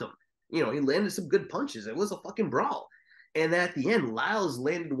dropped him. He landed some good punches. It was a fucking brawl. And at the end, Lyles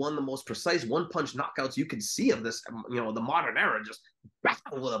landed one of the most precise one punch knockouts you could see of this, the modern era. Just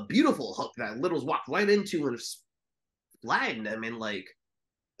with a beautiful hook that Littles walked right into and flagged him. And like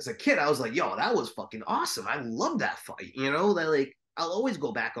as a kid, I was like, yo, that was fucking awesome. I love that fight. That like I'll always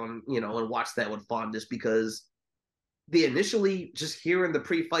go back on, and watch that with fondness because they initially just hearing the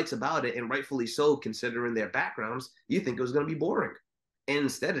pre-fights about it, and rightfully so, considering their backgrounds, you think it was going to be boring. And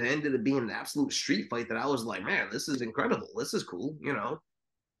instead, it ended up being an absolute street fight that I was like, man, this is incredible. This is cool.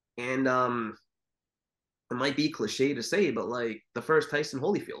 And it might be cliche to say, but like the first Tyson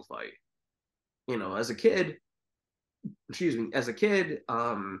Holyfield fight, as a kid, excuse me, as a kid,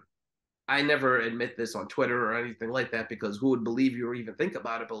 I never admit this on Twitter or anything like that because who would believe you or even think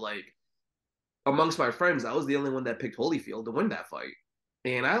about it? But like amongst my friends, I was the only one that picked Holyfield to win that fight.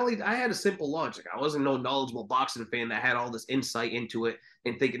 And I had a simple logic. I wasn't no knowledgeable boxing fan that had all this insight into it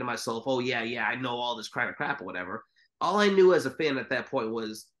and thinking to myself, oh yeah, I know all this kind of crap or whatever. All I knew as a fan at that point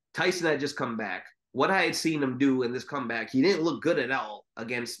was Tyson had just come back. What I had seen him do in this comeback, he didn't look good at all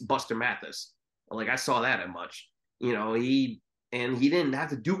against Buster Mathis. Like I saw that at much. He didn't have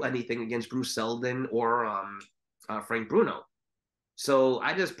to do anything against Bruce Seldon or Frank Bruno. So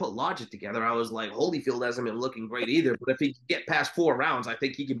I just put logic together. I was like, Holyfield hasn't been looking great either, but if he can get past 4 rounds, I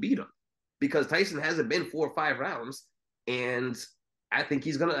think he can beat him because Tyson hasn't been 4 or 5 rounds. And I think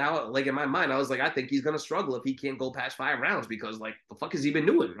he's going to, like in my mind, I was like, I think he's going to struggle if he can't go past 5 rounds because, like, the fuck has he been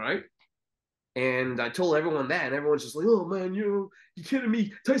doing, right? And I told everyone that, and everyone's just like, oh man, you kidding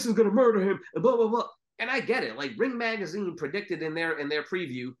me? Tyson's going to murder him, and blah, blah, blah. And I get it. Like Ring Magazine predicted in their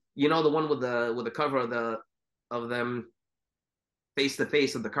preview, the one with the cover of them face to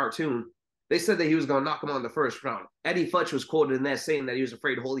face of the cartoon, they said that he was going to knock him on the first round. Eddie Futch was quoted in that saying that he was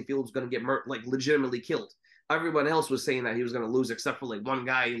afraid Holyfield was going to get like legitimately killed. Everyone else was saying that he was going to lose except for like one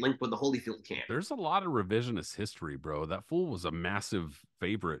guy linked with the Holyfield camp. There's a lot of revisionist history, bro. That fool was a massive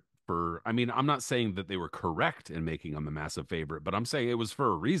favorite for, I mean, I'm not saying that they were correct in making him a massive favorite, but I'm saying it was for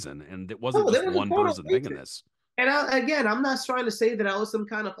a reason. And it wasn't No, just there was a one total person thinking hatred. this. And again, I'm not trying to say that I was some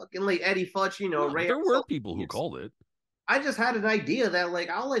kind of fucking like Eddie Futch, No, Ray there were Self people who genius. called it. I just had an idea that like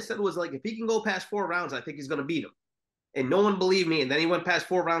all I said was like if he can go past 4 rounds, I think he's going to beat him. And no one believed me. And then he went past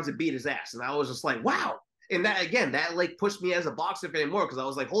 4 rounds and beat his ass. And I was just like, wow. And that again, that like pushed me as a boxer fan more because I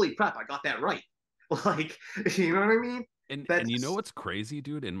was like, holy crap, I got that right. Like, you know what I mean? And you know That's what's crazy,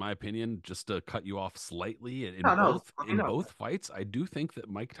 dude? In my opinion, just to cut you off slightly, no, no. I mean, in no. both fights, I do think that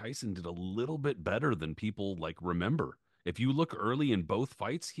Mike Tyson did a little bit better than people like remember. If you look early in both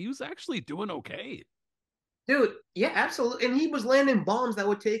fights, he was actually doing okay. Dude, yeah, absolutely. And he was landing bombs that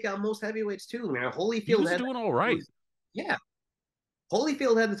would take out most heavyweights too. Man, He Holyfield was had doing all right. yeah,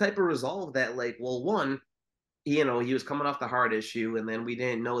 Holyfield had the type of resolve that, like, well, one, he was coming off the heart issue, and then we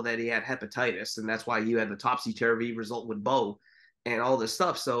didn't know that he had hepatitis, and that's why you had the topsy turvy result with Bo and all this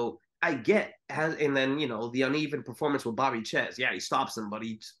stuff. So I get, and then the uneven performance with Bobby Ches. Yeah, he stops him, but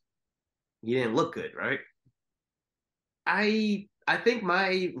he didn't look good, right? I think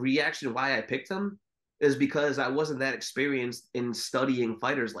my reaction why I picked him is because I wasn't that experienced in studying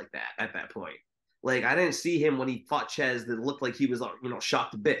fighters like that at that point. Like I didn't see him when he fought Ches that looked like he was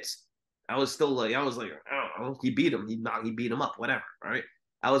shot to bits. I was like, I don't know, he beat him, he beat him up, whatever, right?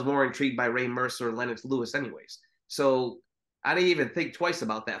 I was more intrigued by Ray Mercer and Lennox Lewis, anyways. So I didn't even think twice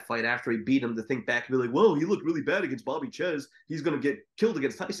about that fight after he beat him to think back and be like, whoa, he looked really bad against Bobby Ches. He's gonna get killed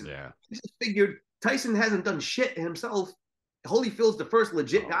against Tyson. Yeah. I just figured Tyson hasn't done shit himself. Holyfield's the first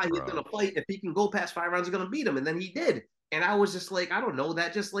legit Oh, guy he's bro. gonna fight. If he can go past 5 rounds, he's gonna beat him. And then he did. And I was just like, I don't know,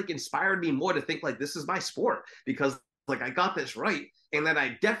 that just like inspired me more to think like this is my sport because like I got this right. And then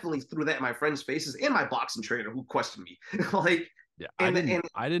I definitely threw that in my friends' faces and my boxing trainer who questioned me. like Yeah, and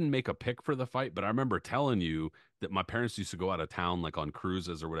I didn't make a pick for the fight, but I remember telling you that my parents used to go out of town like on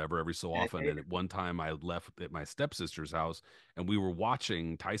cruises or whatever every so often. And at one time I left at my stepsister's house and we were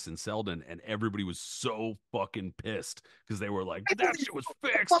watching Tyson Seldon and everybody was so fucking pissed because they were like, that shit was what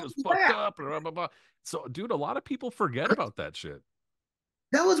the fixed, fuck it was was fucked that? up, blah, blah, blah. So, dude, a lot of people forget about that shit.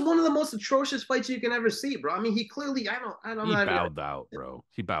 That was one of the most atrocious fights you can ever see, bro. I mean, he clearly, I'm He not even, bowed out, bro.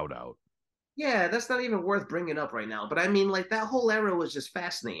 He bowed out. yeah, that's not even worth bringing up right now. But I mean, like, that whole era was just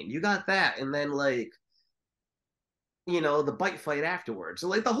fascinating. You got that, and then, like, the bite fight afterwards. So,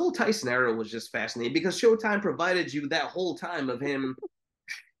 like, the whole Tyson era was just fascinating because Showtime provided you that whole time of him,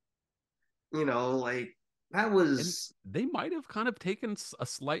 like, that And was, they might have kind of taken a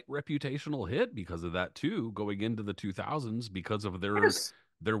slight reputational hit because of that too, going into the 2000s because of yes.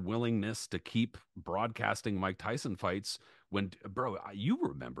 their willingness to keep broadcasting Mike Tyson fights when bro, you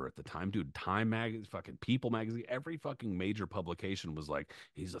remember at the time, dude, Time magazine, fucking People magazine, every fucking major publication was like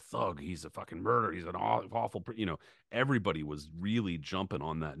he's a thug, he's a fucking murderer, he's an awful, everybody was really jumping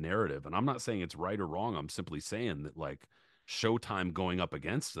on that narrative. And I'm not saying it's right or wrong, I'm simply saying that like Showtime going up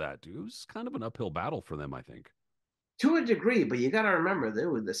against that, dude, it was kind of an uphill battle for them, I think. To a degree, but you got to remember,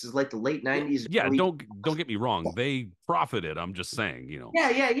 this is like the late Yeah, 90s, yeah, early. don't get me wrong. They profited. I'm just saying. Yeah,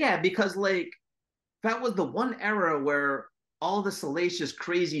 yeah, yeah, because, like, that was the one era where all the salacious,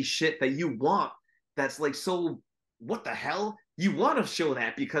 crazy shit that you want, that's like so, what the hell? You want to show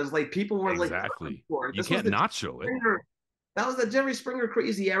that because like people were like Exactly. for it. You This was can't the not show it. Springer, that was the Jerry Springer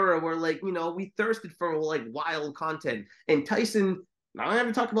crazy era where like we thirsted for like wild content. And Tyson, now I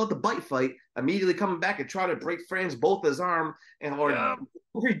haven't talked about the bite fight, immediately coming back and trying to break Franz both his arm and Yeah.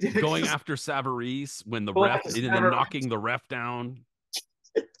 or he did it Going just after Savarese when the going ref after and then Sever, knocking the ref down.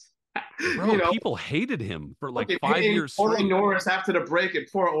 you Bro, know, people hated him for like fucking 5 years Orlin straight. Norris after the break and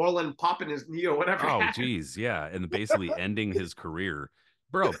poor Orlin popping his knee or whatever Oh, happened. geez, yeah, and basically ending his career.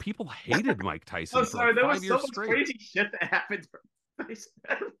 Bro, people hated Mike I'm Tyson for like sorry, there five was so years much straight. crazy shit that happened.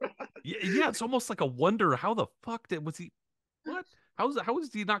 Yeah, yeah, it's almost like a wonder how the fuck did was he what? How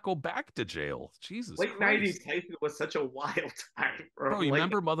does he not go back to jail? Jesus Late '90s Christ. Tyson was such a wild time, bro. Bro, you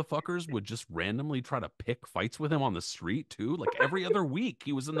remember motherfuckers would just randomly try to pick fights with him on the street too? Like every other week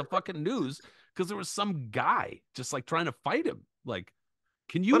he was in the fucking news because there was some guy just like trying to fight him. Like,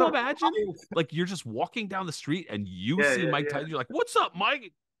 can What you a imagine? wild, Like you're just walking down the street and you yeah, see yeah, Mike yeah. Tyson, you're like, "What's up,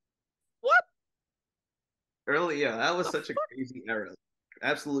 Mike? What Early, yeah, that was the such a fuck?" crazy era,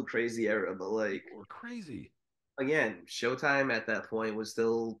 absolute crazy era. But like People were crazy. again, Showtime at that point was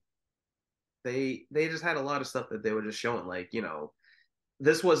still they just had a lot of stuff that they were just showing. Like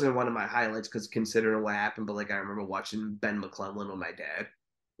this wasn't one of my highlights because considering what happened, but like I remember watching Ben McClellan with my dad.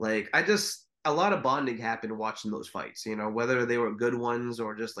 Like I just a lot of bonding happened watching those fights. Whether they were good ones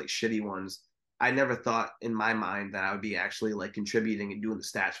or just like shitty ones. I never thought in my mind that I would be actually like contributing and doing the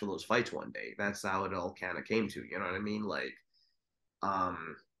stats for those fights one day. That's how it all kind of came to. You know what I mean? Like,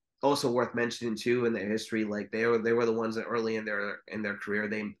 um, also worth mentioning too in their history, like they were the ones that early in their career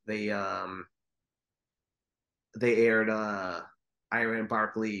they aired Iran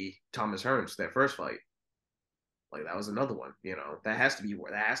Barkley Thomas Hearns their first fight. Like that was another one. That has to be I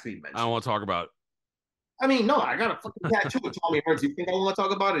don't mentioned. want to talk about I mean, no, I got a fucking tattoo of Tommy Hearns. You think I want to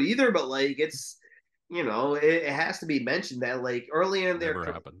talk about it either? But like, it's it has to be mentioned that like early in their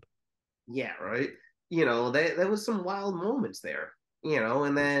never happened yeah, right. There was some wild moments there. And for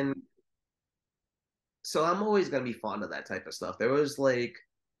sure. then so I'm always gonna be fond of that type of stuff. There was like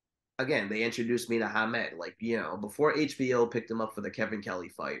again, they introduced me to Hamed. Like, before HBO picked him up for the Kevin Kelly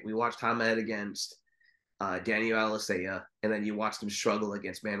fight, we watched Hamed against Daniel Alisea, and then you watched him struggle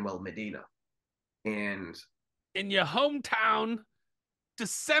against Manuel Medina. And In your hometown, yeah,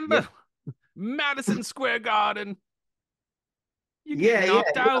 December, Madison Square Garden, you get yeah, yeah,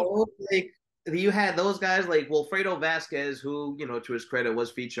 knocked out. like you had those guys like Wilfredo Vasquez, who to his credit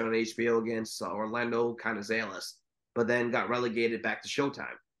was featured on HBO against Orlando Canizales, but then got relegated back to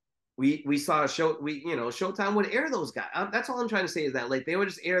Showtime. We saw a show we Showtime would air those guys. That's all I'm trying to say is that like they would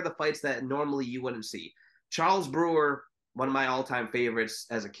just air the fights that normally you wouldn't see. Charles Brewer, one of my all time favorites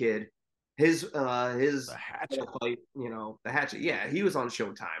as a kid, The his hatchet. fight, the hatchet, yeah, he was on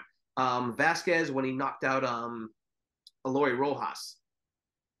Showtime. Vasquez when he knocked out Aloy Rojas,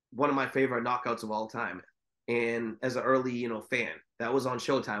 one of my favorite knockouts of all time. And as an early, fan, that was on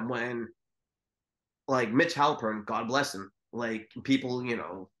Showtime when like Mitch Halpern, God bless him, like people,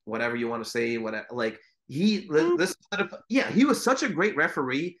 whatever you want to say, whatever, like Boop. yeah, he was such a great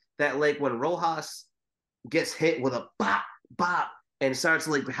referee that like when Rojas gets hit with a bop, bop, and starts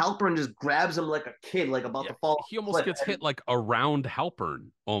like Halpern just grabs him like a kid, like about Yeah, to fall off he a almost cliff. gets And hit like around Halpern,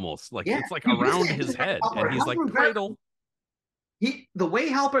 almost like yeah, it's like dude, this around guy his doesn't have head, and Halpern. he's like Halpern grabs cradle. the way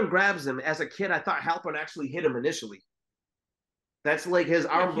Halpern grabs him as a kid, I thought Halpern actually hit him initially. That's like his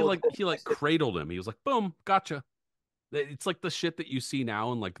Yeah, arm goes. he like cradled him. He was like, boom, gotcha. It's like the shit that you see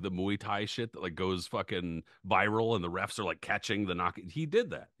now in like the Muay Thai shit that like goes fucking viral, and the refs are like catching the knock. He did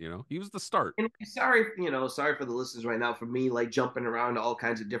that, you know. He was the start. And sorry, sorry for the listeners right now for me like jumping around to all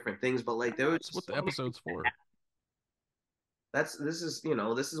kinds of different things, but like there was That's what just the so many. episode's for. That's this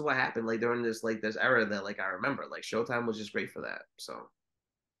is what happened like during this era that like I remember. Like Showtime was just great for that. So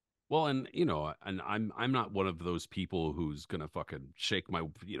Well, and and I'm not one of those people who's gonna fucking shake my,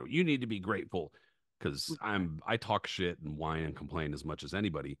 you need to be grateful because I talk shit and whine and complain as much as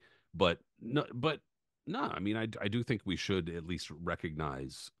anybody, but no, I mean I do think we should at least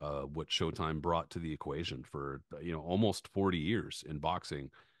recognize what Showtime brought to the equation for almost 40 years in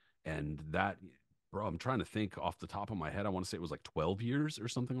boxing, and that, bro, I'm trying to think off the top of my head. I want to say it was like 12 years or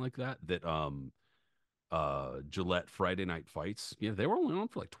something like that. Gillette Friday Night Fights. Yeah, they were only on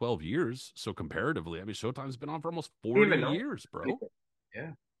for like 12 years. So comparatively, I mean, Showtime's been on for almost I didn't 40 even know. years, bro.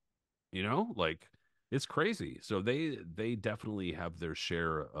 Yeah, Like it's crazy. So they definitely have their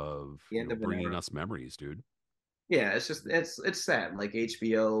share of, the end of an bringing era. us memories, dude. Yeah, it's sad. Like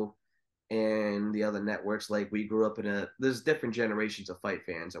HBO and the other networks, like we grew up there's different generations of fight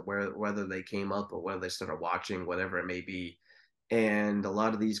fans, or whether they came up or whether they started watching, whatever it may be. And a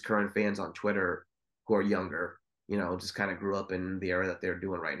lot of these current fans on Twitter who are younger, just kind of grew up in the era that they're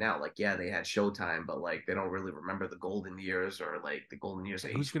doing right now. Like, yeah, they had Showtime, but like they don't really remember the golden years or like the golden years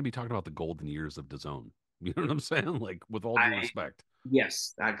Yeah, of who's H. going to be talking about the golden years of DAZN? You know what I'm saying? Like, with all I due respect,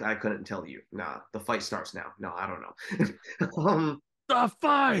 Yes, I couldn't tell you. Nah, the fight starts now. No, I don't know. the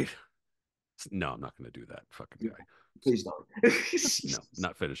fight. No, I'm not going to do that. Fucking guy. Please don't. No,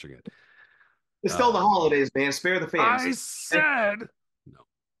 not finishing it. It's still the Uh, holidays, man. Spare the fans. I said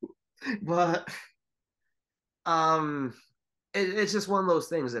no. But um, it's just one of those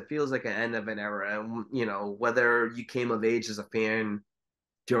things that feels like an end of an era. And whether you came of age as a fan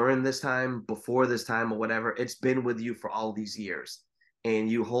during this time, before this time, or whatever, it's been with you for all these years, and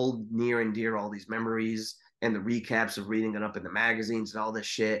you hold near and dear all these memories and the recaps of reading it up in the magazines and all this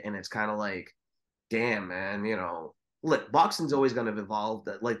shit. And it's kind of like, damn, man, look, boxing's always going to evolve.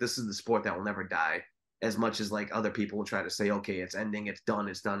 That like this is the sport that will never die. As much as like other people will try to say, okay, it's ending, it's done,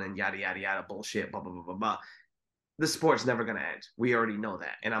 and yada yada yada bullshit, blah blah blah blah blah. This sport's never going to end. We already know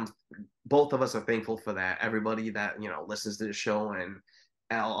that, and both of us are thankful for that. Everybody that listens to the show and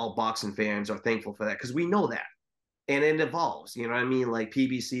all boxing fans are thankful for that because we know that, and it evolves. You know what I mean? Like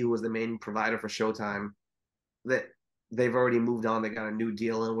PBC, who was the main provider for Showtime, that they've already moved on. They got a new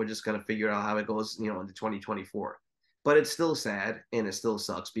deal, and we're just gonna figure out how it goes, into 2024. But it's still sad, and it still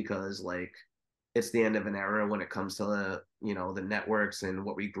sucks because like it's the end of an era when it comes to the networks and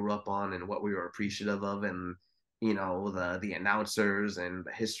what we grew up on and what we were appreciative of, and the announcers and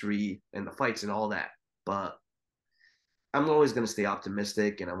the history and the fights and all that. But I'm always going to stay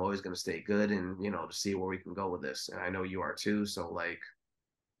optimistic and I'm always going to stay good and to see where we can go with this. And I know you are too. So like,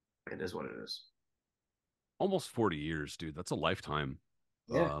 it is what it is. Almost 40 years, dude. That's a lifetime.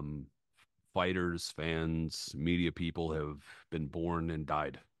 Yeah. Um, Fighters, fans, media people have been born and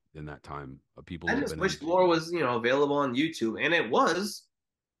died in that time. People I who have just been in. wish more was, available on YouTube, and it was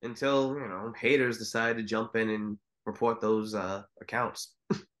until, haters decided to jump in and report those accounts.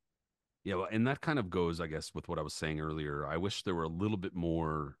 Yeah, well, and that kind of goes, I guess, with what I was saying earlier. I wish there were a little bit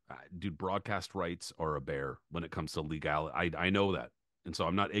more. Dude, broadcast rights are a bear when it comes to legality. I know that, and so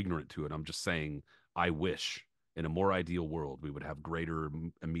I'm not ignorant to it. I'm just saying I wish in a more ideal world we would have greater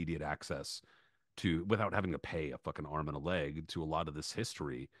immediate access to without having to pay a fucking arm and a leg to a lot of this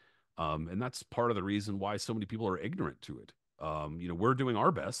history. And that's part of the reason why so many people are ignorant to it. We're doing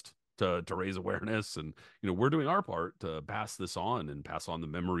our best to raise awareness, and we're doing our part to pass this on and pass on the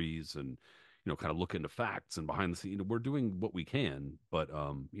memories, and kind of look into facts and behind the scenes. We're doing what we can, but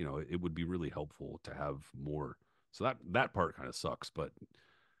it would be really helpful to have more. So that part kind of sucks, but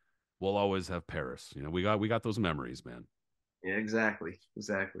we'll always have Paris. We got those memories, man. Yeah, exactly.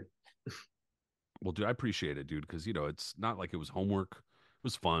 Exactly. Well, dude, I appreciate it, dude, because it's not like it was homework. It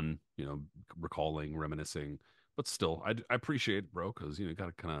was fun, recalling, reminiscing, but still, I appreciate it, bro, because you got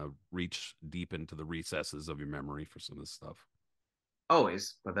to kind of reach deep into the recesses of your memory for some of this stuff.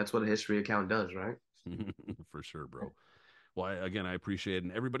 Always. But that's what a history account does, right? For sure, bro. Well, again, I appreciate it.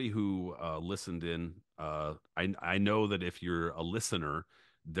 And everybody who listened in, I know that if you're a listener,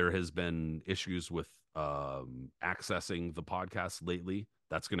 there has been issues with accessing the podcast lately.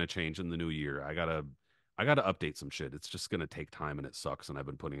 That's going to change in the new year. I gotta update some shit. It's just going to take time and it sucks. And I've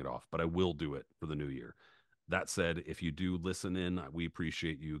been putting it off, but I will do it for the new year. That said, if you do listen in, we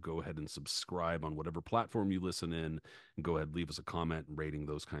appreciate you. Go ahead and subscribe on whatever platform you listen in, and go ahead leave us a comment and rating,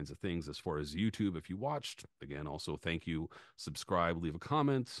 those kinds of things. As far as YouTube, if you watched, again, also thank you. Subscribe, leave a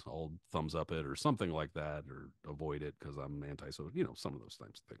comment. I'll thumbs up it or something like that, or avoid it because I'm anti. So some of those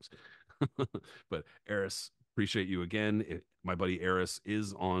types of things. But Eris, appreciate you again. My buddy Eris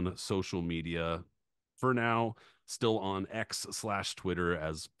is on social media for now, still on X/Twitter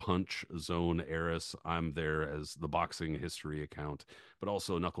as Punch Zone Eris. I'm there as the Boxing History account, but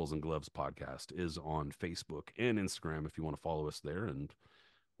also Knuckles and Gloves podcast is on Facebook and Instagram if you want to follow us there. And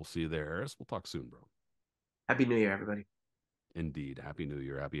we'll see you there, Eris. We'll talk soon, bro. Happy New Year, everybody. Indeed. Happy New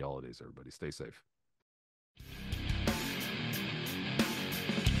Year. Happy holidays, everybody. Stay safe.